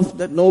himself,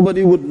 that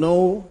nobody would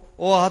know.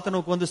 ಆತನು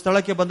ಒಂದು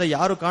ಸ್ಥಳಕ್ಕೆ ಬಂದ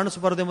ಯಾರು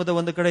ಕಾಣಿಸಬಾರದು ಎಂಬುದು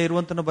ಒಂದು ಕಡೆ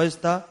ಇರುವಂತನ್ನು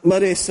ಬಯಸ್ತಾ.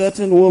 But a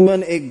certain woman,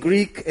 a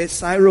Greek, a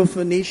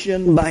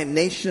Syrophoenician by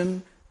nation,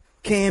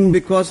 came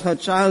because her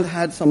child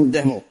had some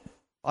devil.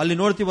 ಅಲ್ಲಿ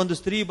ನೋಡ್ತೀವಿ, ಒಂದು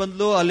ಸ್ತ್ರೀ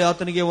ಬಂದ್ಲು, ಅಲ್ಲಿ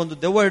ಆತನಿಗೆ ಒಂದು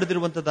ದೆವ್ವ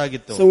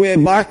ಹಿಡಿದಿರುವಂತದ್ದಾಗಿತ್ತು. So we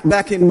are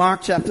back in Mark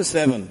chapter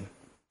 7.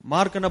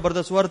 ಮಾರ್ಕನ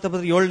ಬರೆದ ಸುವಾರ್ತೆ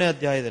 7ನೇ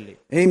ಅಧ್ಯಾಯದಲ್ಲಿ.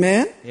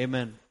 Amen.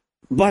 Amen.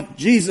 But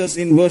Jesus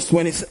in verse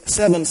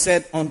 27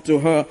 said unto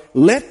her,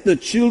 let the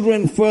children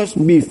first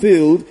be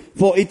filled,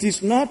 for it is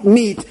not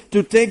meet to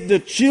take the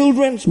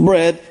children's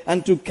bread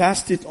and to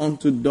cast it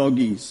unto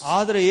doggies.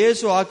 ಆದರೆ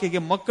ಯೇಸು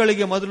ಆಕೆಗೆ,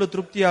 ಮಕ್ಕಳಿಗೆ ಮೊದಲು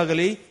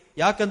ತೃಪ್ತಿಯಾಗಲಿ,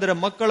 ಯಾಕಂದರೆ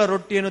ಮಕ್ಕಳ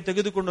ರೊಟ್ಟಿಯನ್ನು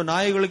ತೆಗೆದುಕೊಂಡು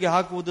ನಾಯಿಗಳಿಗೆ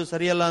ಹಾಕುವುದು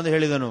ಸರಿಯಲ್ಲ ಎಂದು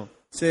ಹೇಳಿದನು.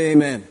 Say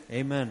amen.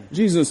 Amen.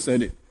 Jesus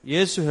said it.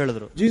 ಯೇಸು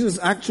ಹೇಳಿದ್ರು. Jesus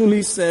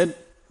actually said,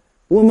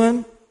 woman,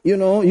 you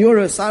know, you're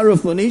a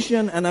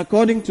Syrophoenician, and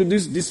according to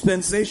this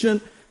dispensation,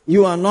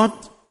 you are not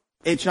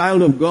a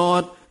child of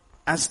God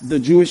as the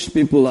Jewish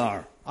people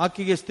are.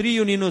 ಆಕೆಗೆ,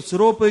 ಸ್ತ್ರೀಯು ನೀನು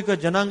ಸುರೋಪೈಕ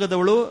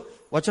ಜನಾಂಗದವಳು,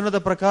 ವಚನದ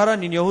ಪ್ರಕಾರ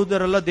ನೀನು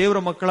ಯಹೂದರಲ್ಲ, ದೇವರ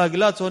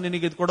ಮಕ್ಕಳಾಗಿಲ್ಲ, so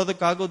ನಿನಗೆ ಇದು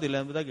ಕೊಡೋದಕ್ಕಾಗೋದಿಲ್ಲ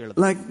ಎಂಬುದಾಗಿ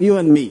ಹೇಳಿದ್ರು. Like you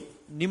and me.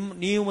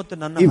 ನೀವು ಮತ್ತು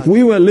ನನ್ನ, if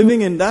we were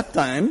living in that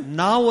time,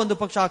 ನಾವು ಒಂದು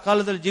ಪಕ್ಷ ಆ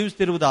ಕಾಲದಲ್ಲಿ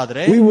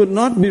ಜೀವಿಸುತ್ತಿರುವುದಾದ್ರೆ, we would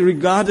not be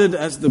regarded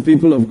as the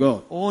people of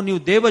God. ನೀವು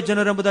ದೇವ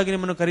ಜನರೆಂಬುದಾಗಿ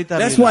ನಿಮ್ಮನ್ನು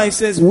ಕರೀತಾರೆ. That's why it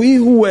says, we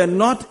who were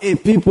not a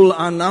people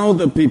are now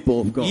the people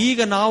of God.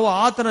 ಈಗ ನಾವು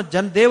ಆತನ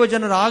ದೇವ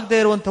ಜನರಾಗದೇ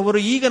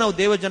ಇರುವಂತವರು ಈಗ ನಾವು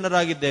ದೇವ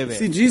ಜನರಾಗಿದ್ದೇವೆ.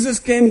 See, Jesus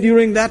came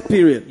during that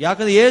period.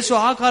 ಯಾಕಂದ್ರೆ ಯೇಸು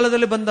ಆ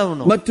ಕಾಲದಲ್ಲಿ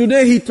ಬಂದವನು. But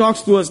today he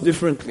talks to us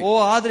differently.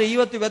 ಆದ್ರೆ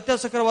ಇವತ್ತು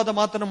ವ್ಯತ್ಯಾಸಕರವಾದ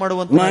ಮಾತನ್ನು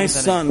ಮಾಡುವಂತ, my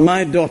son,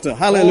 my daughter,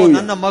 hallelujah,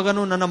 ನನ್ನ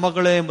ಮಗನು ನನ್ನ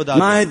ಮಗಳೇ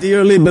ಎಂಬುದಾಗಿ, my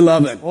dearly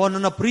beloved,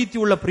 ನನ್ನ ಪ್ರೀತಿ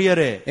ಉಳ್ಳ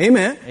ಪ್ರಿಯರೇ.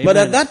 Amen. But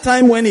at that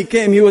time when he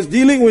came, he was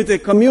dealing with a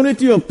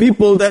community of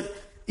people that,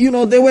 you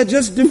know, they were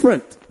just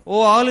different.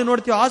 ಆಗಲಿ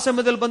ನೋಡ್ತೀವಿ, ಆ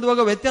ಸಮಯದಲ್ಲಿ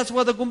ಬಂದುವಾಗ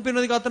ವ್ಯತ್ಯಾಸವಾದ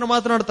ಗುಂಪಿನೊಂದಿಗೆ ಆತನ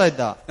ಮಾತನಾಡ್ತಾ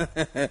ಇದ್ದ.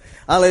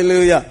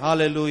 Hallelujah.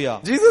 Hallelujah.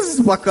 Jesus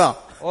is pakka.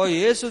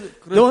 Yesu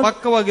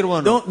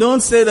ಪಕ್ಕವಾಗಿರುವನು.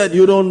 Don't say that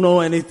you don't know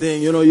anything,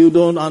 you know, you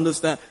don't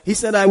understand. He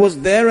said, I was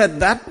there at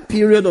that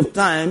period of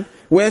time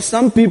where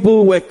some people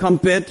were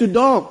compared to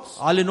dogs.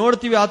 ಅಲ್ಲಿ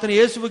ನೋಡ್ತೀವಿ, ಆತನ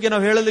ಯೇಸು ಬಗ್ಗೆ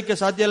ನಾವು ಹೇಳಲಿಕ್ಕೆ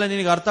ಸಾಧ್ಯ ಇಲ್ಲ,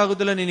 ನಿನಗೆ ಅರ್ಥ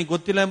ಆಗುದಿಲ್ಲ, ನಿನಗೆ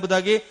ಗೊತ್ತಿಲ್ಲ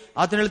ಎಂಬುದಾಗಿ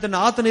ಆತನ ಹೇಳ್ತಾನೆ.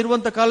 ಆತನ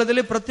ಇರುವಂತ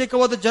ಕಾಲದಲ್ಲಿ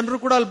ಪ್ರತ್ಯೇಕವಾದ ಜನರು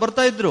ಕೂಡ ಅಲ್ಲಿ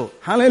ಬರ್ತಾ ಇದ್ರು.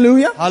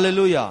 Hallelujah.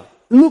 Hallelujah.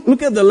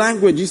 Look at the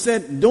language. He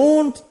said,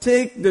 don't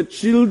take the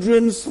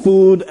children's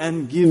food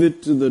and give it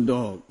to the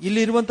dog.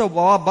 ಇಲ್ಲಿ ಇರುವಂತ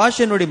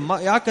ಭಾಷೆ ನೋಡಿ,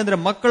 ಯಾಕಂದ್ರೆ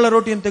ಮಕ್ಕಳ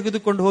ರೊಟ್ಟಿಯನ್ನು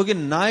ತೆಗೆದುಕೊಂಡು ಹೋಗಿ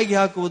ನಾಯಿಗೆ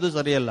ಹಾಕುವುದು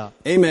ಸರಿಯಲ್ಲ.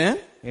 Amen.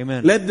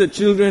 Amen. Let the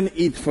children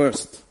eat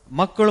first.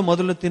 ಮಕ್ಕಳು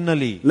ಮೊದಲು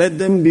ತಿನ್ನಲಿ. Let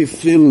them be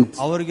filled.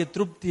 ಅವರಿಗೆ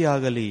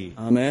ತೃಪ್ತಿಯಾಗಲಿ.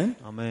 Amen.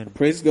 Amen.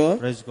 Praise God.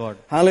 Praise God.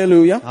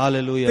 Hallelujah.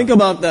 Hallelujah. Think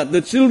about that.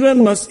 The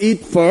children must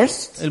eat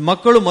first.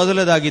 ಮಕ್ಕಳು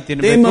ಮೊದಲದಾಗಿ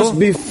ತಿನ್ನಬೇಕು. They must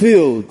be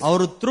filled.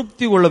 ಅವರು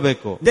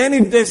ತೃಪ್ತಿಗೊಳ್ಳಬೇಕು. Then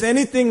if there's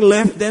anything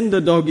left, then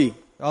the doggy.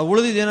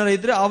 ಉಳಿದಿದ್ದೇನಾರ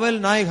ಇದ್ರೆ ಆಮೇಲೆ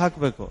ನಾಯಿಗೆ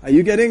ಹಾಕಬೇಕು. Are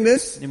you getting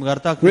this? ನಿಮ್ಗೆ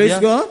ಅರ್ಥ ಆಗ್ತಿದೆಯಾ?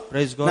 Praise God.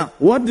 Praise God. Now,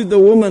 what did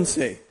the woman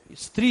say?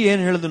 ಸ್ತ್ರೀ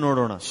ಏನ್ ಹೇಳಿದ್ರು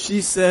ನೋಡೋಣ. She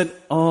said,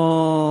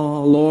 oh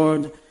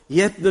Lord,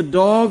 yet the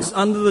dogs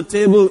under the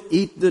table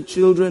eat the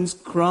children's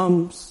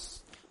crumbs.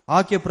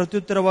 ಆಕೆ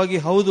ಪ್ರತ್ಯುತ್ತರವಾಗಿ,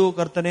 ಹೌದು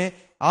ಕರ್ತನೆ,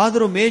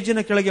 ಆದರೂ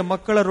ಮೇಜಿನ ಕೆಳಗೆ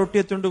ಮಕ್ಕಳ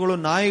ರೊಟ್ಟಿಯ ತುಂಡುಗಳು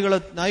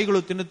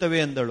ನಾಯಿಗಳು ತಿನ್ನುತ್ತವೆ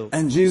ಎಂದಳು.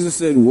 And Jesus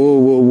said,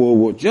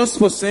 whoa. Just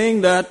for saying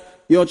that,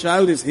 your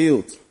child is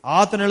healed.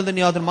 ಆತನ ಹೇಳಿದ,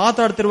 ನೀವು ಅದನ್ನ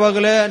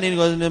ಮಾತಾಡ್ತಿರುವಾಗಲೇ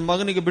ನಿನ್ನ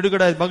ಮಗನಿಗೆ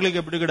ಬಿಡುಗಡೆ ಆಯ್ತು,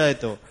 ಮಗಳಿಗೆ ಬಿಡುಗಡೆ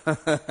ಆಯ್ತು.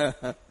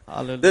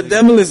 The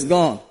devil is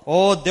gone.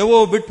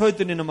 ದೆವ್ವವು ಬಿಟ್ಟು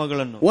ಹೋಯ್ತು ನಿನ್ನ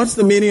ಮಗಳನ್ನು. What's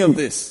the meaning of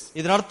this?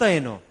 ಇದರ ಅರ್ಥ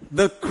ಏನು?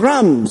 The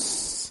crumbs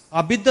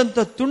ಆ ಬಿದ್ದಂತ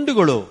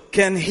ತುಂಡುಗಳು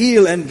can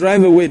heal and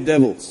drive away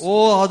devils.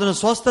 ಅದನ್ನು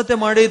ಸ್ವಸ್ಥತೆ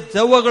ಮಾಡಿ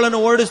ದೆವ್ವಗಳನ್ನು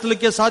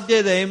ಓಡಿಸಲಿಕ್ಕೆ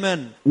ಸಾಧ್ಯ ಇದೆ. Amen.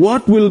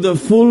 What will the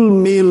full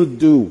meal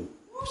do?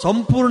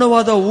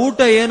 ಸಂಪೂರ್ಣವಾದ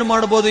ಊಟ ಏನು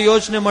ಮಾಡಬಹುದು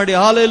ಯೋಚನೆ ಮಾಡಿ.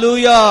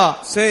 Hallelujah.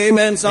 Say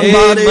amen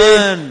somebody.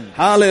 Amen.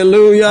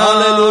 Hallelujah.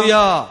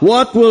 Hallelujah.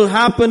 What will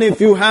happen if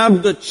you have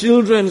the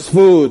children's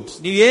food?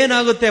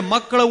 ನೀವೇನಾಗುತ್ತೆ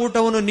ಮಕ್ಕಳ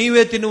ಊಟವನ್ನು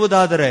ನೀವೇ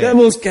ತಿನ್ನುವುದಾದರೆ?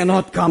 Devils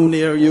cannot come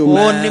near you,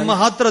 man. ನಿಮ್ಮ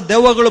ಹತ್ರ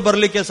ದೆವ್ವಗಳು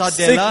ಬರಲಿಕ್ಕೆ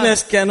ಸಾಧ್ಯ ಇಲ್ಲ.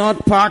 Sickness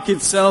cannot park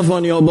itself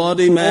on your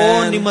body,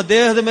 man. ನಿಮ್ಮ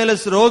ದೇಹದ ಮೇಲೆ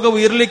ರೋಗವು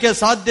ಇರಲಿಕ್ಕೆ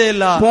ಸಾಧ್ಯ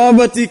ಇಲ್ಲ.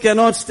 Poverty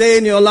cannot stay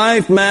in your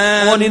life,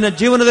 man. ನಿನ್ನ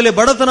ಜೀವನದಲ್ಲಿ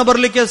ಬಡತನ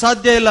ಬರಲಿಕ್ಕೆ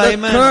ಸಾಧ್ಯ ಇಲ್ಲ.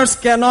 The curse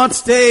cannot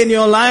stay in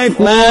your life,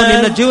 man.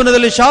 ನಿನ್ನ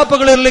ಜೀವನದಲ್ಲಿ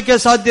ಶಾಪಗಳು ಇರಲಿಕ್ಕೆ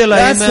ಸಾಧ್ಯ ಇಲ್ಲ.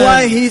 That's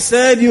why he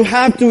said you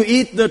have to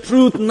eat the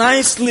truth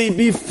nicely,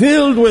 be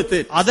filled with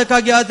it.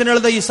 ಅದಕ್ಕಾಗಿ ಆತನ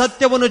ಹೇಳಿದ, ಈ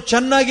ಸತ್ಯವನ್ನು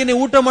ಚೆನ್ನಾಗಿ ನೀವು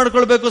ಊಟ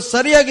ಮಾಡ್ಕೊಳ್ಬೇಕು,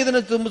 ಸರಿಯಾಗಿ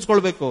ಇದನ್ನು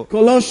ತುಂಬಿಸ್ಕೊಳ್ಬೇಕು.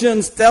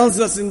 Colossians tells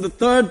us in the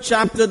 3rd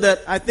chapter that,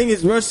 I think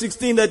it's verse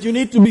 16, that you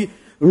need to be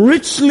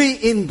richly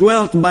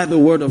indwelt by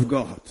the word of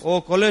God.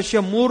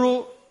 ಕೊಲೋಸ್ಯ 3.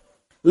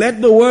 Let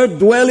the word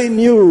dwell in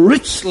you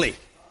richly.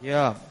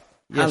 Yeah.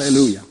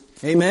 Hallelujah.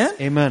 Amen.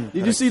 Amen.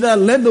 Did you see that?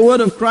 Let the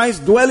word of Christ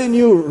dwell in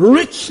you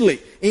richly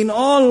in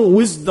all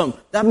wisdom.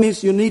 That means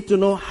you need to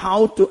know how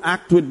to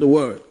act with the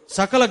word.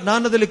 ಸಕಲ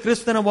ಜ್ಞಾನದಲ್ಲಿ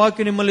ಕ್ರಿಸ್ತನ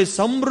ವಾಕ್ಯ ನಿಮ್ಮಲ್ಲಿ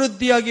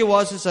ಸಮೃದ್ಧಿಯಾಗಿ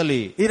ವಾಸಿಸಲಿ.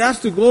 It has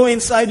to go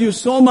inside you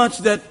so much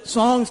that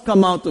songs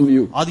come out of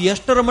you. ಅದು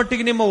ಎಷ್ಟರ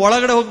ಮಟ್ಟಿಗೆ ನಿಮ್ಮ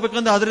ಒಳಗಡೆ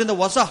ಹೋಗ್ಬೇಕಂದ್ರೆ ಅದರಿಂದ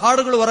ಹೊಸ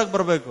ಹಾಡುಗಳು ಹೊರಗೆ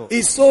ಬರಬೇಕು.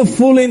 It's so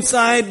full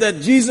inside that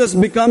Jesus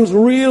becomes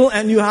real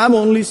and you have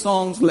only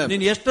songs left.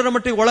 ನೀನು ಎಷ್ಟರ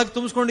ಮಟ್ಟಿಗೆ ಒಳಗೆ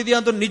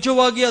ತುಂಬಿಸ್ಕೊಂಡಿದೀಯ ಅಂತ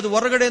ನಿಜವಾಗಿ ಅದು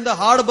ಹೊರಗಡೆಯಿಂದ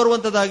ಹಾಡು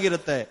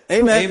ಬರುವಂತದ್ದಾಗಿರುತ್ತೆ.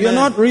 Amen.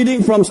 You're not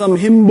reading from some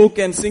hymn book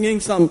and singing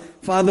some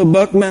Father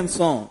Berkman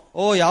song.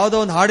 ಯಾವುದೋ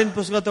ಒಂದು ಹಾಡಿನ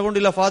ಪುಸ್ತಕ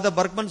ತಗೊಂಡಿಲ್ಲ ಫಾದರ್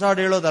ಬರ್ಕ್ಮನ್ ಹಾಡು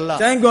ಹೇಳೋದಲ್ಲ.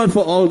 Thank God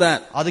for all that.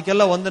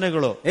 ಅದಕ್ಕೆಲ್ಲ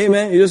ವಂದನೆಗಳು.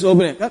 Amen. You just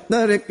open it.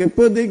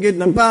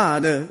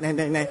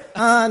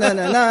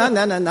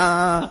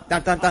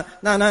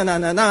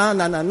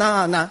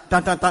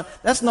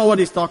 That's not what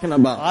he's talking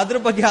about. ಅದ್ರ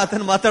ಬಗ್ಗೆ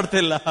ಆತನ ಮಾತಾಡ್ತಾ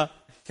ಇಲ್ಲ.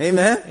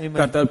 Amen.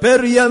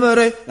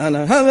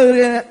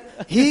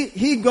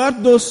 He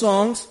got those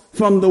songs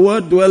from the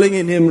word dwelling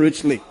in him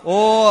richly. ಓ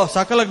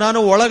ಸಕಲ ಜ್ಞಾನ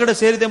ಒಳಗಡೆ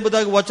ಸೇರಿದೆ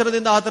ಎಂಬುದಾಗಿ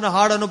ವಚನದಿಂದ ಆತನ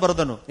ಹಾಡನ್ನು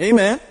ಬರೆದನು.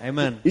 Amen.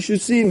 Amen. You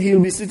should see him.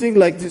 He'll be sitting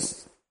like this.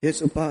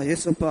 Yesappa,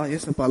 Yesappa,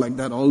 Yesappa, like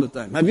that all the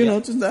time. Have you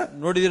noticed that?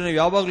 ನೋಡಿದ್ರೆ ನೀವು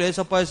ಯಾವಾಗಲೂ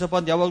ಯೇಸಪ್ಪ ಯೇಸಪ್ಪ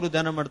ಅಂತ ಯಾವಾಗಲೂ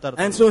ಧ್ಯಾನ ಮಾಡ್ತಾರೆ.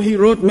 And so he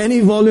wrote many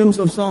volumes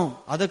of song.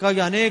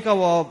 ಅದಕ್ಕಾಗಿ ಅನೇಕ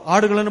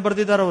ಹಾಡುಗಳನ್ನು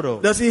ಬರೆದಿದ್ದಾರೆ ಅವರು.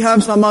 Does he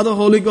have some other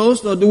Holy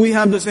Ghost or do we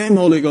have the same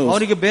Holy Ghost?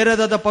 ಅವರಿಗೆ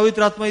ಬೇರೆದಾದ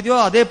ಪವಿತ್ರಾತ್ಮ ಇದೆಯೋ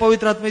ಅದೇ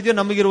ಪವಿತ್ರಾತ್ಮ ಇದೆಯೋ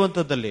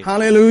ನಮಗಿರುವಂತದ್ದಲ್ಲಿ.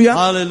 Hallelujah.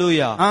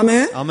 Hallelujah.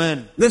 Amen. Amen.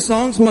 The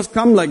songs must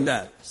come like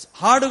that.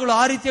 ಹಾಡುಗಳು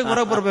ಆ ರೀತಿಯಾಗಿ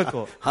ಹೊರಗೆ ಬರಬೇಕು.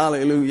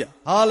 Hallelujah.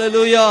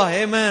 Hallelujah.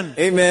 Amen.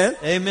 Amen.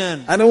 Amen.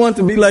 I don't want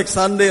to be like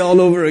Sunday all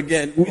over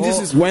again. This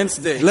is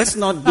Wednesday. Let's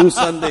not do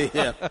Sunday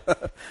here.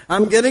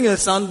 I'm getting a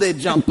Sunday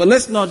jump, but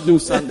let's not do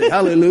Sunday.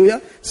 Hallelujah.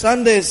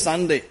 Sunday is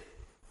Sunday.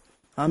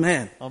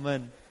 Amen.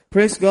 Amen.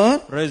 Praise God.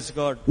 Praise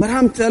God. But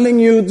I'm telling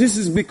you, this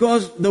is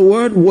because the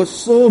word was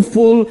so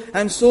full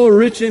and so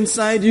rich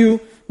inside you.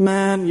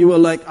 Man, you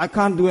were like, I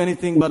can't do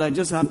anything, but I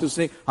just have to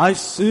sing. I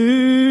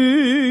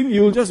sing.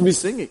 You'll just be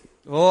singing.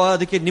 ಓ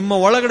ಅದಕ್ಕೆ ನಿಮ್ಮ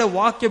ಒಳಗಡೆ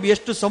ವಾಕ್ಯ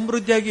ಎಷ್ಟು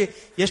ಸಮೃದ್ಧಿಯಾಗಿ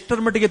ಎಷ್ಟರ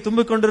ಮಟ್ಟಿಗೆ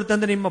ತುಂಬಿಕೊಂಡಿರುತ್ತೆ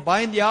ಅಂದ್ರೆ ನಿಮ್ಮ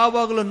ಬಾಯಿಂದ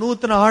ಯಾವಾಗಲೂ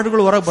ನೂತನ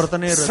ಹಾಡುಗಳು ಹೊರಗೆ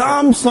ಬರ್ತಾನೆ ಇರುತ್ತೆ.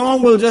 Some song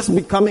will just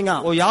be coming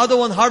out. ಓ ಯಾವ್ದೋ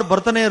ಒಂದು ಹಾಡು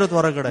ಬರ್ತಾನೆ ಇರುತ್ತೆ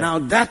ಹೊರಗಡೆ. Now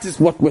that is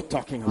what we're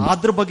talking about.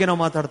 ಅದ್ರ ಬಗ್ಗೆ ನಾವು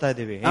ಮಾತಾಡ್ತಾ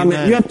ಇದೀವಿ. I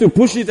mean, you have to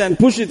push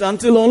it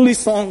until only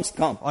songs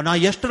come. ನಾ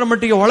ಎಷ್ಟರ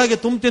ಮಟ್ಟಿಗೆ ಒಳಗೆ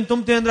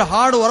ತುಂಬ್ತೀನಿ ಅಂದ್ರೆ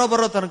ಹಾಡು ಹೊರ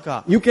ಬರೋ ತನಕ.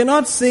 You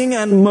cannot sing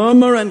and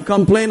murmur and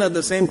complain at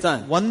the same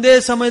time. ಒಂದೇ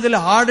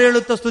ಸಮಯದಲ್ಲಿ ಹಾಡು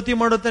ಹೇಳುತ್ತಾ ಸ್ತುತಿ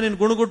ಮಾಡುತ್ತಾ ನೀನು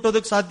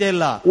ಗುಣಗುಟ್ಟೋದಕ್ಕೆ ಸಾಧ್ಯ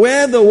ಇಲ್ಲ.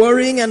 Where the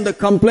worrying and the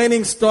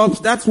complaining stops,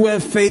 that's where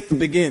faith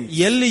begins.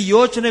 ಎಲ್ಲಿ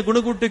ಯೋಚನೆ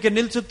ಗುಣಗುಟ್ಟುವಿಕೆ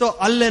ನಿಲ್ಸುತ್ತೋ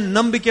ಅಲ್ಲೇ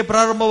ನಂಬಿಕೆ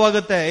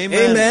ಪ್ರಾರಂಭವಾಗುತ್ತೆ.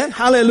 Amen.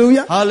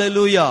 Hallelujah.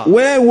 Hallelujah.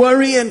 Where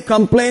worry and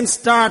complaint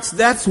starts,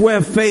 that's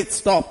where faith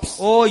stops.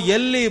 ಓ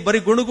ಎಲ್ಲಿ ಬರೀ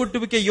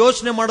ಗುಣಗುಟ್ಟುವಿಕೆ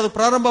ಯೋಚನೆ ಮಾಡೋದು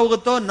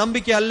ಪ್ರಾರಂಭವಾಗುತ್ತೋ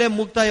ನಂಬಿಕೆ ಅಲ್ಲೇ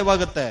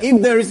ಮುಕ್ತಾಯವಾಗುತ್ತೆ. If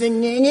there is a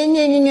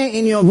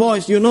in your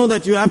voice, you know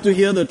that you have to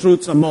hear the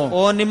truth some more.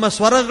 ಓ ನಿಮ್ಮ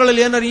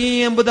ಸ್ವರಗಳಲ್ಲಿ ಏನಾರು ಈ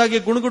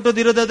ಎಂಬುದಾಗಿ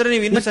ಗುಣಗುಟ್ಟೋದಿರೋದಾದ್ರೆ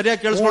ನೀವು ಇನ್ನೂ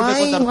ಸರಿಯಾಗಿ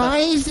ಕೇಳಿಸ್ಕೊಳ್ಬೇಕು ಅಂತ.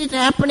 Why is it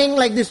happening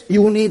like this?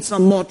 You need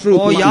some more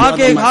truth. ಓ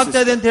ಯಾಕೆ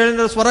ಆಗ್ತಾ ಇದೆ ಅಂತ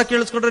ಹೇಳಿದ್ರೆ ಸ್ವರ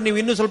ಕೇಳಿಸ್ಕೊಂಡ್ರೆ ನೀವು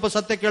ಇನ್ನೂ ಸ್ವಲ್ಪ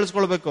ಸತ್ಯ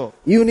ಕೇಳಿಸ್ಕೊಳ್ಬೇಕು.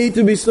 You need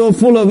to be so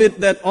full of it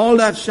that all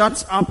that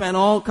shuts up and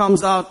all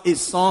comes out is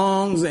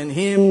songs and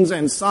hymns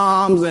and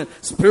psalms and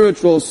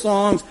spiritual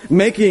songs,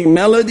 making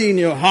melody in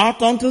your heart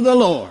unto the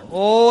Lord.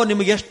 ಓ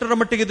ನಿಮಗೆ ಎಷ್ಟರ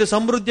ಮಟ್ಟಿಗೆ ಇದು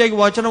ಸಮೃದ್ಧಿಯಾಗಿ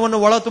ವಚನವನ್ನು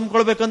ಒಳ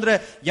ತುಂಬಿಕೊಳ್ಬೇಕಂದ್ರೆ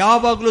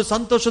ಯಾವಾಗಲೂ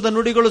ಸಂತೋಷದ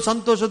ನುಡಿಗಳು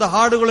ಸಂತೋಷದ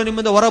ಹಾಡುಗಳು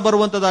ನಿಮ್ಮಿಂದ ಹೊರ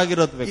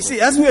ಬರುವಂತದ್ದಾಗಿರಬೇಕು. You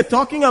see, as we are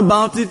talking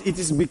about it, it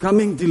is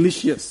becoming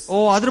delicious.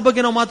 ಓ ಅದ್ರ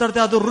ಬಗ್ಗೆ ನಾವು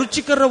ಮಾತಾಡ್ತೇವೆ, ಅದು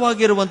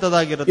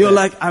ರುಚಿಕರವಾಗಿರುವಂತದ್ದಾಗಿರುತ್ತೆ. You're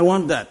like, I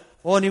want that.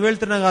 ಓ ನೀವ್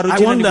ಹೇಳ್ತೀರ ನನಗೆ ಆ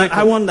ರುಚಿ,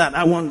 I want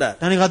that.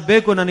 ನನಗೆ ಅದ್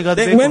ಬೇಕು, ನನಗೆ ಅದ್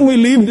Then ಬೇಕು. when we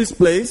leave this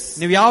place,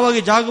 ನೀವ್ ಯಾವಾಗ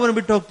ಜಾಗವನ್ನು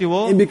ಬಿಟ್ಟು ಹೋಗ್ತೀವೋ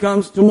it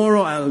becomes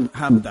tomorrow I'll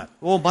have that.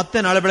 ಓ ಮತ್ತೆ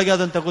ನಾಳೆ ಬೆಳಗ್ಗೆ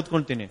ಅದನ್ನ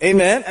ತೆಗೆದುಕೊಳ್ತೀನಿ.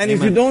 Amen. And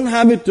if you don't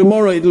have it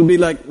tomorrow, it will be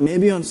like,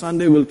 maybe on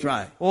Sunday we'll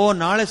try. ಓ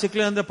ನಾಳೆ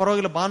ಸಿಕ್ಲಿಲ್ಲ ಅಂದ್ರೆ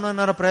ಪರವಾಗಿಲ್ಲ,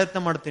 ಭಾನುವಾರ ಪ್ರಯತ್ನ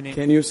ಮಾಡ್ತೀನಿ.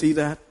 Can you see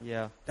that?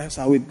 Yeah. That's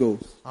how it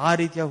goes. ಆ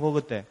ರೀತಿಯಾಗಿ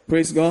ಹೋಗುತ್ತೆ.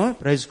 Praise God.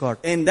 Praise God.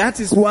 And that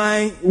is why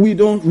we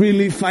don't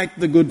really fight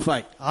the good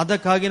fight.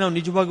 ಅದಕ್ಕಾಗಿ ನಾವು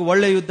ನಿಜವಾಗಿ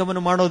ಒಳ್ಳೆ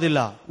ಯುದ್ಧವನ್ನು ಮಾಡೋದಿಲ್ಲ.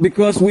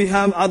 Because we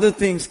have other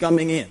things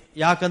coming in.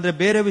 ಯಾಕಂದ್ರೆ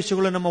ಬೇರೆ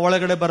ವಿಷಯಗಳು ನಮ್ಮ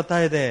ಒಳಗಡೆ ಬರ್ತಾ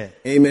ಇದೆ.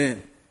 Amen.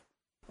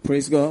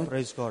 Praise God.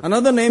 Praise God.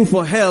 Another name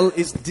for hell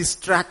is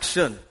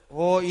distraction.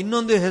 ಓ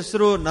ಇನ್ನೊಂದು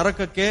ಹೆಸರು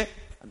ನರಕಕ್ಕೆ,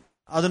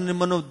 ಅದನ್ನು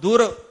ನಿಮ್ಮನ್ನು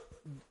ದೂರ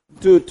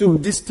to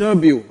disturb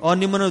you.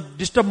 ನಿಮ್ಮನ್ನು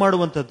ಡಿಸ್ಟರ್ಬ್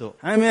ಮಾಡುವಂತದ್ದು.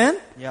 Amen.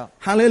 Yeah.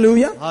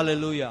 Hallelujah.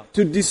 Hallelujah.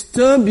 To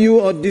disturb you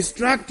or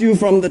distract you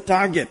from the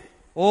target.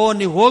 ಓ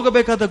ನೀವು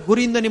ಹೋಗಬೇಕಾದ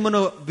ಗುರಿಯಿಂದ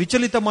ನಿಮ್ಮನ್ನು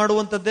ವಿಚಲಿತ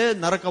ಮಾಡುವಂತದ್ದೇ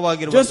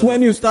ನರಕವಾಗಿರುವುದು. Just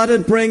when you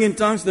started praying in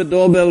tongues, the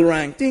doorbell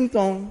rang. Ting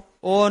tong.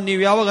 ಓ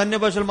ನೀವು ಯಾವಾಗ ಅನ್ಯ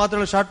ಭಾಷೆಯಲ್ಲಿ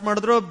ಮಾತಾಡಲು ಸ್ಟಾರ್ಟ್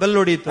ಮಾಡಿದ್ರು bell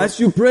ಹೊಡೆಯಿತು. As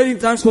you prayed in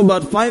tongues for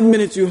about 5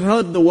 minutes, you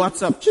heard the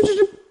WhatsApp.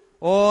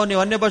 ಓ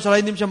ನೀವು ಅನ್ಯ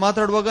ಭಾಷೆಯಲ್ಲಿ 5 ನಿಮಿಷ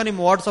ಮಾತಾಡುವಾಗ ನಿಮ್ಮ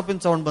ವಾಟ್ಸ್ಆಪ್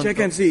ಇನ್ ಸೌಂಡ್ ಬಂತು.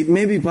 Check and see. It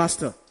may be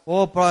pastor. O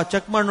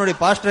check ಮಾಡಿ ನೋಡಿ,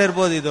 ಪಾಸ್ಟರ್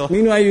ಇರ್ಬೋದು ಇದು.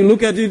 Meanwhile, you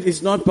look at it, it's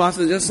not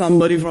pastor, just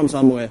somebody from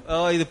somewhere.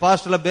 ಇದು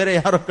ಪಾಸ್ಟರ್ ಅಲ್ಲ, ಬೇರೆ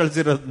ಯಾರೋ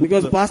ಕಳಿಸಿರೋದು.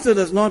 Because pastor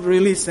does not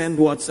really send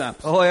WhatsApp.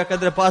 ಓ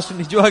ಯಾಕಂದ್ರೆ ಪಾಸ್ಟರ್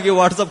ನಿಜವಾಗಿ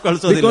WhatsApp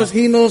ಕಳಿಸೋದಿಲ್ಲ. Because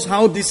he knows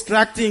how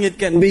distracting it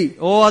can be.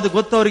 ಓ ಅದು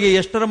ಗೊತ್ತವರಿಗೆ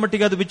ಎಷ್ಟರ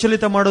ಮಟ್ಟಿಗೆ ಅದು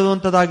ವಿಚಲಿತ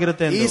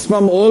ಮಾಡುವಂತದ್ದಾಗಿರುತ್ತೆ. He's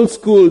from old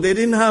school. They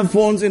didn't have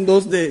phones in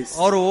those days.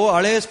 ಅವರು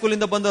ಹಳೆ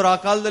ಸ್ಕೂಲಿಂದ ಬಂದವರು, ಆ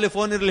ಕಾಲದಲ್ಲಿ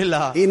ಫೋನ್ ಇರಲಿಲ್ಲ.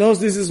 He knows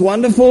this is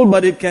wonderful,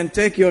 but it can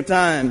take your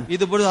time.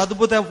 ಇದು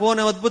ಅದ್ಭುತ,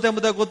 ಫೋನ್ ಅದ್ಭುತ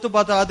ಎಂಬುದಾಗಿ ಗೊತ್ತು,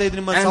 ಆದ್ರೆ ಇದು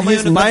ನಿಮ್ಮ ಸಮಯವನ್ನು.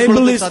 And his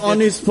Bible is on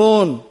his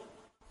phone.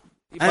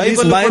 And his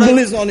Bible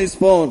is on his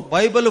phone.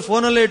 Bible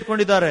phone ಅಲ್ಲೇ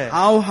ಇಟ್ಕೊಂಡಿದ್ದಾರೆ.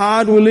 How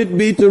hard will it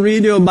be to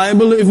read your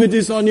Bible if it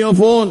is on your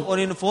phone?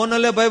 ನೀನು phone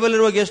ಅಲ್ಲೇ Bible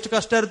ಇರುವಾಗ ಎಷ್ಟು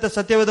ಕಷ್ಟ ಇರುತ್ತೆ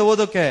ಸತ್ಯವೇದ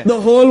ಓದೋಕೆ. The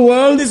whole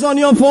world is on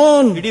your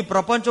phone. ಇಡೀ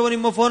ಪ್ರಪಂಚವು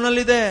ನಿಮ್ಮ ಫೋನ್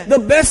ಅಲ್ಲಿ ಇದೆ.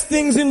 The best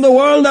things in the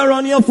world are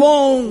on your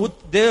phone.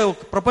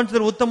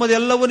 ಪ್ರಪಂಚದಲ್ಲಿ ಉತ್ತಮದ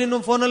ಎಲ್ಲವೂ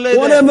ನಿಮ್ಮ ಫೋನ್ ಅಲ್ಲೇ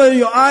ಇದೆ. Whatever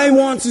your eye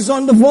wants is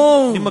on the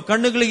phone. ನಿಮ್ಮ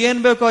ಕಣ್ಣುಗಳಿಗೆ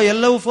ಏನ್ ಬೇಕೋ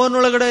ಎಲ್ಲವೂ ಫೋನ್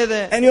ಒಳಗಡೆ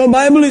ಇದೆ. And your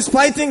Bible is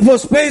fighting for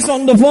space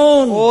on the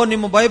phone. ಓ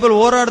ನಿಮ್ಮ ಬೈಬಲ್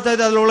ಹೋರಾಡ್ತಾ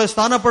ಇದೆ ಅದರೊಳಗೆ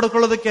ಸ್ಥಾನ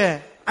ಪಡೆದುಕೊಳ್ಳೋದಕ್ಕೆ.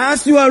 As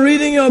you are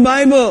reading your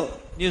Bible,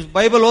 ನೀವು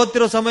ಬೈಬಲ್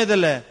ಓದ್ತಿರೋ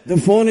ಸಮಯದಲ್ಲೇ the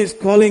phone is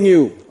calling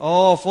you.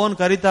 Phone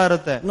ಕರೀತಾ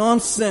ಇರುತ್ತೆ.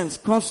 Nonsense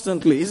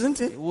constantly, isn't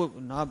it?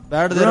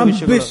 ಬೇಡದ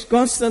Rubbish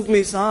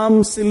constantly, some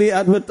silly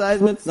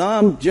advertisement,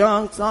 some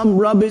junk, some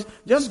rubbish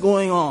just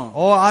going on.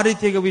 ಆ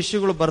ರೀತಿಯ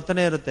ವಿಷಯಗಳು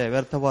ಬರ್ತಾನೆ ಇರುತ್ತೆ,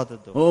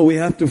 ವ್ಯರ್ಥವಾದದ್ದು. We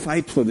have to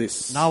fight for this.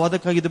 ನಾವು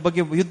ಅದಕ್ಕಾಗಿ ಇದ್ರ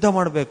ಬಗ್ಗೆ ಯುದ್ಧ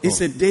ಮಾಡಬೇಕು.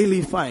 It's a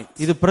daily fight.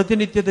 ಇದು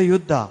ಪ್ರತಿನಿತ್ಯದ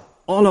ಯುದ್ಧ.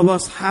 All of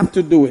us have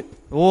to do it.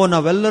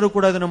 ನಾವೆಲ್ಲರೂ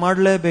ಕೂಡ ಇದನ್ನು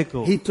ಮಾಡಲೇಬೇಕು.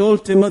 He told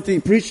Timothy,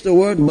 preach the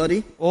word, buddy.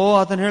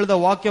 ಆತನು ಹೇಳಿದ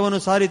ವಾಕ್ಯವನ್ನು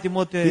ಸಾರಿ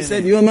ತಿಮೋಥೆ. He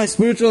said, you are my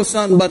spiritual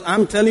son, but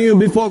I'm telling you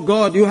before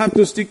God, you have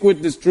to stick with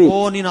this truth.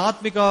 ನೀನು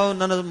ಆತ್ಮಿಕ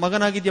ನನ್ನ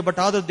ಮಗನಾಗಿದ್ಯಾ, ಬಟ್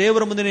ಆದ್ರೂ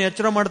ದೇವರ ಮುಂದೆ ನೀನು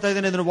ಎಚ್ಚರ ಮಾಡ್ತಾ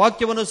ಇದ್ದೇನೆ, ಇದನ್ನ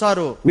ವಾಕ್ಯವನ್ನು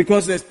ಸಾರು.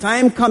 Because there's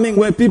time coming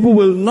where people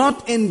will not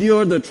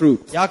endure the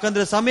truth.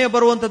 ಯಾಕಂದ್ರೆ ಸಮಯ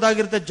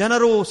ಬರುವಂತದ್ದಾಗಿರುತ್ತೆ,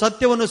 ಜನರು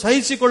ಸತ್ಯವನ್ನು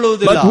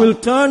ಸಹಿಸಿಕೊಳ್ಳುವುದಿಲ್ಲ. But will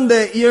turn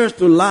their ears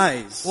to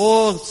lies.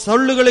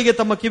 ಸುಳ್ಳುಗಳಿಗೆ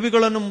ತಮ್ಮ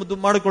ಕಿವಿಗಳನ್ನು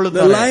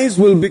ಮಾಡಿಕೊಳ್ಳುತ್ತಾರೆ. The lies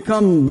will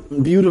become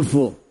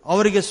beautiful.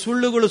 ಅವರಿಗೆ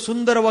ಸುಳ್ಳುಗಳು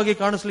ಸುಂದರವಾಗಿ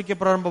ಕಾಣಿಸಲಿಕ್ಕೆ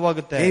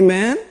ಪ್ರಾರಂಭವಾಗುತ್ತೆ.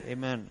 Amen.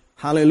 Amen.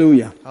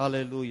 Hallelujah.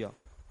 Hallelujah.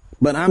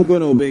 But I'm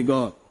going to obey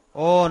God.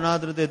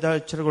 ನಾದ್ರದ್ದು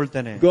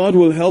ಎಚ್ಚರಗೊಳ್ತೇನೆ. God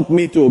will help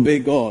me to obey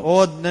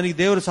God. ನನಗೆ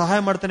ದೇವರು ಸಹಾಯ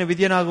ಮಾಡ್ತಾನೆ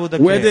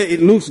ವಿಧೇಯನಾಗುವುದಕ್ಕೆ. Whether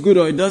it looks good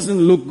or it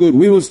doesn't look good,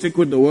 we will stick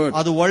with the word.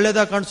 ಅದು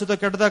ಒಳ್ಳೆದಾ ಕಾಣಿಸುತ್ತೋ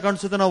ಕೆಟ್ಟದಾ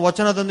ಕಾಣಿಸುತ್ತೋ ನಾವು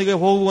ವಚನದೊಂದಿಗೆ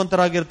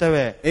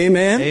ಹೋಗುವಂತರಾಗಿರ್ತೇವೆ.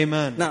 Amen.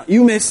 Amen. Now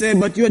you may say,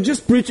 but you are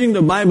just preaching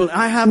the Bible.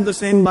 I have the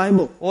same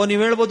Bible.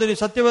 ನೀವು ಹೇಳ್ಬೋದು,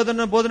 ನೀವು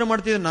ಸತ್ಯವೇದನ ಬೋಧನೆ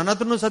ಮಾಡ್ತಿದ್ದೀರಿ, ನನ್ನ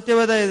ಹತ್ರನೂ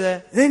ಸತ್ಯವೇದ ಇದೆ.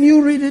 Then you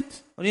read it.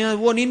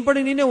 ನೀನ್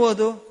ಪಡಿ ನೀನೇ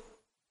ಓದು.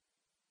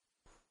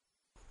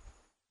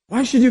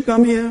 Why should you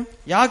come here?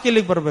 ಯಾಕೆ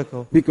ಇಲ್ಲಿಗೆ ಬರಬೇಕು?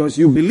 Because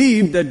you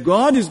believe that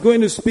God is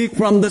going to speak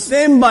from the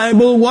same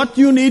Bible what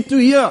you need to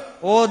hear.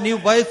 ನೀವು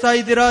ಬಯಸ್ತಾ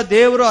ಇದ್ದೀರಾ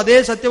ದೇವರು ಅದೇ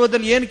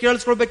ಸತ್ಯವೇದದಲ್ಲಿ ಏನು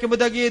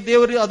ಕೇಳಿಸ್ಕೊಳ್ಬೇಕೆಂಬುದಾಗಿ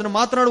ದೇವರು ಅದನ್ನು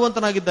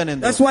ಮಾತನಾಡುವಂತನಾಗಿದ್ದಾನೆ.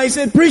 That's why I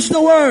said preach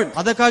the word.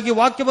 ಅದಕ್ಕಾಗಿ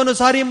ವಾಕ್ಯವನ್ನು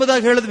ಸಾರಿ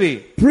ಎಂಬುದಾಗಿ ಹೇಳಿದ್ವಿ.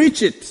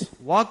 Preach it.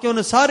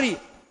 ವಾಕ್ಯವನ್ನು ಸಾರಿ.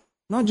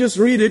 Not just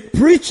read it,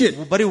 preach it.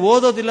 ಬರೀ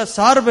ಓದೋದಿಲ್ಲ,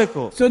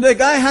 ಸಾರಬೇಕು. So the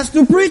guy has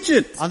to preach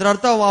it. ಅಂದ್ರೆ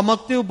ಅರ್ಥ ಆ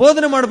ಮಕ್ತಿಯು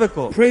ಬೋಧನೆ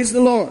ಮಾಡಬೇಕು. Praise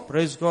the Lord.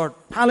 Praise God.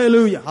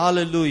 Hallelujah.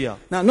 Hallelujah.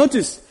 Now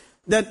notice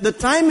that the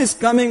time is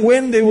coming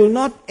when they will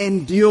not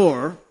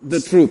endure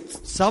the truth.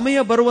 ಸಮಯ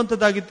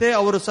ಬರುವಂತದಾಗಿದೆ,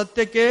 ಅವರು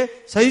ಸತ್ಯಕ್ಕೆ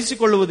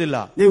ಸಹಿಸಿಕೊಳ್ಳುವುದಿಲ್ಲ.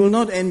 They will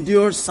not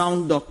endure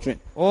sound doctrine.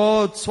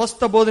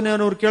 ಸ್ವಸ್ಥ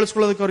ಬೋಧನೆಯನ್ನು ಅವರು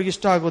ಕೇಳಿಸಿಕೊಳ್ಳೋದಕ್ಕೆ ಅವರಿಗೆ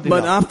ಇಷ್ಟ ಆಗೋದಿಲ್ಲ.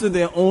 But after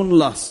their own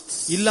lusts.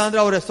 ಇಲ್ಲ ಅಂದ್ರೆ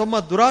ಅವರ ತಮ್ಮ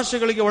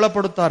ದುರಾಶೆಗಳಿಗೆ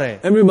ಒಳಪಡುತ್ತಾರೆ.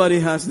 Everybody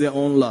has their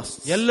own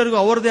lusts. ಎಲ್ಲರಿಗೂ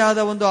ಅವರದೇ ಆದ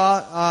ಒಂದು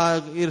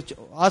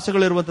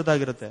ಆಸೆಗಳು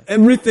ಇರುವಂತದ್ದಾಗಿರುತ್ತೆ.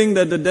 Everything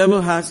that the devil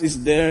has is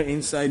there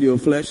inside your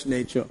flesh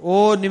nature.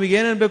 ನಿಮಗೆ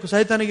ಏನೇನ್ ಬೇಕು,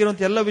 ಸೈತಾನಿಗೆ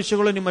ಇರುವಂತ ಎಲ್ಲ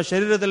ವಿಷಯಗಳು ನಿಮ್ಮ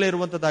ಶರೀರದಲ್ಲೇ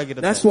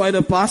ಇರುವಂತದ್ದಾಗಿರುತ್ತೆ. That's why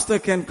the pastor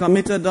can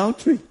commit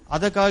adultery.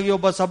 ಅದಕ್ಕಾಗಿ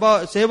ಒಬ್ಬ ಸಭಾ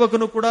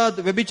ಸೇವಕನು ಕೂಡ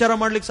ವ್ಯಭಿಚಾರ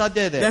ಮಾಡ್ಲಿಕ್ಕೆ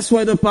ಸಾಧ್ಯ ಇದೆ. That's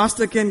why the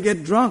pastor can get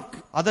drunk.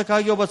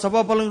 ಅದಕ್ಕಾಗಿ ಒಬ್ಬ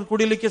ಸಭಾಪಾಲಕನು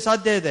ಕುಡಿಲಿಕ್ಕೆ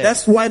ಸಾಧ್ಯ ಇದೆ.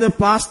 That's why the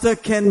pastor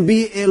can be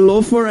a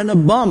loafer and a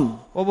bum.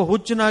 ಒಬ್ಬ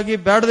ಹುಚ್ಚನಾಗಿ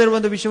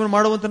ಬೇಡದಿರುವಂತ ವಿಷಯವನ್ನು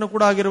ಮಾಡುವಂತನೂ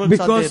ಕೂಡ ಆಗಿರಬೇಕು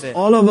ಸಾಧ್ಯ ಇದೆ.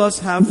 Because all of us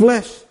have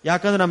flesh.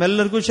 ಯಾಕಂದ್ರೆ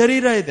ನಮ್ಮೆಲ್ಲರಿಗೂ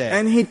ಶರೀರ ಇದೆ.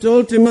 And he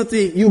told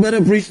Timothy, you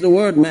better preach the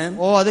word, man.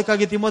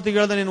 ಅದಕ್ಕಾಗಿ ತಿಮೋಥಿಗೆ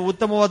ಹೇಳಿದ, ನೀನು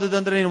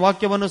ಉತ್ತಮವಾದದಂದ್ರೆ ನೀನು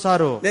ವಾಕ್ಯವನ್ನು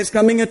ಸಾರು. There's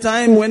coming a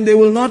time when they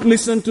will not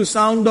listen to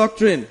sound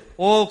doctrine.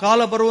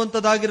 ಕಾಲ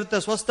ಬರುವಂತದಾಗಿರುತ್ತೆ,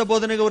 ಸ್ವಸ್ಥ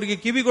ಬೋಧನೆಗೆ ಅವರಿಗೆ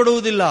ಕಿವಿ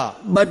ಕೊಡುವುದಿಲ್ಲ.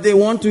 But they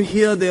want to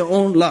hear their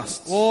own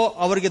lusts.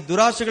 ಅವರಿಗೆ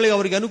ದುರಾಶೆಗಳಿಗೆ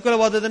ಅವರಿಗೆ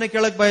ಅನುಕೂಲವಾದದನ್ನೇ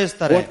ಕೇಳಕ್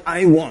ಬಯಸ್ತಾರೆ. What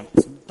I want.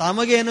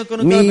 ತಮಗೆ ಏನಕ್ಕೆ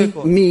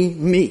ಅನುಕೂಲಬೇಕು?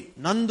 Me.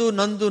 ನಂದು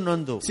ನಂದು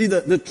ನಂದು. See,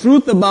 the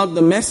truth about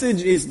the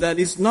message is that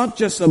it's not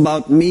just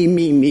about me.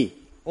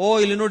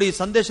 ಇಲ್ಲಿ ನೋಡಿ, ಈ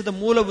ಸಂದೇಶದ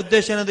ಮೂಲ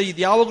ಉದ್ದೇಶ ಏನಂದ್ರೆ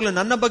ಇದು ಯಾವಾಗಲೂ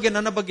ನನ್ನ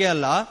ಬಗ್ಗೆ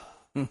ಅಲ್ಲ.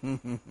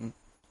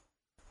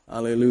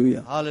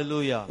 Hallelujah.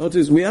 Hallelujah.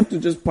 Notice we have to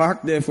just park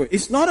there for.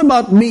 It's not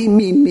about me.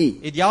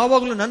 ಇದು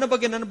ಯಾವಾಗಲೂ ನನ್ನ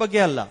ಬಗ್ಗೆ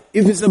ಅಲ್ಲ.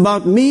 If it's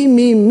about me,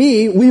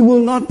 we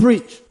will not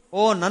preach.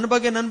 ನನ್ನ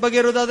ಬಗ್ಗೆ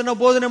ಇರೋದಾದ್ರೆ ನಾವು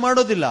ಬೋಧನೆ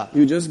ಮಾಡೋದಿಲ್ಲ.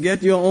 You just get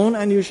your own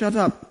and you shut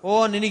up.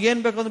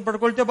 ನಿನಗೇನ್ ಬೇಕು ಅಂತ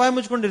ಪಡ್ಕೊಳ್ತೀಯ, ಬಾಯಿ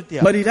ಮುಚ್ಕೊಂಡಿರ್ತೀಯ.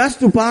 But it has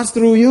to pass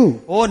through you.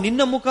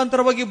 ನಿನ್ನ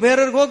ಮುಖಾಂತರವಾಗಿ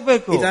ಬೇರೆಯವ್ರಿಗೆ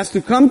ಹೋಗ್ಬೇಕು. It has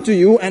to come to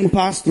you and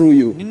pass through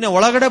you. ನಿನ್ನ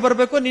ಒಳಗಡೆ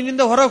ಬರಬೇಕು,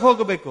 ನಿನ್ನಿಂದ ಹೊರಗೆ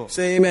ಹೋಗಬೇಕು.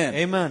 Say amen.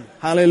 Amen.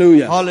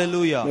 Hallelujah.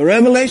 Hallelujah. The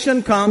revelation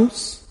comes.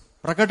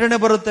 ಪ್ರಕಟಣೆ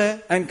ಬರುತ್ತೆ.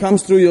 And comes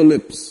through your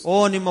lips.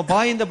 ನಿಮ್ಮ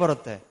ಬಾಯಿಂದ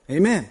ಬರುತ್ತೆ.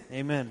 Amen.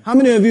 Amen. How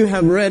many of you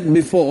have read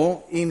before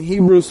in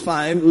Hebrews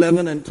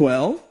 5:11 and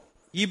 12?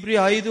 ಇಬ್ರಿ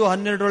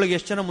 5:12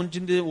 ಎಷ್ಟು ಜನ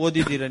ಮುಂಚಿಂದ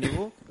ಓದಿದ್ದೀರಾ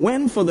ನೀವು?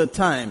 When for the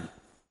time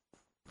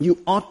you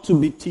ought to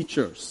be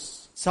teachers.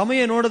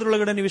 ಸಮಯ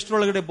ನೋಡೋದ್ರೊಳಗಡೆ ನೀವು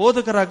ಇಷ್ಟರೊಳಗಡೆ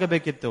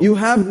ಬೋಧಕರಾಗಬೇಕಿತ್ತು. You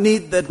have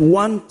need that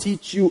one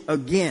teach you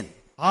again.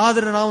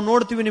 ಆದ್ರೆ ನಾವು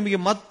ನೋಡ್ತೀವಿ, ನಿಮಗೆ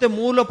ಮತ್ತೆ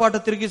ಮೂಲ ಪಾಠ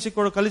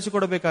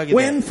ಕಲಿಸಿಕೊಡಬೇಕಾಗಿದೆ.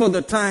 When for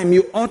the time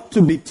you ought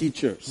to be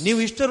teachers. ನೀವು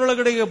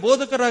ಇಷ್ಟರೊಳಗಡೆ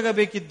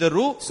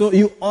ಬೋಧಕರಾಗಬೇಕಿದ್ದರು. So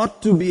you ought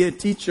to be a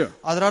teacher.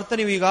 ಅದರ ಅರ್ಥ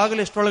ನೀವು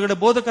ಈಗಾಗಲೇ ಇಷ್ಟರೊಳಗಡೆ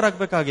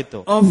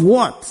ಬೋಧಕರಾಗಬೇಕಾಗಿತ್ತು. Of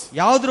what?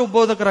 ಯಾವ್ದ್ರ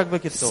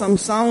ಬೋಧಕರಾಗಬೇಕಿತ್ತು? Some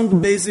sound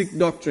basic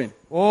doctrine.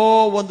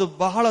 ಒಂದು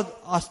ಬಹಳ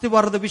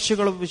ಅಸ್ಥಿವಾರದ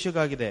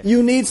ವಿಷಯವಾಗಿದೆ. You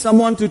need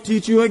someone to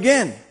teach you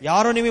again.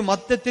 ಯಾರೋ ನಿಮಗೆ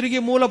ಮತ್ತೆ ತಿರುಗಿ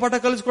ಮೂಲ ಪಾಠ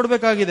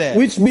ಕಲಿಸಿಕೊಡ್ಬೇಕಾಗಿದೆ.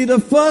 Which be the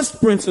first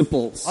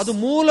principles. ಅದು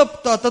ಮೂಲ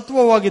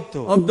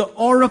ತತ್ವವಾಗಿತ್ತು. Of the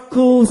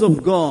oracles of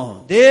God.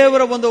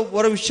 ದೇವರ ಒಂದು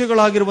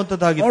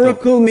ವಿಷಯಗಳಾಗಿರುವಂತದ್ದಾಗಿತ್ತು.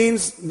 Oracle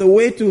means the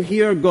way to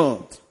hear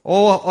God.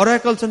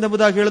 ಒರಾಕಲ್ಸ್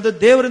ಎಂಬುದಾಗಿ ಹೇಳಿದ್ರೆ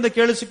ದೇವರಿಂದ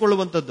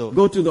ಕೇಳಿಸಿಕೊಳ್ಳುವಂತದ್ದು.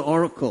 Go to the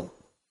oracle.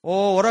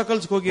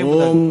 ಒರಾಕಲ್ಸ್ ಹೋಗಿ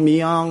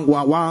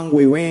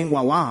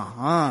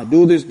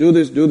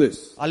do this.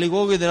 ಅಲ್ಲಿಗೆ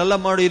ಹೋಗಿ ಇದನ್ನೆಲ್ಲ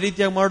ಮಾಡು, ಈ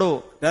ರೀತಿಯಾಗಿ ಮಾಡು,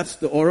 That's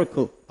the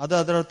oracle. ಅದು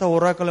ಅದರ ಅರ್ಥ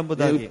ಒರಾಕಲ್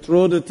ಎಂಬುದಾಗಿ. They'll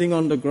throw the thing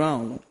on the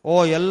ground.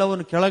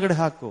 ಎಲ್ಲವನ್ನು ಕೆಳಗಡೆ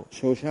ಹಾಕು.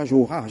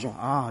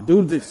 Do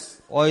this.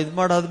 ಇದ್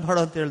ಮಾಡು ಅದ್ ಮಾಡು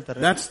ಅಂತ ಹೇಳ್ತಾರೆ.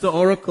 That's the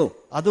oracle.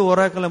 ಅದು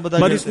ಒರಾಕಲ್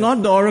ಎಂಬುದಾಗಿ. But it's not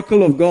the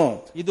oracle of God.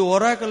 ಇದು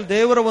ಒರಾಕಲ್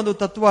ದೇವರ ಒಂದು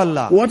ತತ್ವ ಅಲ್ಲ.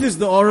 What is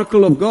the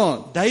oracle of God?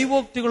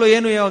 ದೈವೋಕ್ತಿಗಳು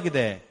ಏನು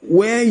ಯಾವಾಗಿದೆ?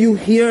 Where you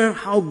hear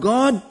how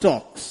God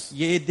talks.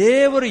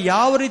 ದೇವರು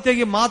ಯಾವ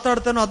ರೀತಿಯಾಗಿ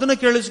ಮಾತಾಡ್ತಾನೋ ಅದನ್ನು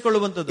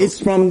ಕೇಳಿಸಿಕೊಳ್ಳುವಂತದ್ದು. It's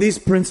from these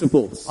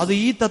principles. ಅದು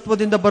ಈ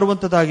ತತ್ವದಿಂದ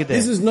ಬರುವಂತದ್ದಾಗಿದೆ.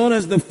 This is known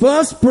as the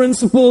first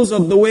principles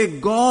of the way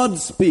God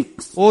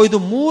speaks. ಇದು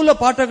ಮೂಲ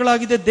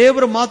ಪಾಠಗಳಾಗಿದೆ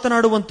ದೇವರು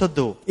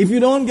ಮಾತನಾಡುವಂತದ್ದು. If you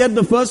don't get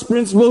the first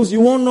principles,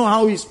 you won't know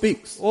how he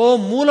speaks.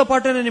 ಮೂಲ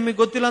ಪಾಠನೇ ನಿಮಗೆ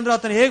ಗೊತ್ತಿಲ್ಲ ಅಂದ್ರೆ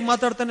ಆತನ ಹೇಗೆ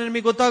ಮಾತಾಡ್ತಾನೆ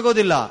ನಿಮಗೆ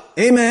ಗೊತ್ತಾಗೋದಿಲ್ಲ.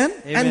 Amen.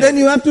 And then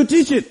you have to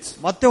teach it.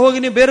 ಮತ್ತೆ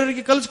ಹೋಗಿ ನೀವು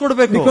ಬೇರೆಯವರಿಗೆ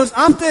ಕಲಿಸ್ಕೊಡ್ಬೇಕು. Because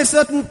after a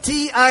certain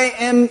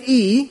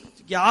time,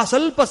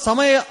 ಸ್ವಲ್ಪ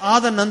ಸಮಯ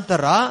ಆದ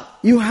ನಂತರ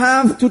you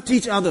have to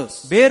teach others.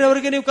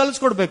 ಬೇರೆಯವರಿಗೆ ನೀವು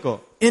ಕಲಿಸ್ಕೊಡ್ಬೇಕು.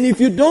 And if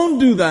you don't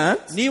do that,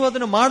 ನೀವು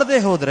ಅದನ್ನು ಮಾಡದೆ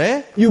ಹೋದ್ರೆ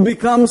you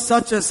become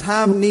such as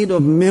have need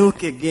of milk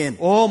again.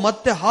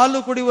 ಮತ್ತೆ ಹಾಲು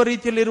ಕುಡಿಯುವ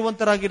ರೀತಿಯಲ್ಲಿ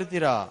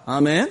ಇರುವಂತರಾಗಿರ್ತೀರಾ.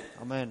 Amen.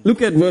 Amen.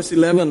 Look at verse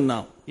 11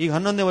 now. ಈಗ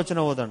 11ನೇ ವಚನ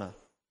ಓದೋಣ.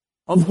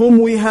 Of whom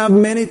we have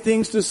many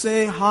things to say,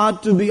 hard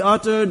to be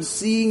uttered,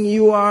 seeing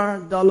you are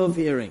dull of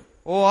hearing.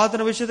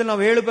 ಆತನ ವಿಷಯದಲ್ಲಿ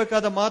ನಾವು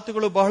ಹೇಳಬೇಕಾದ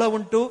ಮಾತುಗಳು ಬಹಳ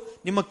ಉಂಟು,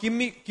 ನಿಮ್ಮ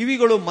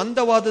ಕಿವಿಗಳು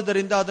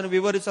ಮಂದವಾದುದರಿಂದ ಅದನ್ನು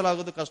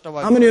ವಿವರಿಸಲಾಗುವುದು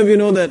ಕಷ್ಟವಾಗಿದೆ. How many of you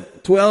know that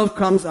 12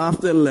 comes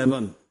after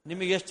 11?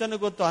 ನಿಮಗೆ ಎಷ್ಟು ಜನ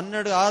ಗೊತ್ತು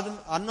 11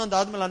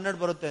 ಆದ್ಮೇಲೆ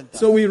 12 ಬರುತ್ತೆ ಅಂತ?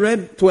 So we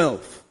read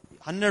 12.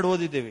 12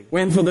 ಓದಿದ್ದೇವೆ.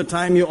 When for the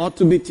time you ought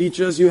to be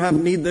teachers, you have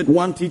need that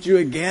one teach you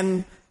again.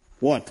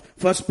 What?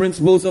 First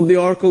principles of the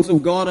oracles of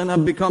God, and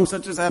have become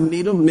such as have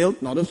need of milk,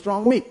 not of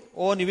strong meat.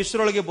 ನೀವು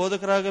ಇಷ್ಟರೊಳಗೆ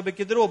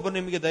ಬೋಧಕರಾಗಬೇಕಿದ್ರೆ ಒಬ್ಬ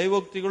ನಿಮಗೆ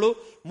ದೈವೋಕ್ತಿಗಳು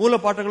ಮೂಲ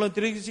ಪಾಠಗಳನ್ನು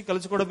ತಿರುಗಿಸಿ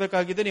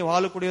ಕಲಿಸಿಕೊಡಬೇಕಾಗಿದೆ. ನೀವು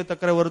ಹಾಲು ಕುಡಿಯುವ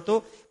ತಕ್ಕರೆ ಹೊರತು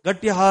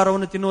ಗಟ್ಟಿ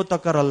ಆಹಾರವನ್ನು ತಿನ್ನುವ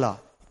ತಕ್ಕರಲ್ಲ.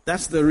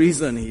 That's the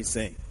reason he's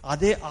saying.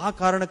 ಅದೇ ಆ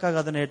ಕಾರಣಕ್ಕಾಗಿ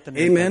ಅದನ್ನ ಹೇಳ್ತಾನೆ.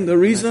 Amen. The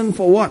reason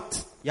for what?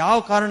 ಯಾವ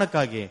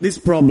ಕಾರಣಕ್ಕಾಗಿ? This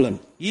problem.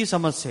 ಈ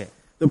ಸಮಸ್ಯೆ.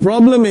 The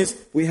problem is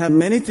we have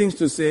many things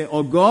to say,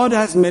 or God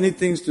has many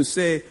things to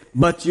say,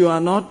 but you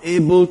are not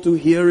able to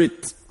hear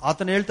it.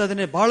 ಆತನ ಹೇಳ್ತಾ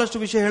ಇದ್ದಾನೆ, ಬಹಳಷ್ಟು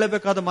ವಿಷಯ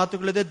ಹೇಳಬೇಕಾದ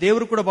ಮಾತುಗಳಿದೆ,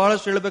 ದೇವರು ಕೂಡ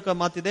ಬಹಳಷ್ಟು ಹೇಳಬೇಕಾದ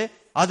ಮಾತಿದೆ,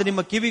 ಆದ್ರೆ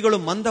ನಿಮ್ಮ ಕಿವಿಗಳು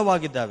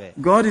ಮಂದವಾಗಿದ್ದಾವೆ.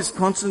 God is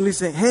constantly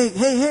saying,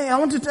 hey, I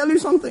want to tell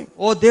you something.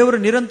 ದೇವರು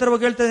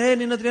ನಿರಂತರವಾಗಿ ಹೇಳ್ತಾರೆ,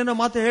 ನಿನ್ನ ಹತ್ರ ಏನೋ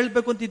ಮಾತು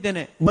ಹೇಳ್ಬೇಕು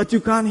ಅಂತಿದ್ದೇನೆ. But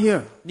you can't hear.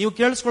 ನೀವು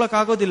ಕೇಳಿಸ್ಕೊಳಕ್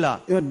ಆಗೋದಿಲ್ಲ.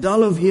 You are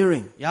dull of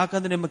hearing.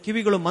 ಯಾಕಂದ್ರೆ ನಿಮ್ಮ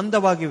ಕಿವಿಗಳು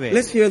ಮಂದವಾಗಿವೆ.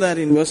 Let's hear that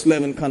in verse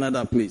 11,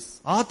 Kannada, please.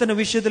 ಆತನ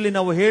ವಿಷಯದಲ್ಲಿ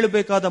ನಾವು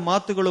ಹೇಳಬೇಕಾದ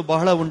ಮಾತುಗಳು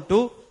ಬಹಳ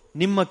ಉಂಟು,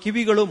 ನಿಮ್ಮ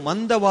ಕಿವಿಗಳು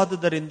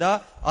ಮಂದವಾದುದರಿಂದ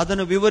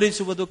ಅದನ್ನು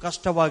ವಿವರಿಸುವುದು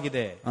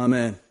ಕಷ್ಟವಾಗಿದೆ.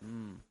 Amen.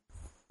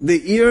 The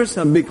ears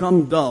have become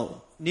dull.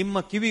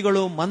 ನಿಮ್ಮ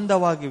ಕಿವಿಗಳು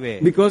ಮಂದವಾಗಿವೆ.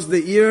 Because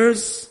the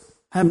ears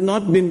have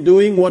not been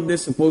doing what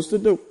they're supposed to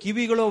do.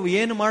 ಕಿವಿಗಳು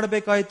ಏನು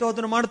ಮಾಡಬೇಕಾಯಿತು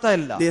ಅದನ್ನು ಮಾಡ್ತಾ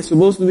ಇಲ್ಲ. They're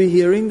supposed to be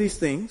hearing these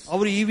things.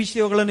 ಅವರು ಈ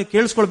ವಿಷಯಗಳನ್ನು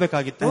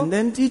ಕೇಳಿಸ್ಕೊಳ್ಬೇಕಾಗಿತ್ತು. And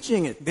then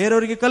teaching it.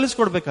 ಬೇರೆಯವರಿಗೆ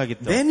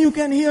ಕಲಿಸ್ಕೊಡ್ಬೇಕಾಗಿತ್ತು. Then you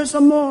can hear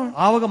some more.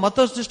 ಆವಾಗ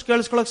ಮತ್ತಷ್ಟು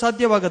ಕೇಳಿಸ್ಕೊಳ್ಳಕ್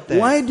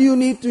ಸಾಧ್ಯವಾಗುತ್ತೆ. Why do you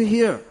need to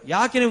hear?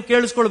 ಯಾಕೆ ನೀವು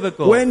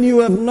ಕೇಳಿಸ್ಕೊಳ್ಬೇಕು? When you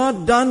have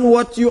not done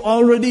what you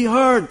already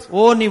heard.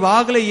 ನೀವು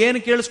ಆಗಲೇ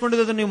ಏನು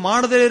ಕೇಳಿಸ್ಕೊಂಡಿದ್ದು ನೀವು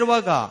ಮಾಡದೇ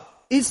ಇರುವಾಗ.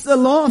 It's the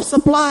law of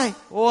supply.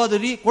 ಅದು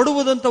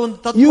ಕೊಡುವುದಂತ ಒಂದು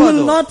ತತ್ವ. You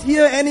will not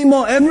hear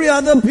anymore. Every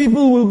other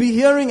people will be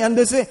hearing and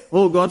they say,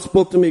 oh, God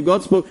spoke to me,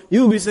 God spoke. You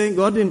will be saying,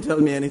 God didn't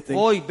tell me anything.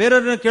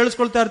 ಬೇರೆಯವ್ರನ್ನ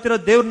ಕೇಳಿಸ್ಕೊಳ್ತಾ ಇರ್ತೀರಾ,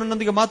 ದೇವ್ರು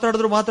ನನ್ನೊಂದಿಗೆ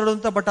ಮಾತಾಡಿದ್ರು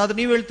ಅಂತ. But ಆದ್ರೆ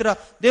ನೀವು ಹೇಳ್ತೀರಾ,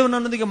 ದೇವ್ರು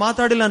ನನ್ನೊಂದಿಗೆ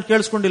ಮಾತಾಡಿಲ್ಲ, ನಾನು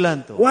ಕೇಳಿಸ್ಕೊಂಡಿಲ್ಲ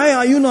ಅಂತ. Why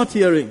are you not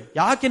hearing?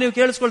 ಯಾಕೆ ನೀವು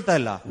ಕೇಳಿಸ್ಕೊಳ್ತಾ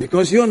ಇಲ್ಲ?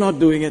 Because you are not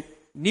doing it.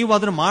 ನೀವು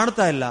ಅದನ್ನ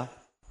ಮಾಡ್ತಾ ಇಲ್ಲ.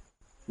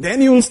 Then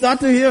you will start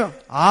to hear.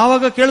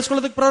 ಆವಾಗ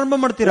ಕೇಳಿಸ್ಕೊಳ್ಳೋದಕ್ಕೆ ಪ್ರಾರಂಭ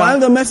ಮಾಡ್ತೀರಾ. While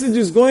the message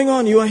is going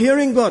on, you are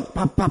hearing God.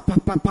 Pap, pap,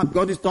 pap, pap, pap.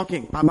 God is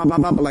talking. Pap, pap,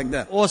 pap, pap, like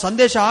that.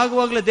 ಸಂದೇಶ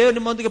ಆಗುವಾಗಲೇ ದೇವರು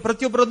ನಿಮ್ಮೊಂದಿಗೆ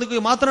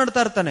ಪ್ರತಿಯೊಬ್ಬರೊಂದಿಗೆ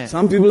ಮಾತನಾಡ್ತಾ ಇರ್ತಾನೆ.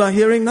 Some people are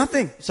hearing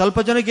nothing. ಸ್ವಲ್ಪ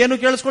ಜನಕ್ಕೆ ಏನು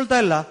ಕೇಳಿಸ್ಕೊಳ್ತಾ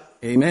ಇಲ್ಲ.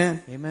 Amen.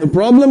 The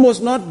problem was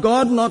not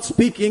God not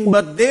speaking,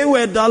 but they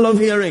were dull of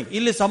hearing.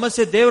 ಇಲ್ಲಿ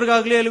ಸಮಸ್ಯೆ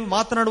ದೇವರಿಗಾಗ್ಲಿ ಅಲ್ಲಿ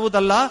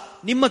ಮಾತನಾಡುವುದಲ್ಲ,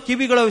 ನಿಮ್ಮ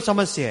ಕಿವಿಗಳ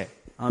ಸಮಸ್ಯೆ.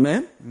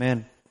 Amen. Amen.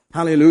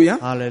 Hallelujah.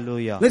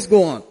 Hallelujah. Let's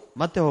go on.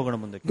 ಮತ್ತೆ ಹೋಗೋಣ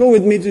ಮುಂದಕ್ಕೆ. Go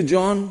with me to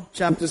John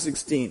chapter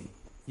 16.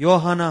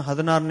 ಯೋಹಾನ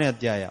 16ನೇ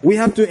ಅಧ್ಯಾಯ. We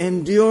have to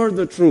endure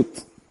the truth.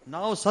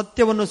 ನಾವು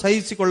ಸತ್ಯವನ್ನು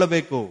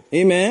ಸಹಿಸಿಕೊಳ್ಳಬೇಕು.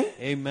 Amen.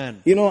 Amen.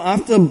 You know,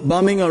 after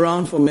bumming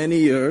around for many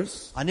years,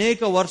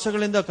 ಅನೇಕ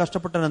ವರ್ಷಗಳಿಂದ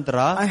ಕಷ್ಟಪಟ್ಟ ನಂತರ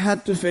I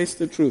had to face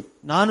the truth.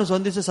 ನಾನು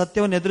ಸಂದೇಶ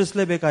ಸತ್ಯವನ್ನು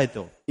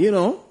ಎದುರಿಸಲೇಬೇಕಾಯಿತು. You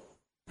know,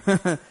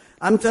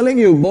 I'm telling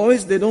you,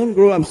 boys, they don't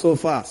grow up so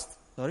fast.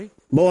 Sorry?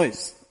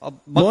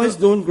 Boys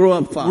don't grow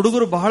up fast.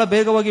 ಹುಡುಗರು ಬಹಳ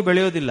ಬೇಗವಾಗಿ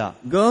ಬೆಳೆಯೋದಿಲ್ಲ.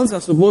 Girls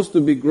are supposed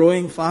to be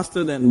growing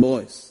faster than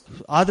boys.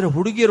 ಆದ್ರೆ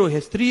ಹುಡುಗಿಯರು,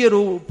 ಸ್ತ್ರೀಯರು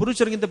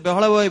ಪುರುಷರಿಗಿಂತ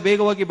ಬಹಳ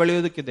ವೇಗವಾಗಿ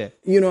ಬೆಳೆಯೋದಕ್ಕಿದೆ.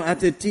 You know,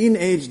 at a teen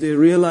age they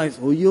realize,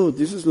 oh yo,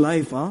 this is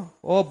life, huh?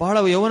 ಬಹಳ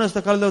ಯೌವನಸ್ಥ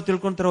ಕಾಲದಲ್ಲಿ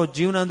ತಿಳ್ಕೊಂತಾರೆ,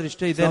 ಜೀವನ ಅಂದ್ರೆ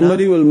ಇಷ್ಟೇ ಇದೆ.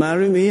 Somebody will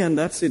marry me and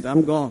that's it,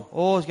 I'm gone.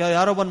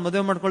 ಯಾರೋ ಬಂದು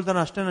ಮದುವೆ ಮಾಡ್ಕೊಳ್ತಾನೆ,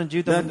 ಅಷ್ಟೇ ನನ್ನ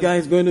ಜೀವಿತ. That guy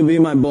is going to be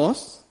my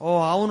boss.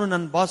 ಅವನು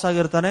ನನ್ನ ಬಾಸ್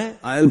ಆಗಿರ್ತಾನೆ.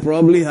 I'll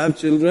probably have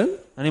children.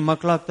 ನನಗೆ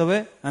ಮಕ್ಕಳಾಗ್ತವೆ.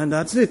 And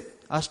that's it.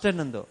 ಅಷ್ಟೇ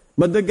ನಂದು.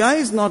 But the guy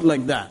is not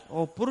like that.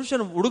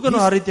 ಪುರುಷನು ಹುಡುಗನು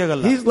ಆ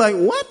ರೀತಿಯಾಗಲ್ಲ. He's like,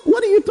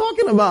 what are you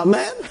talking about,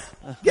 man?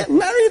 Get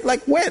married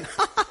like when?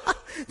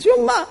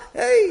 Chumma,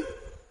 hey.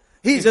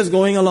 He's just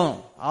going along.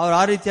 ಅವ್ರು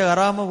ಆ ರೀತಿಯಾಗಿ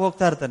ಆರಾಮಾಗಿ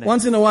ಹೋಗ್ತಾ ಇರ್ತಾನೆ.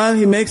 Once in a while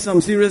he makes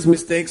some serious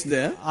mistakes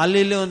there. ಅಲ್ಲಿ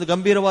ಇಲ್ಲಿ ಒಂದು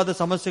ಗಂಭೀರವಾದ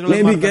ಸಮಸ್ಯೆಗಳು.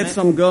 Maybe get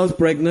some girls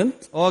pregnant.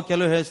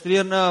 ಕೆಲವು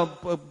ಸ್ತ್ರೀಯರನ್ನ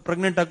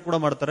ಪ್ರೆಗ್ನೆಂಟ್ ಆಗಿ ಕೂಡ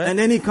ಮಾಡ್ತಾರೆ. And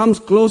then he comes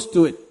close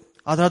to it.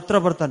 ಅದ್ರ ಹತ್ರ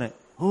ಬರ್ತಾನೆ.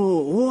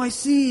 Oh, I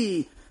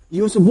see.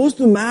 You're supposed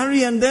to marry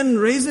and then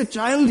raise a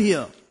child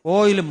here.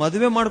 ಇಲ್ಲಿ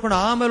ಮದುವೆ ಮಾಡ್ಕೊಂಡು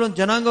ಆಮೇಲೆ ಒಂದು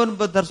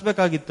ಜನಾಂಗವನ್ನು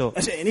ಧರಿಸಬೇಕಾಗಿತ್ತು.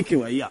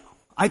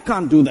 I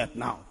can't do that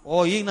now.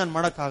 ಈಗ ನಾನು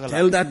ಮಾಡಕ್ ಆಗಲ್ಲ.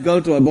 Tell that girl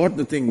to abort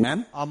the thing, man.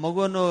 ಆ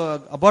ಮಗುವನ್ನು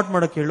ಅಬಾರ್ಟ್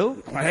ಮಾಡಕ್ ಹೇಳು.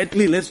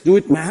 Quietly, let's do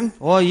it, man.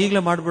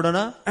 ಈಗಲೇ ಮಾಡ್ಬಿಡೋಣ.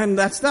 And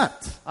that's that.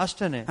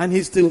 ಅಷ್ಟೇನೆ. And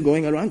he's still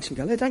going around,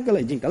 jinkala,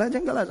 jinkala, jinkala,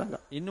 jinkala,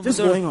 jinkala.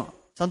 Just going on.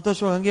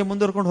 ಸಂತೋಷವಾಗಿ ಹಂಗೆ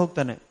ಮುಂದುವರ್ಕೊಂಡು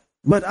ಹೋಗ್ತಾನೆ.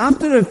 But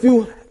after a few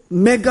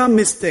mega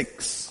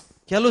mistakes,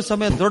 ಕೆಲವು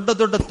ಸಮಯ ದೊಡ್ಡ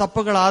ದೊಡ್ಡ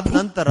ತಪ್ಪುಗಳಾದ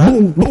ನಂತರ,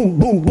 boom, boom,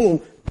 boom, boom,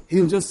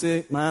 he'll just say,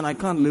 man, I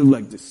can't live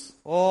like this.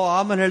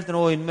 ಆಮೇಲೆ ಹೇಳ್ತಾನೆ,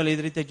 ಇನ್ಮೇಲೆ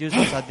ಇದ್ ರೀತಿ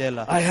ಜೀವಿಸೋಕೆ ಸಾಧ್ಯ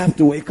ಇಲ್ಲ. I have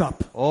to wake up.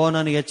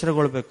 ನನಗೆ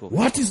ಎಚ್ಚರಗೊಳ್ಬೇಕು.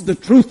 What is the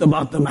truth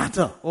about the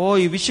matter?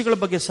 ಈ ವಿಷಯಗಳ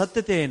ಬಗ್ಗೆ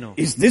ಸತ್ಯತೆ ಏನು?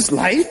 Is this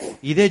life?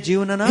 ಇದೇ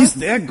ಜೀವನನ? Is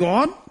there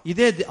God?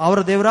 ಇದೇ ಅವರ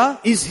ದೇವರ?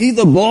 Is he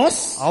the boss?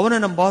 ಅವನ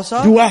ನಮ್ಮ ಬಾಸ?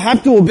 Do I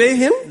have to obey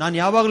him? ನಾನು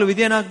ಯಾವಾಗಲೂ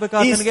ವಿಧೇಯನಾಗಬೇಕಾ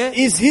ಆತನಿಗೆ?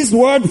 Is his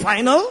word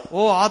final?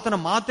 ಆತನ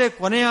ಮಾತೆ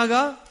ಕೊನೆಯಾಗ?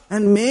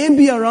 And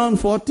maybe around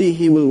 40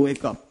 he will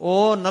wake up.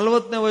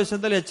 40ನೇ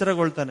ವಯಸ್ಸಿನಲ್ಲಿ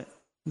ಎಚ್ಚರಗೊಳ್ತಾನೆ.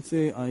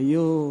 Say,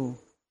 ಅಯ್ಯೋ,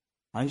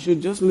 I should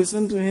just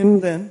listen to him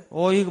then.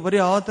 ಈಗ ಬರೀ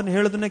ಆತನ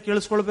ಹೇಳೋದನ್ನೇ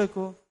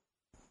ಕೇಳಿಸ್ಕೊಳ್ಬೇಕು.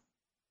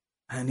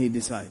 And he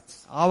decides.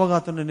 ಆವಾಗ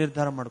ಆತನ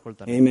ನಿರ್ಧಾರ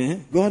ಮಾಡ್ಕೊಳ್ತಾನೆ. Amen.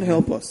 God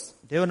help us.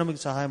 ದೇವರು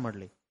ನಮಗೆ ಸಹಾಯ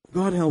ಮಾಡಲಿ.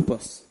 God help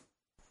us.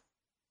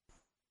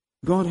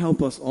 God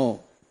help us all.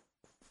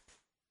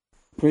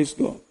 Praise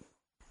God.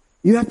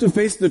 You have to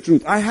face the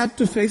truth. I had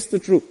to face the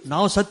truth.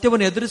 ನಾವು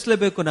ಸತ್ಯವನ್ನು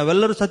ಎದುರಿಸಲೇಬೇಕು.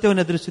 ನಾವೆಲ್ಲರೂ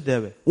ಸತ್ಯವನ್ನು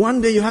ಎದುರಿಸಿದ್ದೇವೆ. One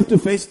day you have to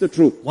face the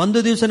truth.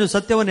 ಒಂದು ದಿವಸ ನೀವು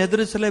ಸತ್ಯವನ್ನು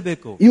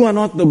ಎದುರಿಸಲೇಬೇಕು. You are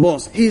not the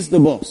boss. He is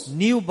the boss.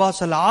 ನೀವು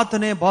ಬಾಸ್ ಅಲ್ಲ,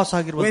 ಆತನೇ ಬಾಸ್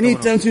ಆಗಿರುವಂತವನು. When he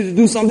tells you to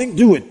do something,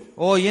 do it.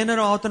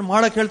 ಏನಾರು ಆತನ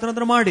ಮಾಡಕ್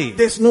ಹೇಳ್ತಾನಂದ್ರೆ ಮಾಡಿ.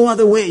 There's no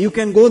other way. You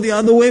can go the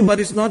other way, but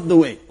it's not the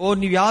way.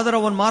 ನೀವು ಯಾವ್ದಾರ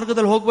ಒಂದ್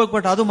ಮಾರ್ಗದಲ್ಲಿ ಹೋಗ್ಬೇಕು,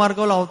 ಬಟ್ ಅದು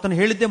ಮಾರ್ಗವಲ್ಲ, ಆತನ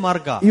ಹೇಳಿದ್ದೇ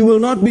ಮಾರ್ಗ. You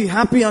will not be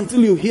happy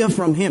until you hear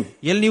from him.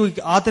 ಎಲ್ಲಿ ನೀವು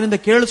ಆತನಿಂದ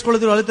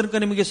ಕೇಳಿಸ್ಕೊಳ್ಳೋದಿಲ್ಲ ಅಲ್ಲಿ ತನಕ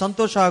ನಿಮಗೆ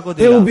ಸಂತೋಷ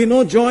ಆಗೋದಿಲ್ಲ. There will be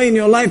no joy in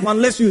your life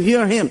unless you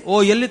hear him.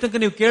 ಎಲ್ಲಿ ತನಕ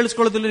ನೀವು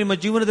ಕೇಳಿಸ್ಕೊಳ್ಳೋದಿಲ್ಲ ನಿಮ್ಮ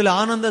ಜೀವನದಲ್ಲಿ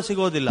ಆನಂದ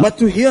ಸಿಗೋದಿಲ್ಲ. But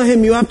to hear him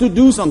you have to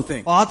do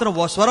something.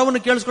 ಆತನ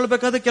ಸ್ವರವನ್ನು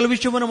ಕೇಳಿಸ್ಕೊಳ್ಬೇಕಾದ್ರೆ ಕೆಲವು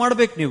ವಿಷಯವನ್ನು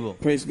ಮಾಡಬೇಕು ನೀವು.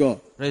 Praise God.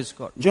 Praise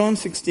God. John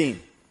 16.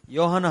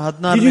 ಯೋಹಾನ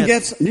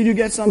 16. Did you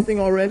get something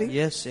already?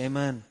 Yes,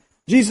 amen.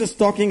 Jesus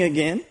talking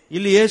again.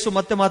 ಇಲ್ಲಿ ಯೇಸು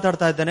ಮತ್ತೆ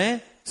ಮಾತಾಡ್ತಾ ಇದ್ದಾನೆ.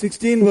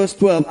 16 verse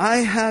 12. I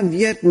have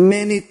yet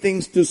many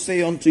things to say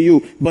unto you,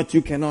 but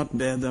you cannot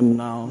bear them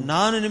now.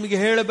 ನಾನು ನಿಮಗೆ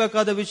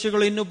ಹೇಳಬೇಕಾದ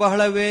ವಿಷಯಗಳು ಇನ್ನೂ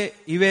ಬಹಳವೇ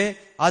ಇವೆ,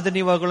 ಆದ್ರೆ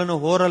ನೀವು ಅವುಗಳನ್ನು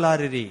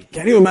ಹೋರಲಾರಿರಿ.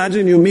 Can you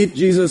imagine you meet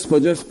Jesus for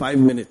just 5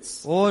 minutes?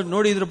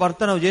 ನೋಡಿ ಇದ್ರ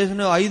ಬರ್ತಾ ನಾವು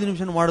ಯೇಸುನ 5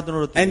 ನಿಮಿಷ ಮಾಡೋದು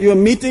ನೋಡುತ್ತೆ. And you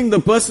are meeting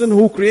the person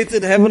who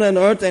created heaven and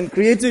earth and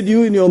created you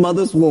in your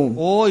mother's womb.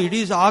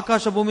 ಇಡೀ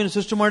ಆಕಾಶ ಭೂಮಿಯನ್ನು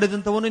ಸೃಷ್ಟಿ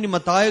ಮಾಡಿದಂತವನು, ನಿಮ್ಮ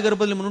ತಾಯಿ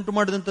ಗರ್ಭದಲ್ಲಿ ಉಂಟು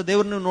ಮಾಡಿದಂತ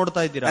ದೇವರನ್ನು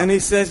ನೋಡ್ತಾ ಇದ್ದೀರಾ. And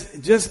he says,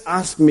 just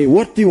ask me,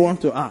 what do you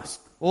want to ask?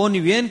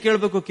 ನೀವೇನ್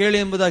ಕೇಳ್ಬೇಕು ಕೇಳಿ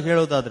ಎಂಬುದಾಗಿ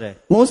ಹೇಳೋದಾದ್ರೆ,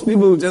 most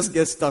people just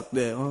get stuck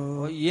there.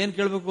 ಏನ್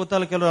ಕೇಳ್ಬೇಕು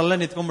ಗೊತ್ತಲ್ಲ, ಕೆಲವರು ಅಲ್ಲೇ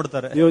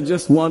ನಿಂತ್ಕೊಂಡ್ಬಿಡ್ತಾರೆ. You're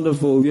just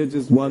wonderful. You're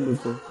just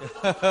wonderful.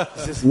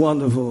 It's just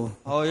wonderful.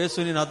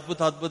 ಯೇಸು ನೀನು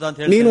ಅದ್ಭುತ ಅದ್ಭುತ ಅಂತ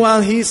ಹೇಳ್ತಾನೆ.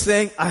 Meanwhile he's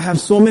saying, I have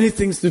so many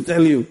things to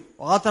tell you.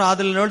 ಆತನ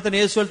ಅದ್ರಲ್ಲಿ ನೋಡ್ತಾನೆ,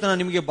 ಯೇಸು ಹೇಳ್ತಾನೆ,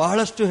 ನಿಮಗೆ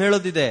ಬಹಳಷ್ಟು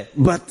ಹೇಳೋದಿದೆ.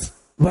 But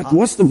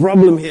what's the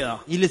problem here?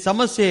 ಇಲ್ಲಿ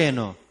ಸಮಸ್ಯೆ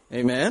ಏನು?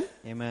 Amen.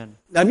 Amen.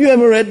 Have you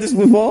ever read this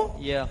before?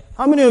 Yeah.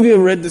 How many of you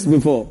have read this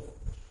before?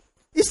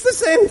 It's the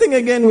same thing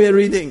again we are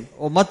reading.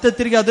 ಮತ್ತೆ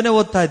ತಿರುಗಿ ಅದನ್ನೇ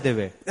ಓದ್ತಾ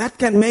ಇದ್ದೇವೆ. That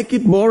can make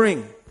it boring.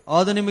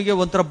 ಅದು ನಿಮಗೆ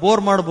ಒಂಥರ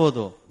ಬೋರ್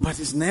ಮಾಡಬಹುದು. But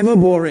it's never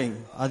boring.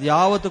 ಅದು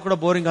ಯಾವತ್ತೂ ಕೂಡ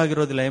ಬೋರಿಂಗ್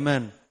ಆಗಿರೋದಿಲ್ಲ.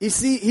 Amen. You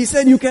see, he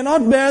said you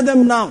cannot bear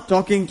them now,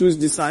 talking to his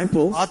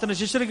disciples. ಆತನ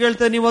ಶಿಷ್ಯರಿಗೆ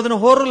ಹೇಳ್ತಾರೆ, ನೀವು ಅದನ್ನು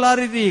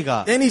ಹೋರಲಾರಿರಿ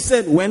ಈಗ. Then he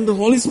said, when the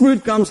Holy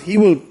Spirit comes, he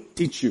will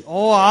teach you.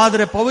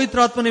 ಆದ್ರೆ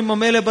ಪವಿತ್ರಾತ್ಮ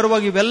ನಿಮ್ಮ ಮೇಲೆ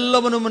ಬರುವಾಗ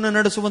ಇವೆಲ್ಲವನ್ನೂ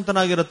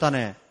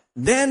ನಡೆಸುವಂತನಾಗಿರುತ್ತಾನೆ.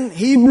 Then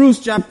Hebrews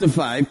chapter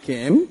 5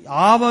 came.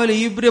 ಆಮೇಲೆ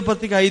ಇಬ್ರಿಯ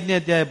ಪತ್ರಿಕೆ 5ನೇ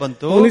ಅಧ್ಯಾಯ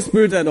ಬಂತು. Holy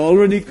Spirit had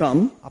already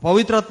come.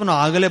 ಪವಿತ್ರಾತ್ಮನು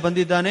ಆಗಲೇ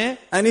ಬಂದಿದ್ದಾನೆ.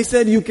 And he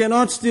said, you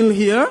cannot still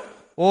hear.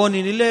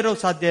 ನೀನ್ ಇಲ್ಲೇ ಇರೋ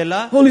ಸಾಧ್ಯ ಇಲ್ಲ.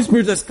 Holy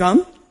Spirit has come.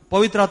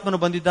 ಪವಿತ್ರಾತ್ಮನು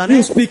ಬಂದಿದ್ದಾನೆ.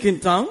 You speak in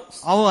tongues.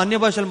 ಅವು ಅನ್ಯ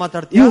ಭಾಷೆಯಲ್ಲಿ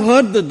ಮಾತಾಡ್ತೀಯ. You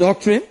heard the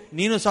doctrine.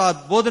 ನೀನು ಸಹ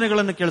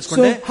ಬೋಧನೆಗಳನ್ನು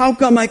ಕೇಳಿಸ್ಕೊಂಡೆ. So how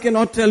come I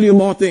cannot tell you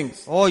more things?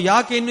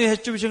 ಯಾಕೆ ಇನ್ನೂ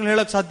ಹೆಚ್ಚು ವಿಷಯಗಳು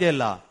ಹೇಳಕ್ ಸಾಧ್ಯ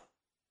ಇಲ್ಲ?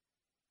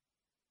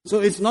 So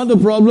it's not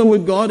a problem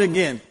with God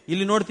again.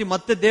 ಇಲ್ಲಿ ನೋಡ್ತೀವಿ,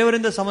 ಮತ್ತೆ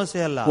ದೇವರಿಂದ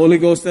ಸಮಸ್ಯೆ ಅಲ್ಲ.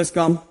 Holy Ghost has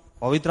come.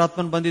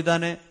 ಪವಿತ್ರಾತ್ಮನ್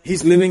ಬಂದಿದ್ದಾನೆ.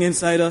 He's living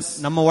inside us.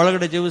 ನಮ್ಮ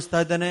ಒಳಗಡೆ ಜೀವಿಸ್ತಾ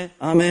ಇದ್ದಾನೆ.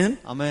 Amen.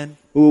 Amen.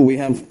 We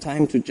have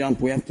time to jump.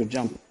 We have to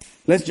jump.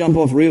 Let's jump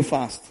off real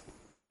fast.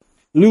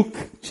 Luke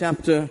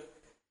chapter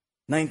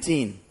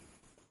 19.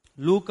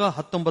 ಲೂಕ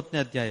 19ನೇ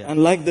ಅಧ್ಯಾಯ. And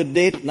like the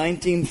date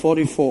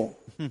 1944.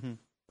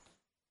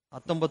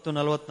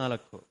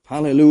 1944.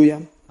 Hallelujah.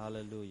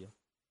 Hallelujah.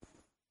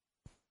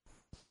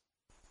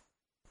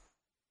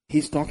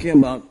 He's talking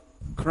about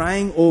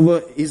crying over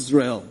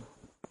Israel.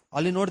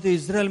 ಅಲ್ಲಿ ನೋಡ್ತೀವಿ,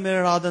 Israel ಮೇಲೆ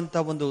ಆದಂತ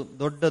ಒಂದು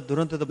ದೊಡ್ಡ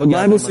ದುರಂತದ ಬಗ್ಗೆ. The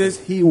Bible says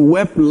he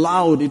wept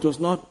loud. It was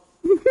not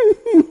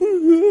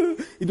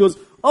it was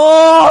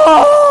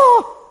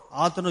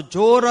ಆತನು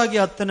ಜೋರಾಗಿ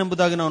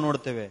ಅತ್ತನೆಂಬುದಾಗಿ ನಾವು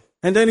ನೋಡ್ತೇವೆ.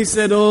 And then he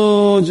said,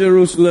 oh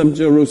Jerusalem,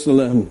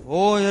 Jerusalem.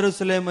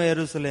 ಯೆರೂಸಲೇಮ,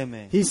 ಯೆರೂಸಲೇಮ.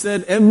 He said,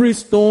 every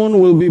stone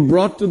will be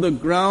brought to the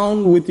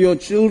ground with your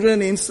children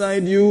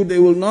inside you. They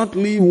will not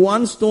leave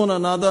one stone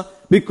another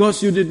because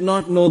you did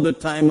not know the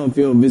time of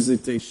your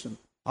visitation.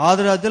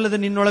 ಆದ್ರೆ ಅದಲ್ಲದೆ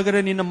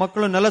ನಿನ್ನೊಳಗರೆ ನಿನ್ನ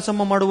ಮಕ್ಕಳು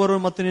ನೆಲಸಮ ಮಾಡುವರು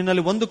ಮತ್ತು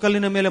ನಿನ್ನಲ್ಲಿ ಒಂದು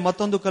ಕಲ್ಲಿನ ಮೇಲೆ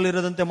ಮತ್ತೊಂದು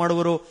ಕಲ್ಲಿರದಂತೆ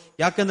ಮಾಡುವರು,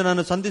 ಯಾಕೆಂದ್ರೆ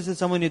ನಾನು ಸಂಧಿಸಿದ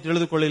ಸಮಯ ನೀವು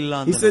ತಿಳಿದುಕೊಳ್ಳಲಿಲ್ಲ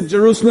ಅಂತ. He said,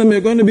 Jerusalem,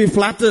 you're going to be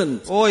flattened.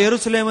 ಓ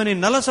ಯೆರೂಸಲೇಮ,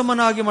 ನೀನು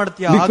ನೆಲಸಮನಾಗಿ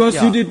ಮಾಡ್ತೀಯಾ, Because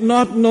you did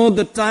not know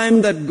the time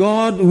that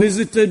God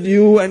visited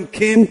you and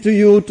came to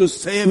you to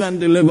save and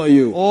deliver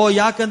you. ಓ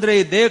ಯಾಕಂದ್ರೆ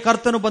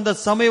ಕರ್ತನು ಬಂದ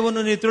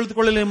ಸಮಯವನ್ನು ನೀವು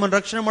ತಿಳಿದುಕೊಳ್ಳಲಿಲ್ಲ, ನಿಮ್ಮನ್ನು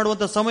ರಕ್ಷಣೆ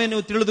ಮಾಡುವಂತ ಸಮಯ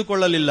ನೀವು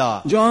ತಿಳಿದುಕೊಳ್ಳಲಿಲ್ಲ.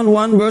 John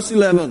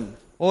 1:11.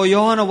 ಓ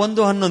ಯೋಹಾನ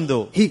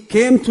 1:11. He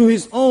came to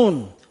his own.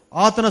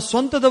 ಆತನ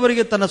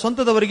ಸ್ವಂತದವರಿಗೆ ತನ್ನ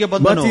ಸ್ವಂತದವರಿಗೆ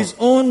ಬಂದನು, but his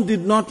own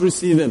did not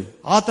receive him.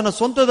 ಆತನ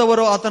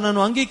ಸ್ವಂತದವರು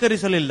ಆತನನ್ನು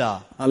ಅಂಗೀಕರಿಸಲಿಲ್ಲ.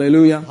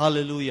 Hallelujah.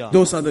 Hallelujah.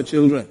 Those are the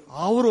children.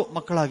 ಅವರು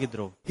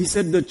ಮಕ್ಕಳಾಗಿದ್ರು. He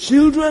said the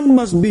children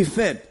must be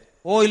fed.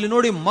 ಓ ಇಲ್ಲಿ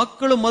ನೋಡಿ,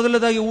 ಮಕ್ಕಳು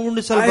ಮೊದಲದಾಗಿ I have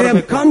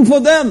ಉಣಿಸಲ್ಪಡಬೇಕು. come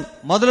for them.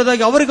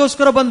 ಮೊದಲದಾಗಿ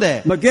ಅವರಿಗೋಸ್ಕರ ಬಂದೆ.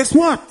 But guess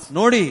what?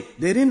 ನೋಡಿ,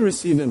 they didn't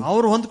receive him.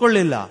 ಅವರು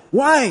ಹೊಂದ್ಕೊಳ್ಳಿಲ್ಲ.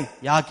 Why?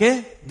 ಯಾಕೆ?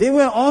 They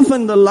were off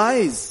on the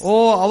lies. ಓ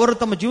ಅವರು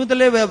ತಮ್ಮ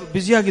ಜೀವನದಲ್ಲೇ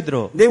ಬ್ಯುಸಿ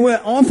ಆಗಿದ್ರು. They were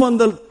off on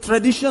the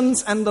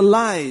traditions and the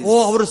lies. ಓ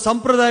ಅವರು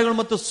ಸಂಪ್ರದಾಯಗಳು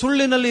ಮತ್ತು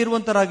ಸುಳ್ಳಿನಲ್ಲಿ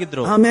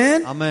ಇರುವಂತರಾಗಿದ್ರು. Amen.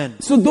 Amen.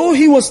 So though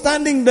he was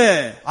standing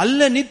there,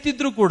 ಅಲ್ಲೇ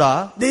ನಿಂತಿದ್ರು ಕೂಡ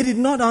they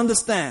did not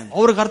understand.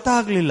 ಅವ್ರಿಗೆ ಅರ್ಥ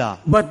ಆಗ್ಲಿಲ್ಲ.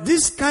 But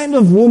this kind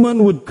of woman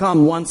would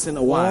come once in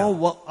a while.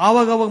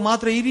 ಆವಾಗ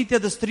ಮಾತ್ರ ಈ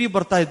ರೀತಿಯಾದ ಸ್ತ್ರೀ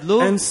ಬರ್ತಾ ಇದ್ಲು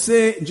and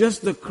say just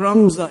the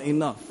crumbs are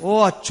enough. ಓ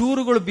ಆ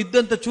ಚೂರುಗಳು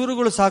ಬಿದ್ದಂತ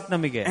ಚೂರುಗಳು ಸಾಕು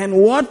ನಮಗೆ. And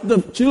what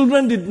the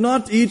children did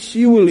not eat,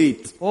 she will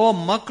eat. ಓ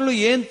ಮಕ್ಕಳು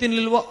ಏನ್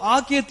ತಿನ್ಲಿಲ್ವೋ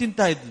ಆಕೆ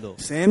ತಿಂತಾ ಇದ್ಲು.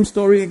 Same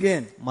story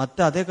again.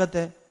 ಮತ್ತೆ ಅದೇ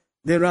ಕತೆ.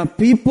 There are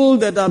people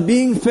that are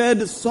being fed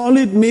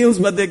solid meals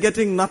but they're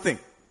getting nothing.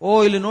 ಓ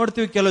ಇಲ್ಲಿ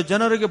ನೋಡ್ತೀವಿ, ಕೆಲವು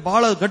ಜನರಿಗೆ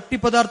ಬಹಳ ಗಟ್ಟಿ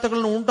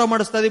ಪದಾರ್ಥಗಳನ್ನು ಊಟ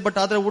ಮಾಡಿಸ್ತಾ ಇದೆ, ಬಟ್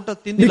ಆದ್ರೆ ಊಟ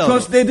ತಿಂದಿಲ್ಲ.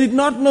 Because they did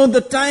not know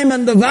the time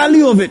and the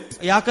value of it.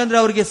 ಯಾಕಂದ್ರೆ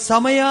ಅವರಿಗೆ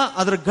ಸಮಯ,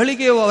 ಅದರ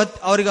ಗಳಿಗೆ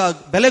ಅವರಿಗೆ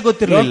ಬೆಲೆ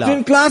ಗೊತ್ತಿರಲಿಲ್ಲ.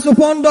 Doctrine class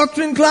upon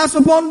doctrine class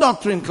upon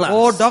doctrine class.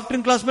 ಓ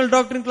ಡಾಕ್ಟ್ರಿನ್ ಕ್ಲಾಸ್ ಮೇಲೆ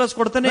ಡಾಕ್ಟ್ರಿನ್ ಕ್ಲಾಸ್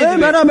ಕೊಡ್ತಾನೆ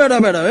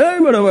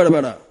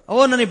ಬೇಡ.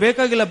 ಓ ನನಗೆ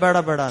ಬೇಕಾಗಿಲ್ಲ, ಬೇಡ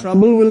ಬೇಡ.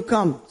 Trouble will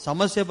come.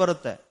 ಸಮಸ್ಯೆ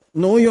ಬರುತ್ತೆ.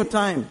 Know your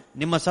time.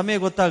 ನಿಮ್ಮ ಸಮಯ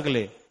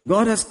ಗೊತ್ತಾಗಲಿ.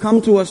 God has come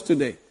to us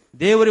today.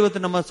 ದೇವರು ಇವತ್ತು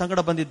ನಮ್ಮ ಸಂಗಡ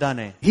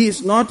ಬಂದಿದ್ದಾನೆ. He is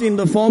not in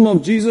the form of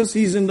Jesus,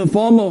 he is in the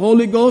form of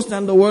Holy Ghost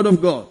and the Word of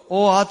God. ಓ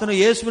ಆತನು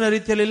ಯೇಸುವಿನ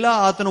ರೀತಿಯಲ್ಲಿ ಇಲ್ಲ,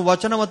 ಆತನು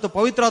ವಚನ ಮತ್ತು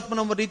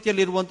ಪವಿತ್ರಾತ್ಮನ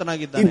ರೀತಿಯಲ್ಲಿ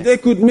ಇರುವಂತನಾಗಿದ್ದಾನೆ. If they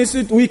could miss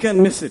it, we can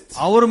miss it.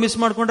 ಅವರು ಮಿಸ್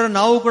ಮಾಡ್ಕೊಂಡ್ರೆ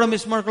ನಾವು ಕೂಡ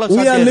ಮಿಸ್ ಮಾಡ್ಕೊಳ್ಳೋಕೆ We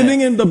ಸಾಧ್ಯ are ಇದೆ.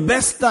 living in the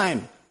best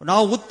time.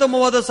 ನಾವು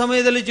ಉತ್ತಮವಾದ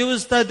ಸಮಯದಲ್ಲಿ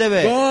ಜೀವಿಸ್ತಾ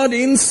ಇದ್ದೇವೆ. God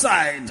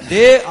inside.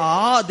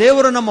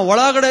 ದೇವರು ನಮ್ಮ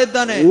ಒಳಗಡೆ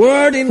ಇದ್ದಾನೆ.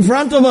 Word in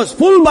front of us,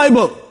 full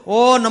Bible. ಓ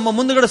ನಮ್ಮ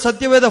ಮುಂದುಗಡೆ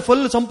ಸತ್ಯವೇದ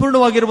full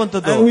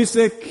ಸಂಪೂರ್ಣವಾಗಿರುವಂತದ್ದು. And we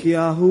say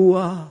kya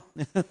hua?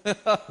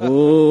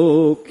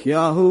 Oh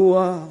kya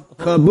hua?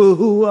 Kab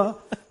hua?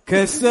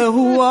 Kaise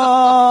hua?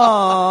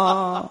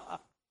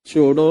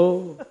 Chodo.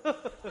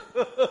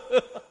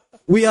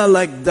 We are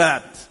like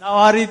that. ನಾವು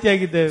ಆ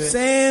ರೀತಿಯಾಗಿದ್ದೇವೆ.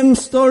 Same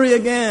story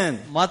again.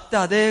 ಮತ್ತೆ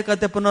ಅದೇ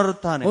ಕತೆ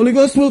ಪುನರುತ್ಥಾನ. Holy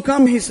Ghost will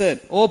come, he said.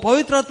 ಓ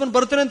ಪವಿತ್ರಾತ್ಮನ್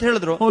ಬರ್ತಾನೆ ಅಂತ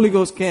ಹೇಳಿದ್ರು. Holy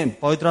Ghost came.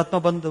 ಪವಿತ್ರಾತ್ಮ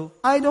ಬಂದು.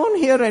 I don't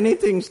hear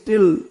anything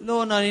still.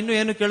 ನಾನು ಇನ್ನು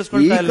ಏನು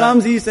ಕೇಳಿಸ್ಕೊಳ್ತಾ ಇಲ್ಲ. He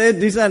comes, he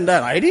said this and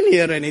that. I didn't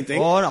hear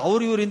anything. ಓ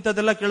ಅವ್ರು ಇವ್ರು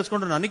ಇಂಥದ್ದೆಲ್ಲ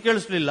ಕೇಳಿಸ್ಕೊಂಡ್ರು, ನನಗೆ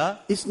ಕೇಳಿಸ್ಲಿಲ್ಲ.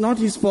 It's not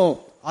his fault.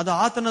 ಅದು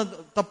ಆತನ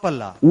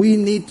ತಪ್ಪಲ್ಲ. We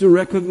need to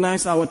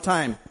recognize our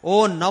time. ಓ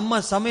ನಮ್ಮ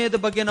ಸಮಯದ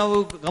ಬಗ್ಗೆ ನಾವು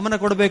ಗಮನ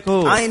ಕೊಡಬೇಕು.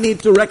 I need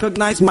to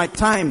recognize my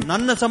time.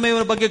 ನನ್ನ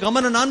ಸಮಯದ ಬಗ್ಗೆ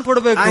ಗಮನ ನಾನು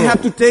ಕೊಡಬೇಕು. I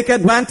have to take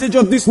advantage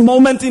of this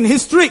moment in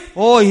history.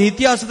 ಓ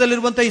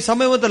ಇತಿಹಾಸದಲ್ಲಿರುವಂತಹ ಈ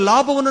ಸಮಯದ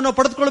ಲಾಭವನ್ನು ನಾವು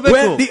ಪಡೆದುಕೊಳ್ಳಬೇಕು.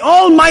 Where the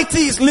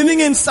Almighty is living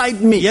inside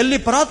me. ಎಲ್ಲಿ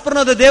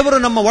ಪರಾತ್ಪರನಾದ ದೇವರು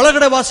ನಮ್ಮ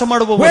ಒಳಗಡೆ ವಾಸ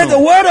ಮಾಡುವವನು. Where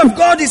the Word of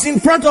God is in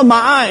front of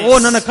my eyes.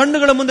 ಓ ನನ್ನ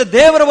ಕಣ್ಣುಗಳ ಮುಂದೆ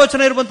ದೇವರ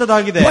ವಚನ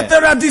ಇರುವಂತದ್ದಾಗಿದೆ. But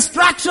there are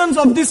distractions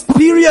of this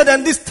period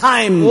and this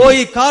time. ಓ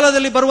ಈ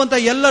ಕಾಲದಲ್ಲಿ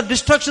ಬರುವಂತಹ ಎಲ್ಲ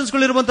ಡಿಸ್ಟ್ರಾಕ್ಷನ್ಸ್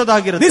ಗಳು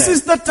ಇರುವಂತದ್ದಾಗಿರುತ್ತೆ. This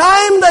is the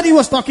time that he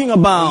was talking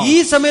about. ಈ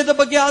ಸಮಯದ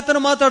ಬಗ್ಗೆ ಆತನು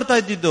ಮಾತಾಡ್ತಾ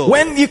ಇದ್ದಿದ್ದು.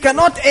 When you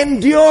cannot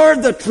endure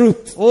the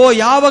truth. ಓ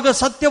ಯಾವಾಗ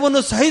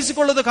ಸತ್ಯವನ್ನು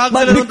ಸಹಿಸಿಕೊಳ್ಳೋದಕ್ಕಾಗಲ್ಲ.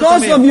 But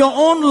because of your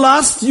own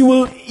lust you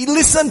will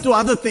listen to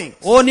other things.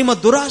 ಓ ನಿಮ್ಮ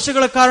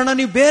ದುರಾಶೆಗಳ ಕಾರಣ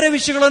ನೀವು ಬೇರೆ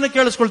ವಿಷಯಗಳನ್ನು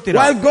ಕೇಳಿಸ್ಕೊಳ್ತೀರಾ.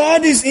 While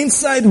God is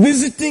inside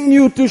visiting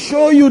you to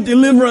show you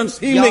deliverance,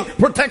 healing,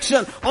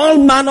 protection, all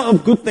manner of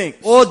good things.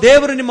 ಓ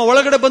ದೇವರು ನಿಮ್ಮ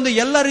ಒಳಗಡೆ ಬಂದು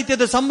ಎಲ್ಲಾ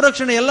ರೀತಿಯಾದ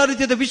ಸಂರಕ್ಷಣೆ, ಎಲ್ಲಾ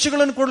ರೀತಿಯಾದ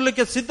ವಿಷಯಗಳನ್ನು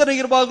ಕೊಡಲಿಕ್ಕೆ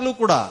ಸಿದ್ಧನಾಗಿರುವಾಗಲೂ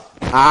ಕೂಡ.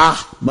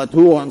 But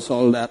who wants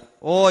all that?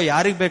 ಓ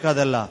ಯಾರಿಗ್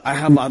ಬೇಕಾದಲ್ಲ. I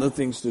have other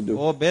things to do.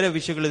 ಓ ಬೇರೆ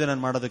ವಿಷಯಗಳಿದೆ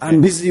ನಾನು ಮಾಡೋದಕ್ಕೆ. I'm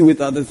busy with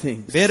other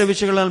things. ಬೇರೆ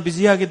ವಿಷಯಗಳಲ್ಲಿ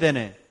ಬಿಸಿ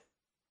ಆಗಿದ್ದೇನೆ.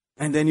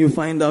 And then you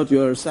find out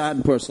you're a sad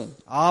person.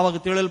 ಆವಾಗ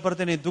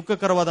ತಿಳಿಯಲ್ಪಡ್ತೇನೆ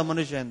ದುಃಖಕರವಾದ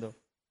ಮನುಷ್ಯ ಎಂದು.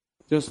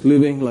 Just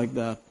living like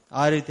that.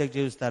 ಆ ರೀತಿಯಾಗಿ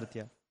ಜೀವಿಸ್ತಾ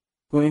ಇರ್ತೀಯ.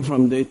 Going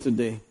from day to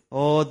day.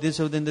 ಓ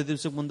ದಿವಸದಿಂದ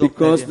ದಿವಸಕ್ಕೆ ಮುಂದೆ.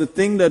 Because the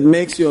thing that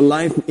makes your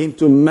life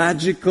into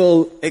magical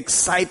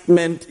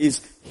excitement is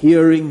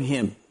hearing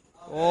Him.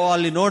 ಓ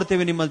ಅಲ್ಲಿ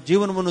ನೋಡ್ತೇವೆ ನಿಮ್ಮ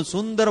ಜೀವನವನ್ನು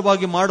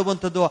ಸುಂದರವಾಗಿ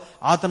ಮಾಡುವಂತದ್ದು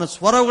ಆತನ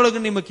ಸ್ವರಗಳಿಗೆ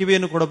ನಿಮ್ಮ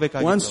ಕಿವಿಯನ್ನು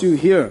ಕೊಡಬೇಕಾಗಿದೆ. Once you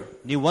hear,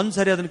 ನೀವು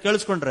ಒಂದ್ಸರಿ ಅದನ್ನ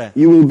ಕೇಳಿಸ್ಕೊಂಡ್ರೆ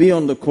you will be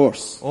on the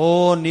course. ಓ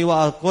ನೀವು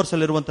ಆ ಕೋರ್ಸ್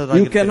ಅಲ್ಲಿ ಇರುವಂತದ್ದು.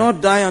 You cannot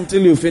die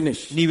until you finish.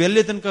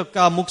 ನೀವೆಲ್ಲಿ ತನಕ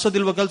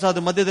ಮುಗಿಸೋದಿಲ್ವ ಕೆಲಸ,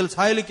 ಅದು ಮಧ್ಯದಲ್ಲಿ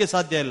ಸಾಯಲಿಕ್ಕೆ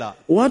ಸಾಧ್ಯ ಇಲ್ಲ.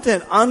 What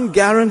an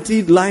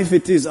unguaranteed life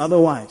it is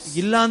otherwise.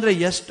 ಇಲ್ಲ ಅಂದ್ರೆ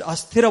ಎಷ್ಟು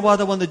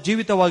ಅಸ್ಥಿರವಾದ ಒಂದು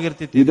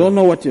ಜೀವಿತವಾಗಿರ್ತಿತ್ತು. You don't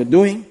know what you're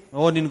doing.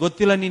 ಓ ನಿನ್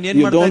ಗೊತ್ತಿಲ್ಲ ನೀನ್ ಏನ್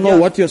You ಮಾಡ್ತಾ don't know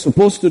what you're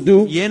supposed to do.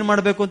 ಏನ್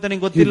ಮಾಡ್ಬೇಕು ಅಂತ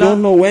ನಿಂಗೆ You ಗೊತ್ತಿಲ್ಲ.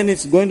 don't know when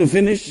it's going to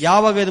finish.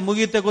 ಯಾವಾಗ ಇದು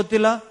ಮುಗಿಯುತ್ತೆ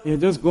ಗೊತ್ತಿಲ್ಲ.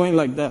 You're just going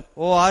like that.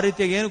 ಓ ಆ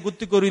ರೀತಿಯಾಗಿ ಏನು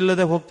ಗುತ್ತಿಕೋರು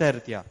ಇಲ್ಲದೆ ಹೋಗ್ತಾ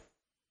ಇರ್ತೀಯ.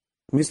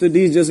 Mr. D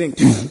is just saying.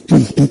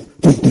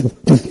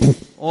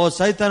 ಓ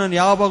ಸೈತಾನನ್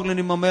ಯಾವಾಗ್ಲೂ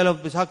ನಿಮ್ಮ ಮೇಲೆ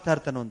ಬಿಸಾಕ್ತಾ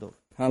ಇರ್ತಾನೆ ಒಂದು.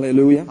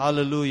 Hallelujah.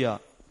 Hallelujah.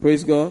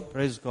 Praise God.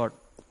 Praise God.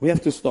 We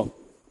have to stop.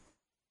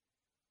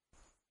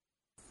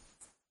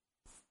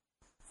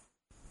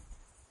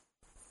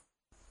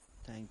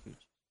 Thank you.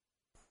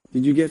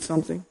 Did you get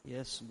something?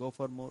 Yes, go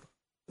for more.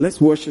 Let's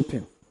worship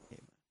Him.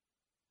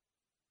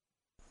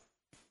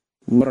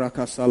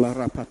 Mrakasala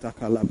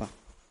rapatakalaba.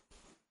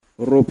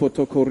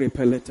 Ropotoko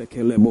repelete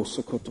kelebo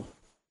sokoto.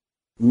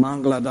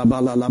 Mangla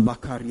dabala la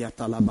bakaria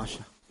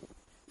talabasha.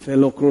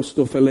 Felo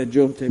crosto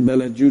felegiunte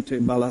belegiute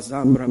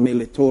balazambra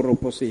meletoro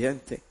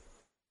posiente.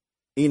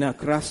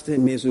 Inacraste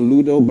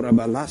mesuludo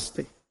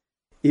brabalaste.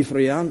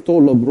 Ifrianto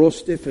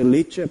lobroste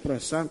felice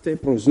prasante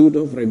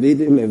prosudo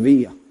vrevide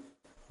levia.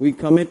 We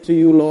commit to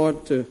you,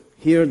 Lord, to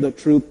hear the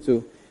truth,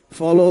 to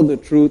follow the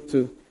truth,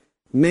 to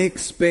make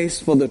space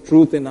for the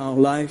truth in our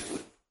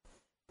life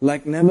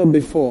like never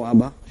before,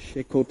 Abba.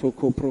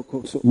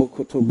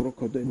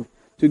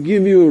 To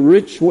give you a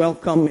rich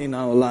welcome in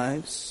our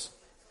lives.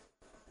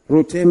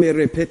 To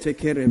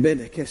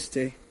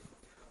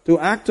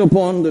act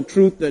upon the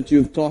truth that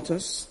you've taught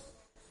us.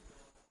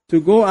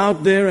 To go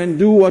out there and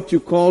do what you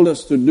called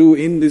us to do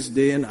in this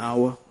day and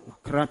hour.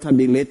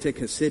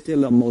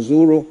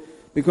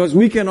 Because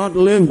we cannot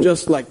live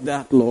just like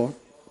that, Lord.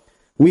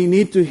 We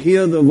need to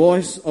hear the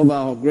voice of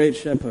our great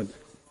shepherd.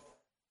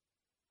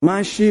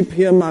 My sheep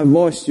hear my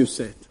voice, you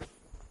said.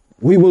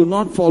 We will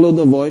not follow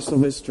the voice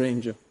of a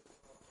stranger.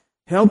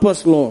 Help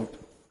us, Lord.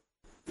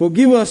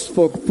 Forgive us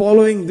for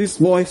following this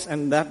voice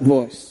and that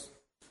voice.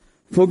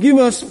 Forgive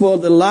us for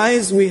the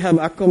lies we have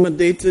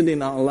accommodated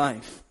in our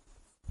life.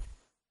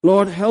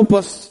 Lord, help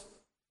us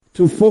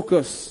to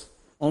focus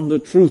on the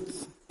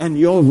truth and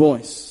your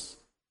voice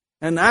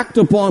and act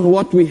upon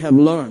what we have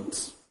learned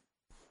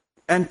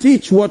and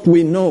teach what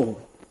we know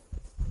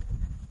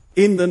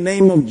in the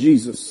name of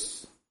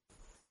Jesus.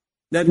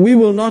 That we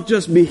will not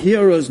just be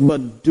hearers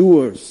but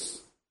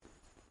doers,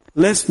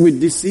 lest we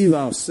deceive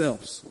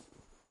ourselves.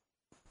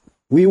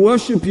 We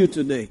worship you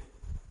today,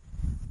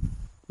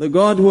 the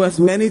God who has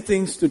many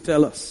things to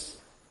tell us.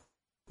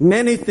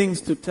 Many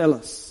things to tell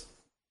us.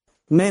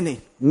 Many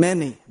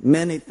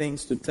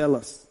things to tell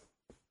us.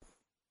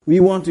 We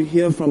want to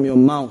hear from your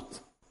mouth,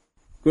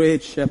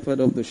 great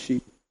shepherd of the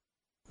sheep.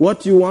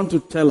 What you want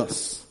to tell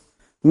us,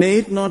 may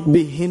it not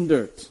be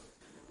hindered.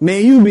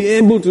 May you be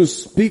able to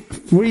speak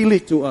freely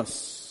to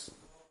us.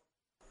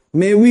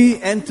 May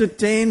we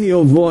entertain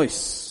your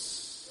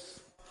voice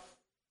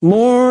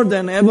more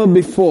than ever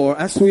before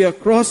as we are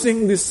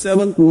crossing this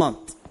 7th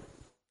month.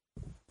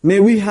 May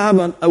we have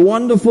a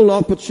wonderful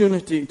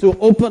opportunity to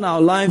open our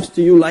lives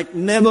to you like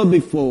never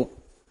before.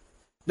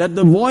 That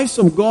the voice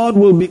of God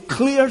will be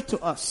clear to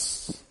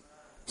us.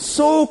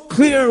 So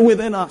clear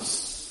within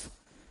us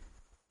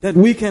that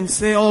we can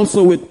say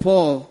also with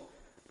Paul,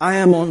 I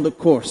am on the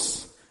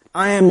course.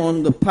 I am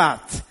on the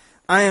path.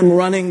 I am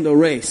running the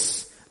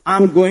race.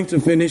 I'm going to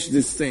finish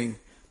this thing.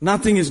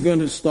 Nothing is going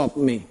to stop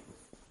me.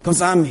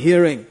 Because I'm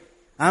hearing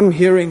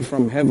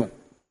from heaven.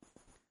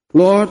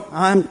 Lord,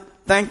 I'm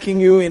thanking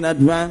you in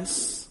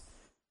advance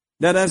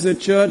that as a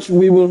church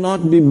we will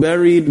not be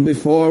buried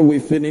before we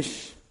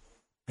finish,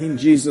 in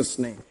Jesus'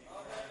 name.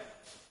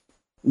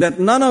 That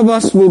none of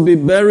us will be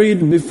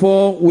buried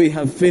before we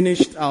have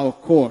finished our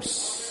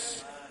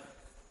course.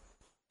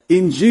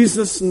 In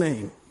Jesus'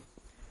 name.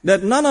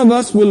 That none of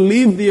us will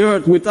leave the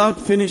earth without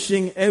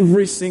finishing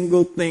every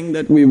single thing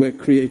that we were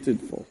created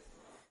for.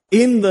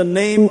 In the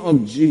name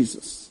of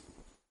Jesus.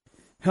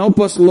 Help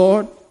us,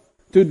 Lord,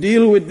 to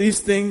deal with these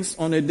things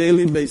on a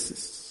daily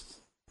basis.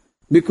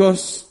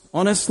 Because,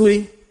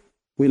 honestly,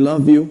 we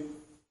love you.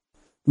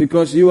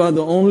 Because you are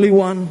the only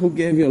one who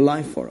gave your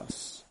life for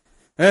us.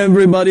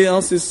 Everybody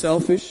else is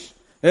selfish.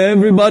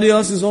 Everybody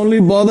else is only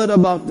bothered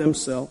about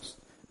themselves.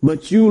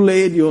 But you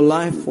laid your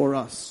life for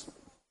us.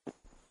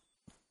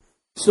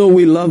 So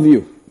we love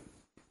you.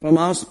 From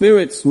our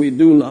spirits, we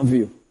do love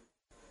you.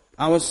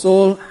 Our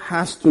soul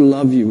has to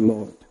love you,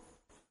 Lord.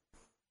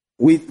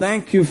 We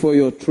thank you for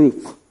your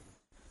truth.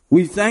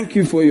 We thank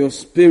you for your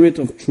spirit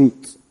of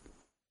truth.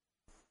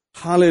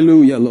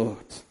 Hallelujah,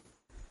 Lord.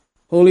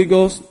 Holy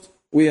Ghost,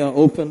 we are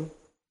open.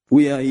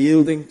 We are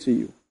yielding to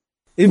you.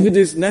 If it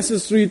is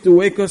necessary to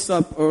wake us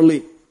up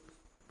early,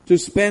 to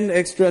spend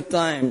extra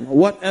time,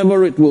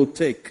 whatever it will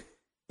take.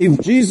 If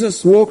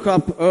Jesus woke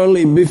up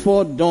early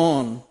before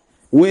dawn,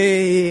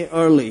 way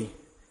early,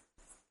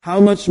 how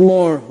much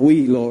more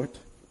we, Lord?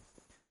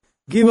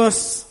 Give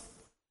us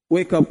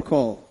wake-up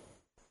call.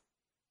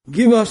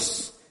 Give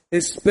us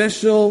a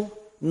special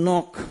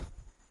knock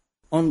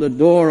on the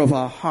door of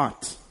our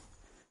heart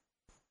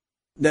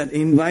that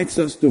invites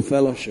us to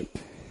fellowship.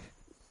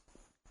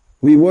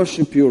 We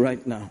worship you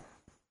right now.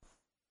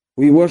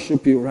 We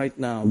worship you right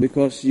now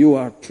because you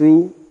are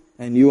true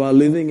and you are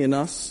living in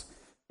us.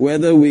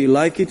 Whether we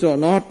like it or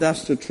not,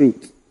 that's the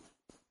truth.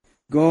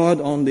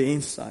 God on the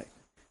inside.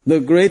 The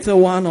greater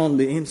one on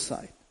the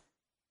inside.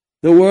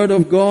 The word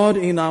of God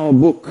in our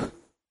book,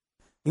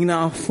 in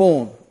our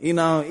phone, in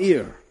our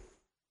ear.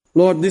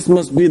 Lord, this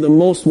must be the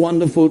most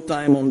wonderful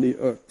time on the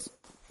earth.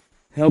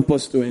 Help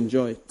us to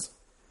enjoy it.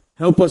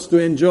 Help us to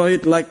enjoy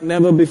it like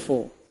never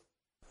before.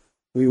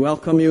 We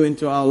welcome you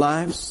into our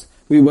lives.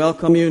 We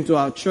welcome you into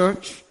our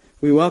church.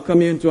 We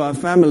welcome you into our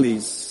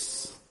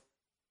families.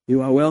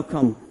 You are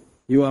welcome.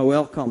 You are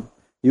welcome.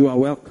 You are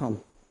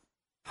welcome.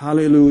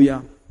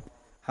 Hallelujah.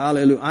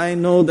 Hallelujah. I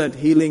know that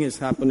healing is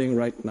happening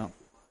right now.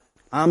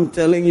 I'm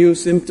telling you,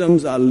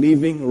 symptoms are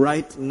leaving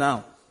right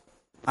now.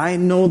 I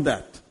know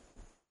that.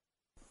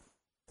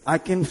 I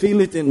can feel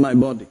it in my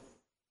body.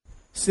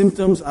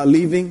 Symptoms are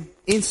leaving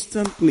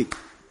instantly.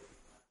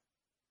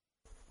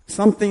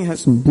 Something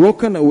has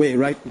broken away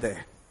right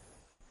there.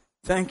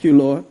 Thank you,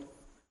 Lord.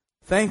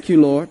 Thank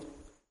you, Lord.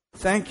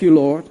 Thank you,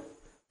 Lord.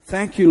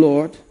 Thank you,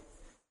 Lord.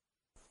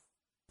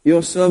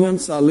 Your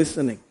servants are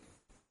listening.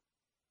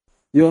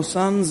 Your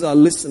sons are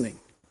listening.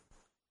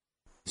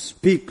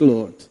 Speak,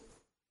 Lord.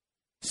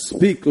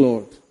 Speak,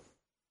 Lord.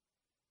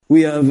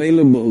 We are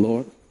available,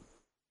 Lord.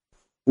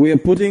 We are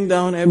putting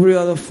down every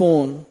other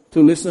phone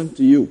to listen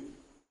to you.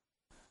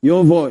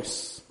 Your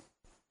voice,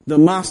 the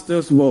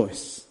Master's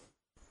voice.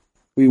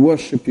 We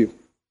worship you.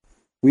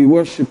 We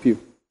worship you.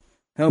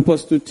 Help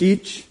us to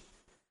teach.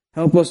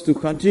 Help us to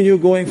continue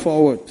going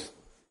forward.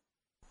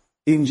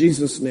 In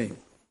Jesus' name.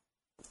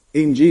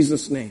 In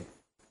Jesus' name.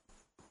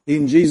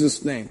 In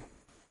Jesus' name.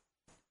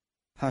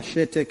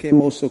 Hasheteke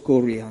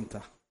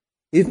mosokorianta.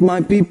 If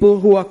my people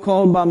who are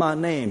called by my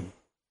name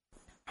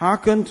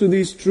hearken to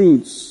these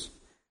truths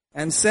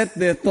and set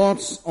their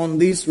thoughts on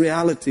these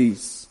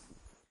realities,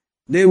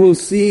 they will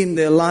see in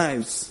their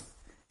lives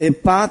a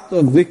path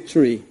of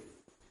victory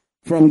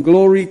from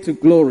glory to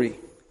glory,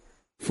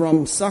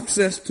 from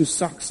success to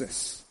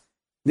success.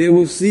 They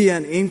will see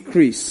an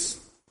increase,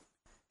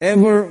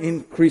 ever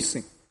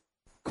increasing,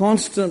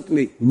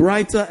 constantly,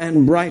 brighter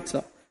and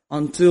brighter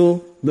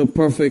until the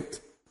perfect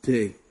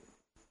day.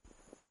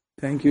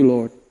 Thank you,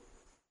 Lord.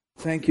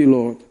 Thank you,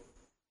 Lord.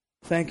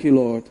 Thank you,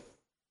 Lord.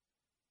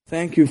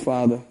 Thank you,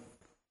 Father.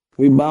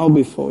 We bow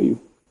before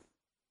you.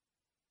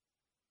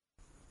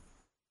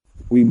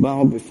 We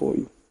bow before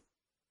you.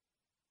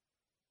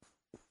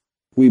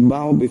 We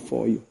bow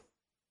before you.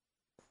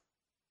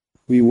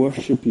 We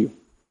worship you.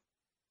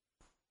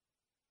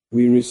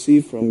 We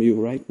receive from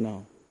you right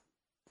now.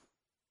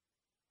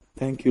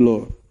 Thank you,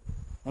 Lord.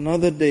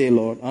 Another day,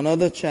 Lord.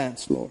 Another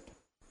chance, Lord.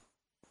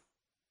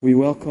 We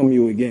welcome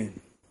you again.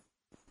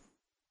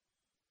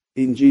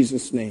 In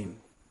Jesus' name.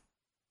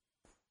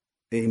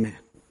 Amen.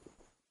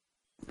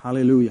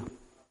 Hallelujah.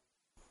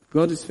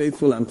 God is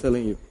faithful, I'm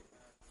telling you.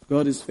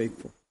 God is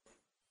faithful.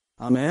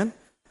 Amen.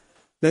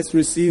 Let's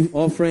receive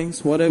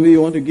offerings. Whatever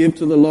you want to give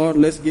to the Lord,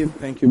 let's give.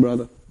 Thank you,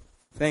 brother.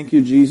 Thank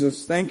you,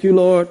 Jesus. Thank you,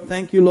 Lord.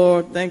 Thank you,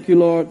 Lord. Thank you,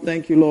 Lord.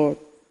 Thank you, Lord.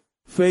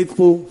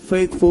 Faithful,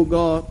 faithful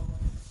God.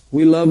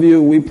 We love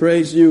you. We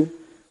praise you.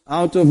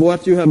 Out of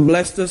what you have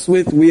blessed us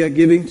with, we are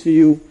giving to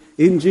you.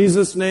 In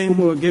Jesus' name,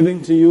 we're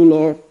giving to you,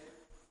 Lord.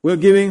 We're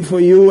giving for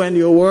you and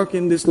your work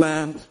in this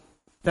land.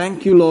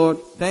 Thank you, Lord.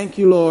 Thank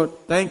you, Lord.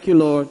 Thank you,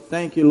 Lord.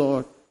 Thank you,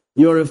 Lord.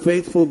 You're a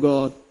faithful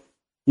God.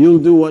 You'll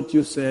do what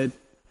you said.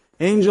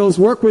 Angels,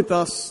 work with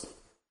us.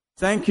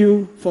 Thank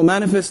you for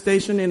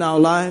manifestation in our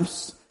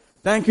lives.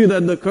 Thank you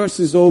that the curse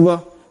is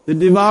over. The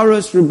devourer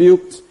is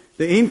rebuked.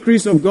 The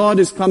increase of God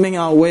is coming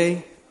our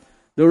way.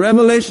 The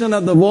revelation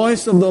of the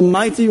voice of the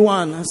Mighty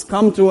One has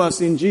come to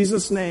us in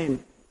Jesus'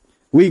 name.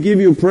 We give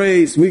you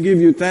praise. We give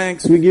you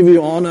thanks. We give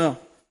you honor.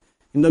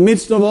 In the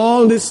midst of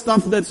all this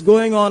stuff that's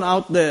going on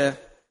out there,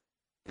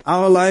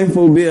 our life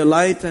will be a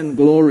light and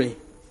glory.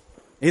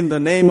 In the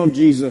name of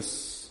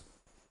Jesus.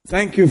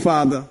 Thank you,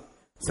 Father.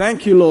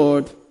 Thank you,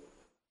 Lord.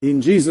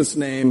 In Jesus'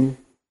 name,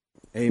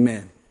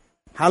 amen.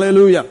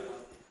 Hallelujah.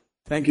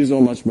 Thank you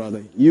so much,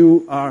 brother.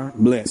 You are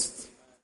blessed.